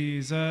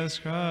Jesus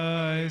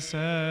Christ,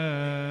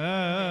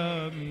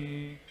 help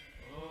me.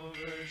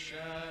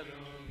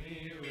 Overshadow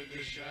me with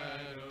the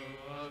shadow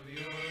of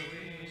your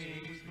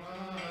wings,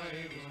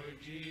 my Lord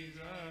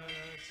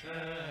Jesus,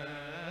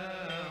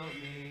 help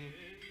me.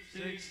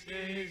 6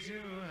 days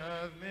you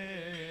have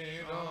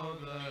made all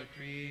the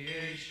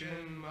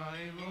creation,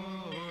 my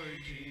Lord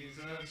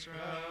Jesus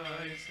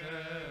Christ,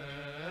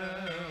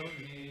 help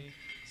me.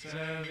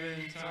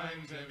 7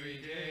 times every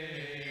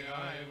day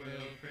I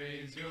will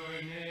praise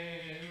your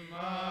name,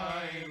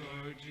 my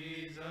Lord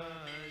Jesus,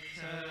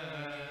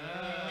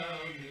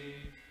 help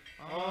me.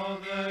 All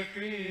the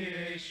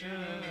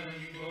creation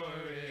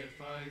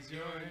glorifies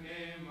your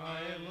name,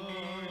 my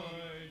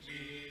Lord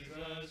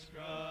Jesus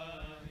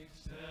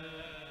Christ,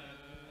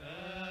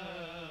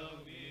 help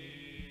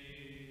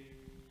me.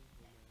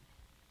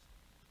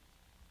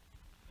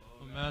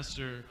 O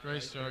Master,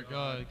 Christ our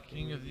God,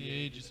 King of the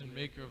ages and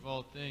maker of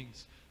all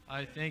things,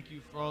 I thank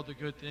you for all the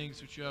good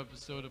things which you have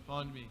bestowed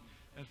upon me,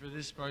 and for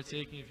this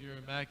partaking of your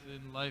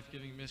immaculate and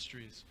life-giving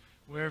mysteries.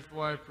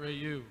 Wherefore I pray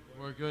you,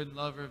 who are good and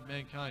lover of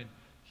mankind,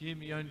 keep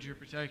me under your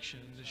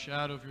protection in the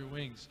shadow of your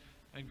wings,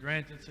 and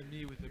grant unto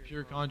me with a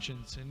pure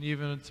conscience, and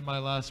even unto my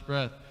last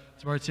breath,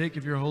 to partake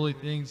of your holy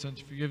things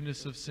unto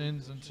forgiveness of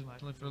sins unto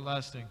life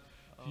everlasting.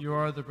 You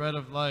are the bread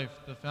of life,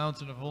 the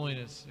fountain of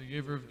holiness, the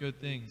giver of good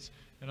things.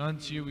 And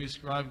unto you we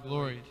ascribe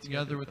glory,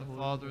 together with the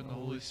Father and the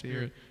Holy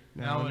Spirit,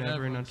 now and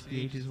ever, and unto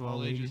the ages of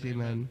all ages.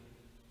 Amen.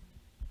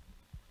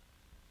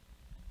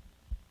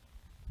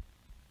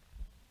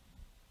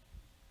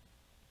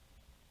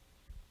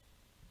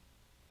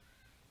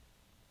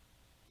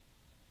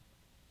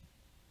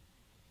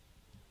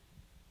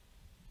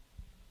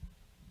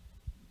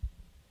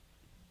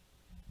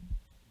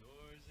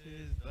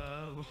 Is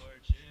the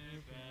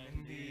lordship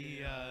and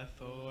the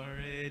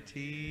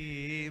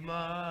authority,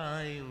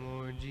 my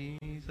Lord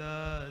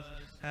Jesus,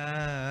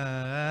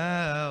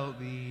 help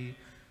me.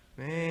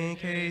 Make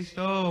haste,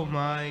 O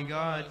my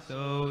God,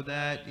 so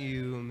that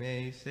you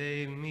may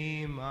save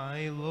me,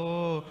 my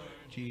Lord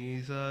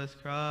Jesus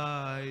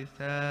Christ,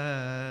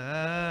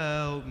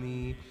 help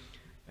me.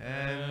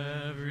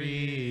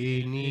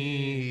 Every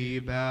knee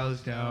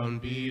bows down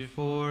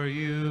before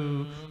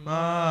you,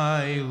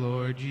 my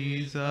Lord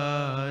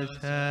Jesus,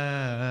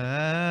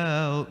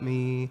 help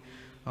me.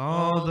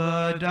 All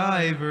the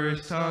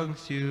diverse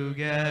tongues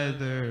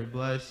together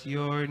bless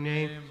your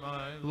name,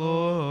 my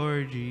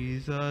Lord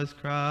Jesus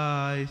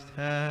Christ,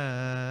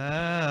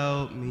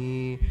 help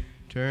me.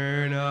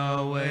 Turn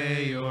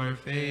away your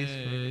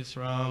face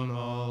from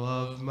all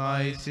of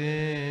my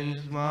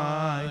sins,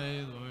 my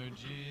Lord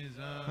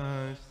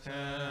Jesus,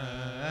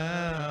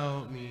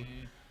 help me.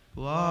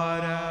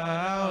 Blot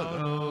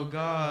out, O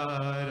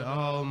God,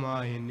 all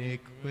my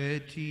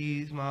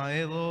iniquities,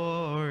 my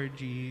Lord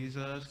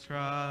Jesus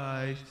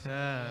Christ,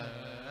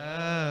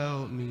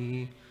 help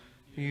me.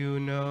 You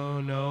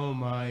know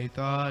my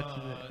thoughts,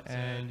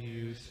 and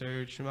you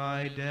search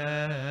my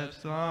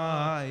depths,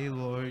 my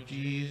Lord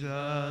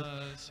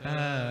Jesus,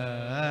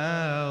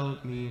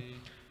 help me.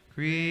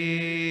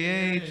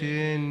 Create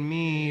in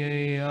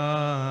me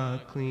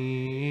a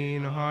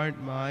clean heart,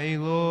 my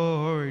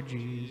Lord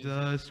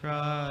Jesus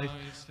Christ,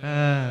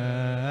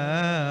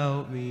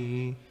 help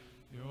me.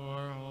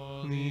 Your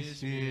Holy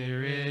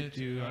Spirit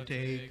do not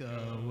take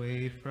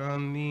away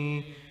from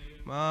me,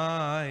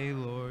 my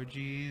Lord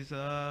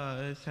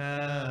Jesus,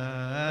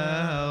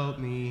 help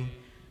me.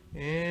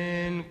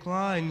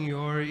 Incline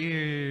your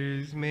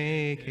ears,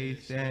 make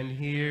haste and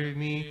hear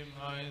me,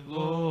 my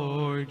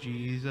Lord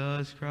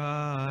Jesus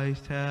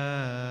Christ,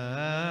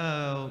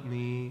 help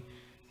me.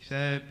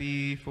 Set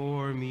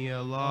before me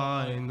a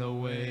law in the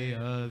way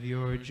of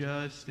your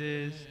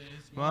justice,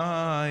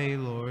 my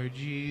Lord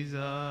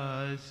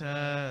Jesus,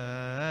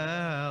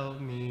 help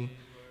me.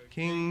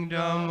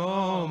 Kingdom,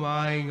 oh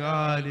my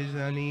God, is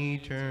an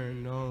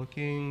eternal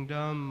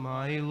kingdom,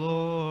 my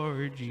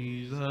Lord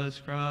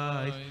Jesus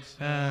Christ,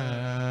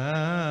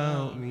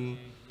 help me.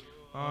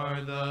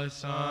 Are the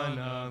Son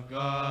of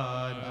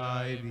God,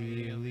 I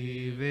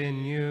believe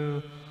in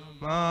you,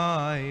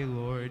 my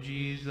Lord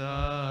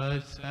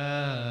Jesus,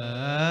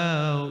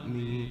 help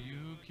me.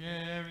 You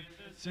carry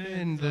the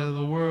sins of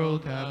the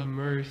world, have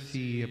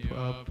mercy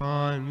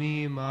upon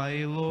me,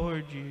 my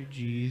Lord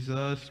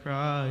Jesus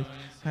Christ,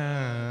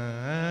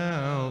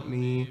 help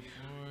me.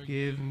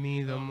 Give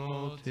me the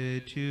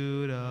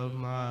multitude of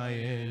my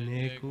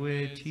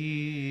iniquities,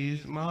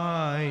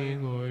 my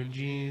Lord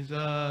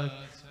Jesus,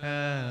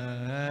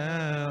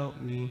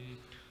 help me.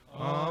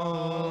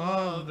 All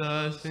of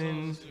the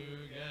sins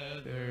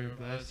together,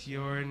 bless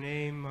your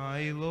name,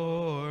 my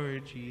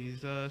Lord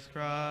Jesus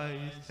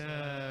Christ,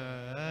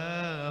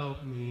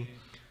 help me.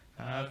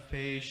 Have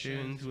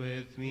patience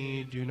with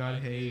me, do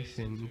not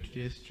hasten to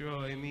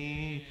destroy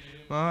me,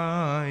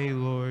 my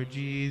Lord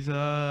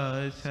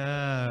Jesus,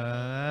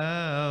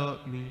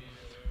 help me.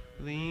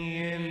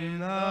 In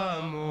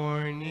the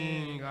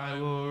morning I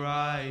will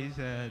rise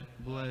and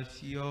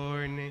bless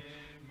your name,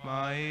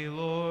 my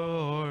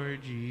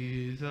Lord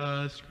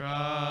Jesus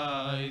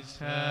Christ,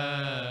 help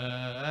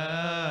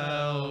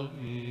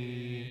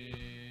me.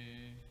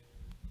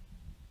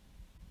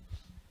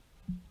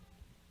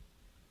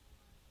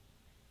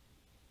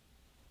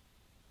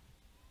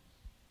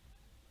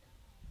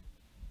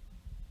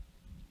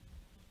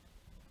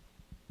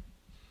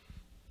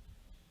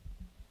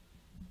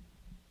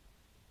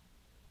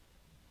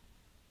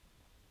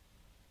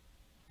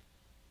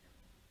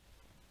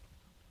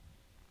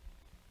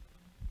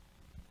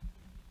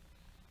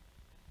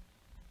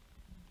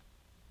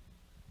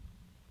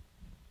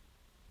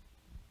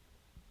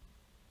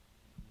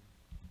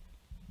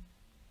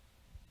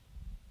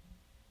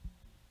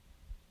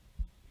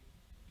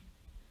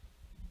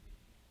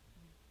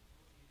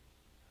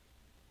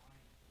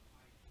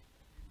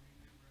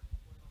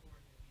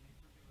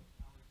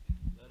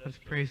 Let's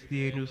praise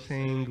the angels,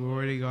 saying,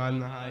 Glory to God in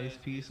the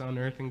highest, peace on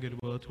earth and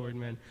goodwill toward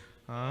men.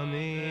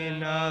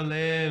 Amen,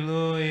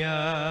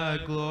 alleluia.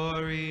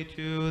 Glory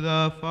to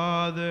the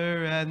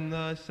Father and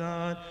the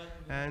Son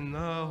and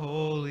the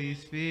Holy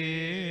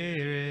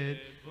Spirit,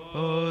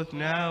 both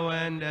now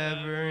and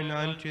ever and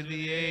unto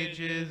the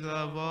ages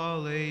of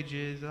all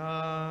ages.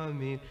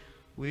 Amen.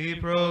 We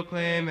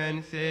proclaim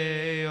and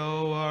say,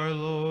 O our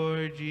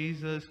Lord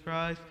Jesus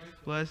Christ,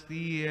 bless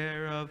the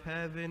air of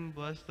heaven,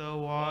 bless the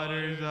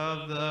waters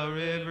of the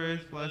rivers,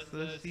 bless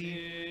the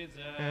seeds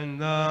and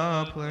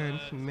the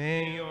plants.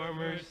 May your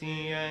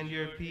mercy and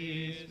your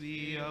peace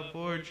be a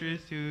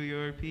fortress to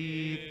your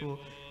people.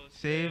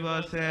 Save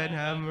us and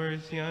have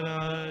mercy on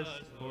us.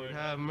 Lord,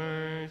 have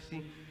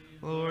mercy.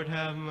 Lord,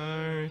 have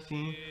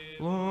mercy.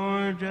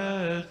 Lord,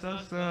 just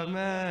us the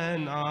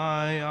man,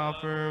 I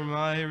offer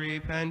my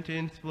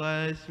repentance.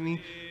 Bless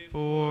me,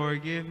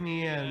 forgive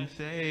me, and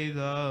say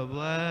the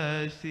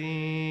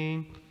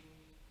blessing.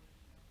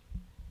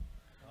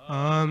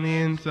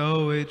 Amen,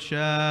 so it shall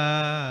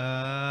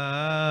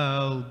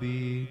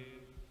be.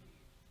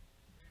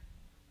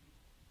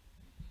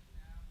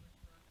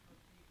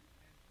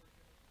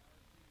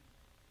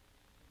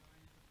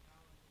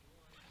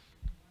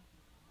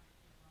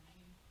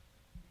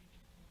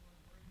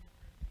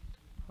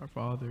 Our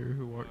Father,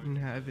 who art in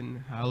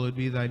heaven, hallowed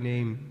be thy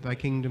name. Thy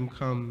kingdom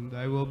come,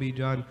 thy will be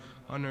done,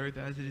 on earth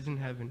as it is in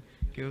heaven.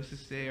 Give us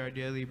this day our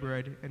daily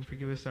bread, and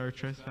forgive us our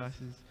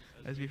trespasses,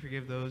 as we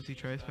forgive those who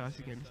trespass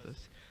against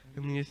us.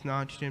 And lead us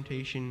not to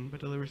temptation,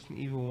 but deliver us from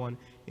the evil one.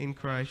 In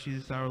Christ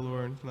Jesus our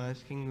Lord, and thine is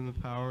the kingdom, the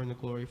power, and the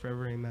glory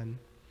forever. Amen.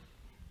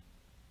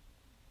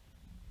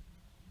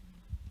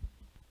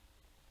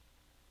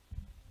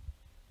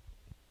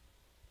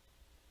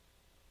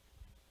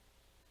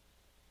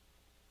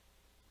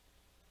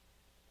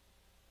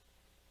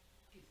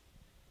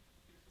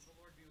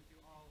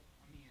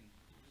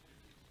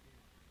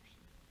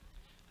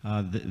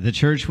 The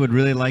church would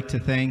really like to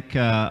thank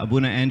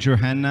Abuna Andrew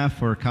Hanna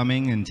for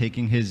coming and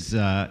taking his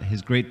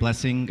great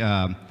blessing.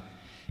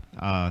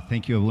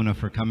 Thank you, Abuna,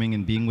 for coming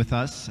and being with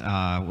us.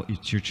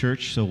 It's your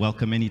church, so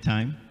welcome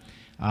anytime.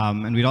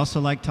 And we'd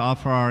also like to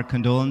offer our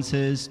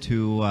condolences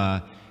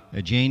to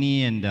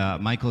Janie and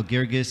Michael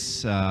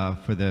Girgis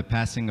for the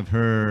passing of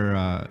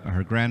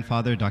her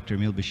grandfather, Dr.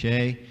 Emile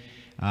Bichet.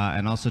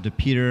 And also to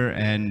Peter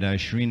and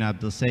Shireen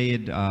Abdel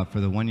Sayed for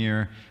the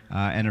one-year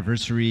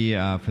anniversary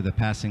for the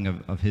passing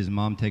of his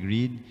mom,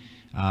 Tegreed.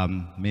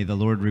 May the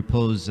Lord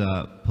repose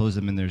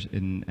them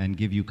and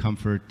give you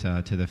comfort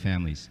to the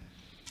families.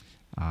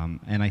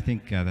 And I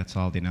think that's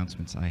all the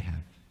announcements I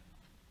have.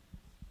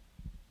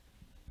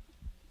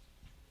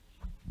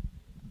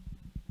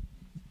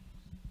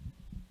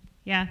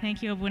 Yeah,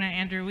 thank you, Abuna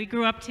Andrew. We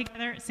grew up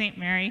together at St.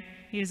 Mary.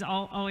 He was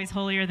always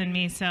holier than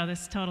me, so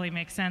this totally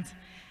makes sense.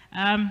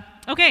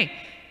 Okay,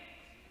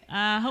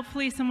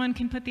 hopefully someone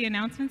can put the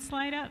announcement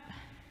slide up.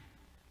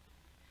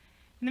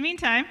 In the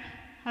meantime,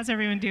 how's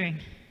everyone doing?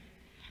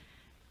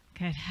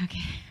 Good,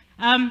 okay.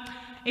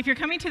 If you're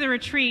coming to the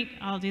retreat,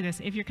 I'll do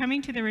this. If you're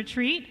coming to the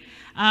retreat,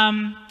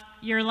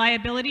 your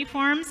liability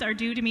forms are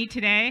due to me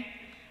today.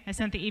 I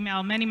sent the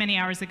email many, many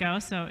hours ago,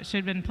 so it should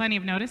have been plenty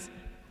of notice.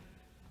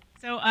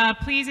 So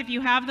please, if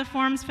you have the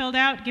forms filled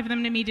out, give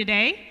them to me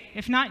today.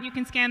 If not, you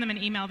can scan them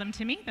and email them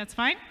to me, that's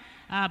fine.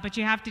 But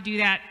you have to do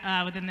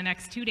that within the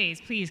next 2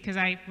 days, please, because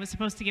I was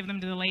supposed to give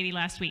them to the lady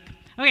last week.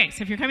 Okay,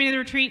 so if you're coming to the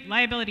retreat,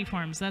 liability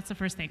forms, that's the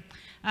first thing.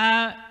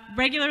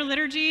 Regular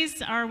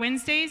liturgies are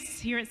Wednesdays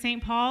here at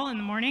St. Paul in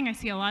the morning. I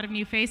see a lot of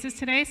new faces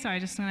today, so I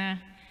just want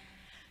to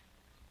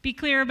be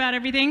clear about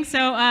everything.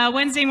 So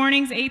Wednesday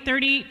mornings,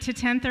 8:30 to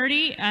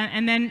 10:30,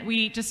 and then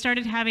we just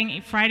started having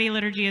a Friday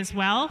liturgy as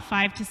well,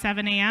 5 to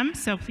 7 a.m.,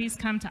 so please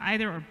come to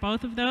either or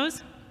both of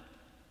those.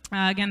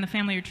 Again, the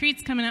family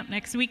retreat's coming up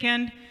next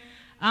weekend.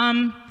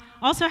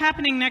 Also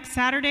happening next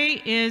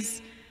Saturday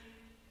is,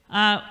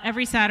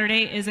 every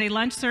Saturday, is a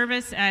lunch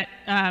service at,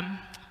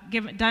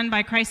 done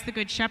by Christ the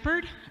Good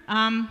Shepherd.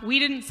 We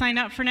didn't sign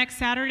up for next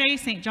Saturday,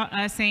 St.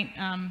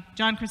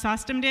 John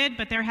Chrysostom did,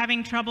 but they're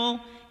having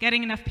trouble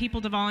getting enough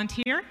people to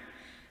volunteer.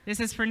 This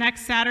is for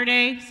next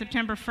Saturday,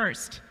 September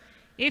 1st.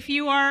 If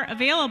you are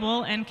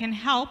available and can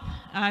help,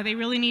 they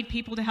really need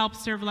people to help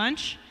serve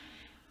lunch.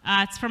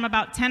 It's from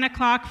about 10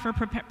 o'clock for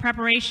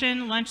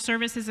preparation. Lunch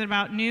service is at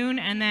about noon,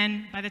 and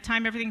then by the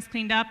time everything's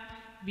cleaned up,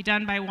 it'll be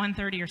done by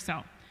 1:30 or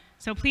so.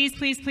 So please,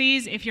 please,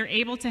 please, if you're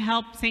able to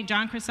help St.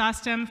 John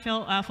Chrysostom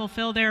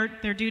fulfill their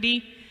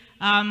duty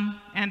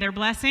and their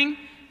blessing,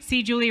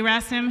 see Julie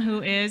Ressim,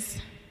 who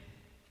is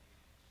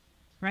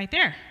right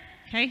there.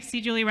 Okay, see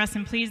Julie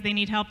Ressim, please. They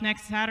need help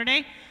next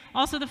Saturday.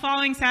 Also, the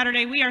following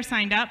Saturday, we are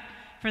signed up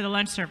for the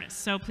lunch service.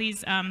 So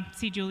please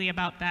see Julie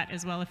about that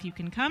as well if you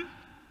can come.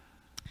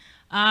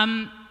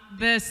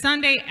 The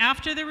Sunday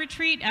after the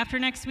retreat, after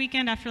next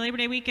weekend, after Labor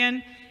Day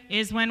weekend,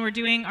 is when we're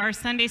doing our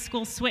Sunday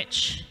school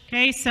switch.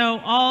 Okay,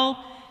 so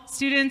all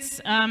students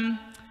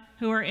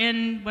who are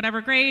in whatever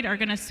grade are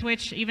going to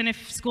switch. Even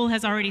if school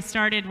has already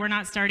started, we're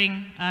not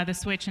starting the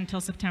switch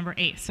until September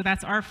 8th. So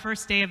that's our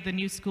first day of the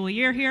new school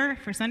year here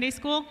for Sunday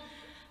school.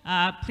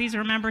 Please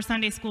remember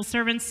Sunday school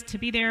servants to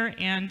be there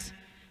and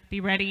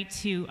be ready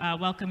to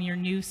welcome your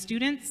new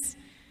students.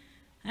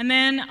 And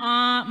then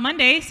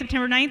Monday,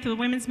 September 9th, the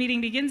women's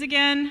meeting begins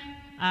again.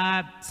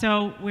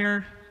 So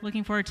we're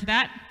looking forward to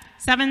that.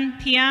 7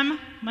 p.m.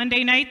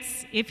 Monday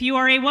nights. If you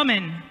are a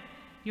woman,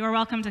 you are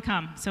welcome to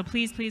come. So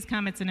please, please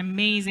come. It's an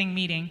amazing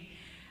meeting.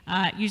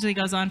 It usually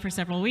goes on for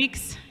several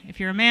weeks. If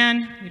you're a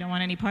man, we don't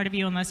want any part of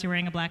you unless you're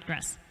wearing a black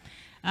dress.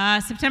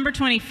 September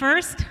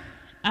 21st,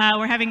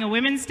 we're having a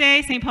Women's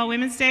Day, St. Paul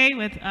Women's Day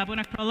with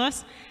Buenas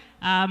Prolos.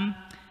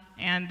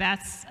 And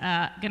that's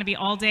going to be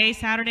all day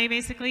Saturday,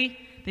 basically.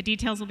 The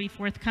details will be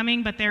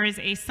forthcoming, but there is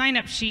a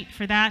sign-up sheet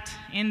for that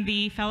in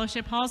the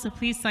fellowship hall, so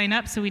please sign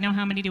up so we know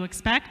how many to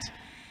expect.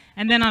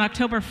 And then on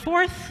October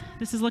 4th,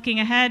 this is looking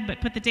ahead,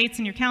 but put the dates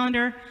in your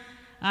calendar,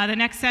 the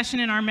next session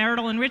in our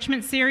marital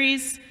enrichment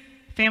series,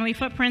 Family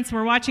Footprints.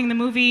 We're watching the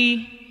movie,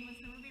 what's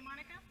the movie,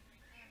 Monica?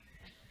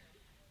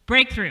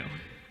 Breakthrough.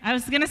 I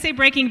was going to say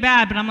Breaking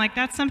Bad, but I'm like,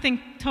 that's something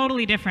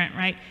totally different,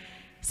 right?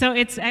 So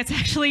it's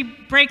actually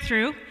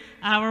Breakthrough.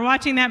 We're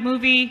watching that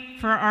movie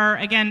for our,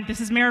 again,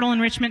 this is marital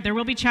enrichment. There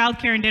will be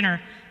childcare and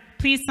dinner.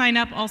 Please sign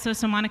up also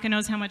so Monica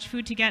knows how much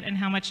food to get and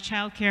how much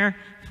childcare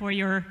for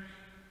your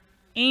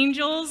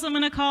angels, I'm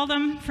going to call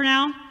them for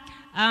now.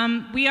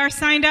 We are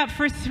signed up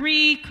for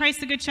 3 Christ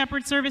the Good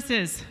Shepherd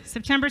services.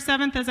 September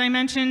 7th, as I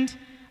mentioned,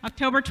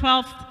 October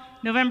 12th,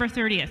 November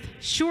 30th.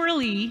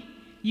 Surely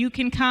you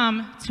can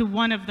come to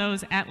one of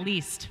those at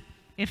least,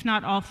 if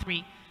not all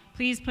 3.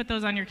 Please put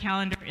those on your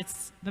calendar.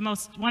 It's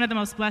one of the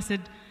most blessed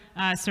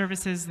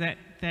services that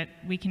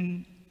we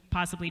can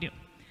possibly do.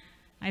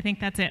 I think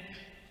that's it.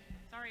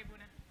 Sorry,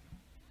 Abuna.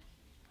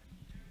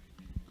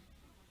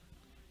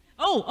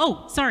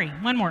 Oh, sorry,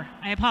 one more.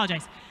 I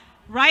apologize.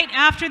 Right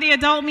after the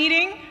adult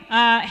meeting,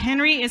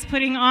 Henry is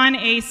putting on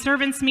a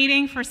servants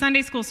meeting for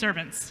Sunday school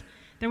servants.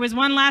 There was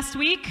one last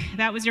week.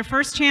 That was your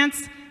first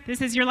chance.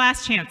 This is your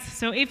last chance.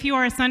 So if you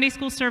are a Sunday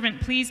school servant,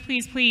 please,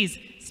 please, please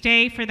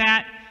stay for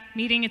that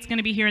meeting. It's going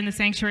to be here in the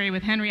sanctuary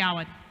with Henry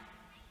Awad.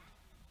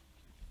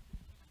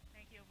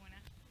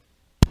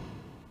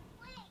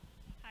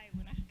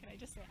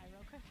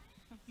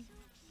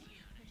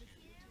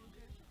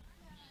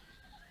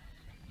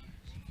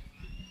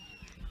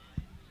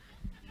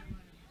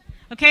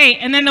 Okay,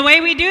 and then the way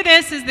we do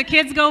this is the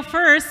kids go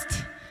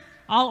first,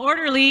 all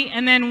orderly,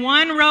 and then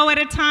 1 row at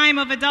a time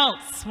of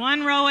adults,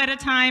 1 row at a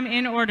time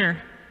in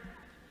order.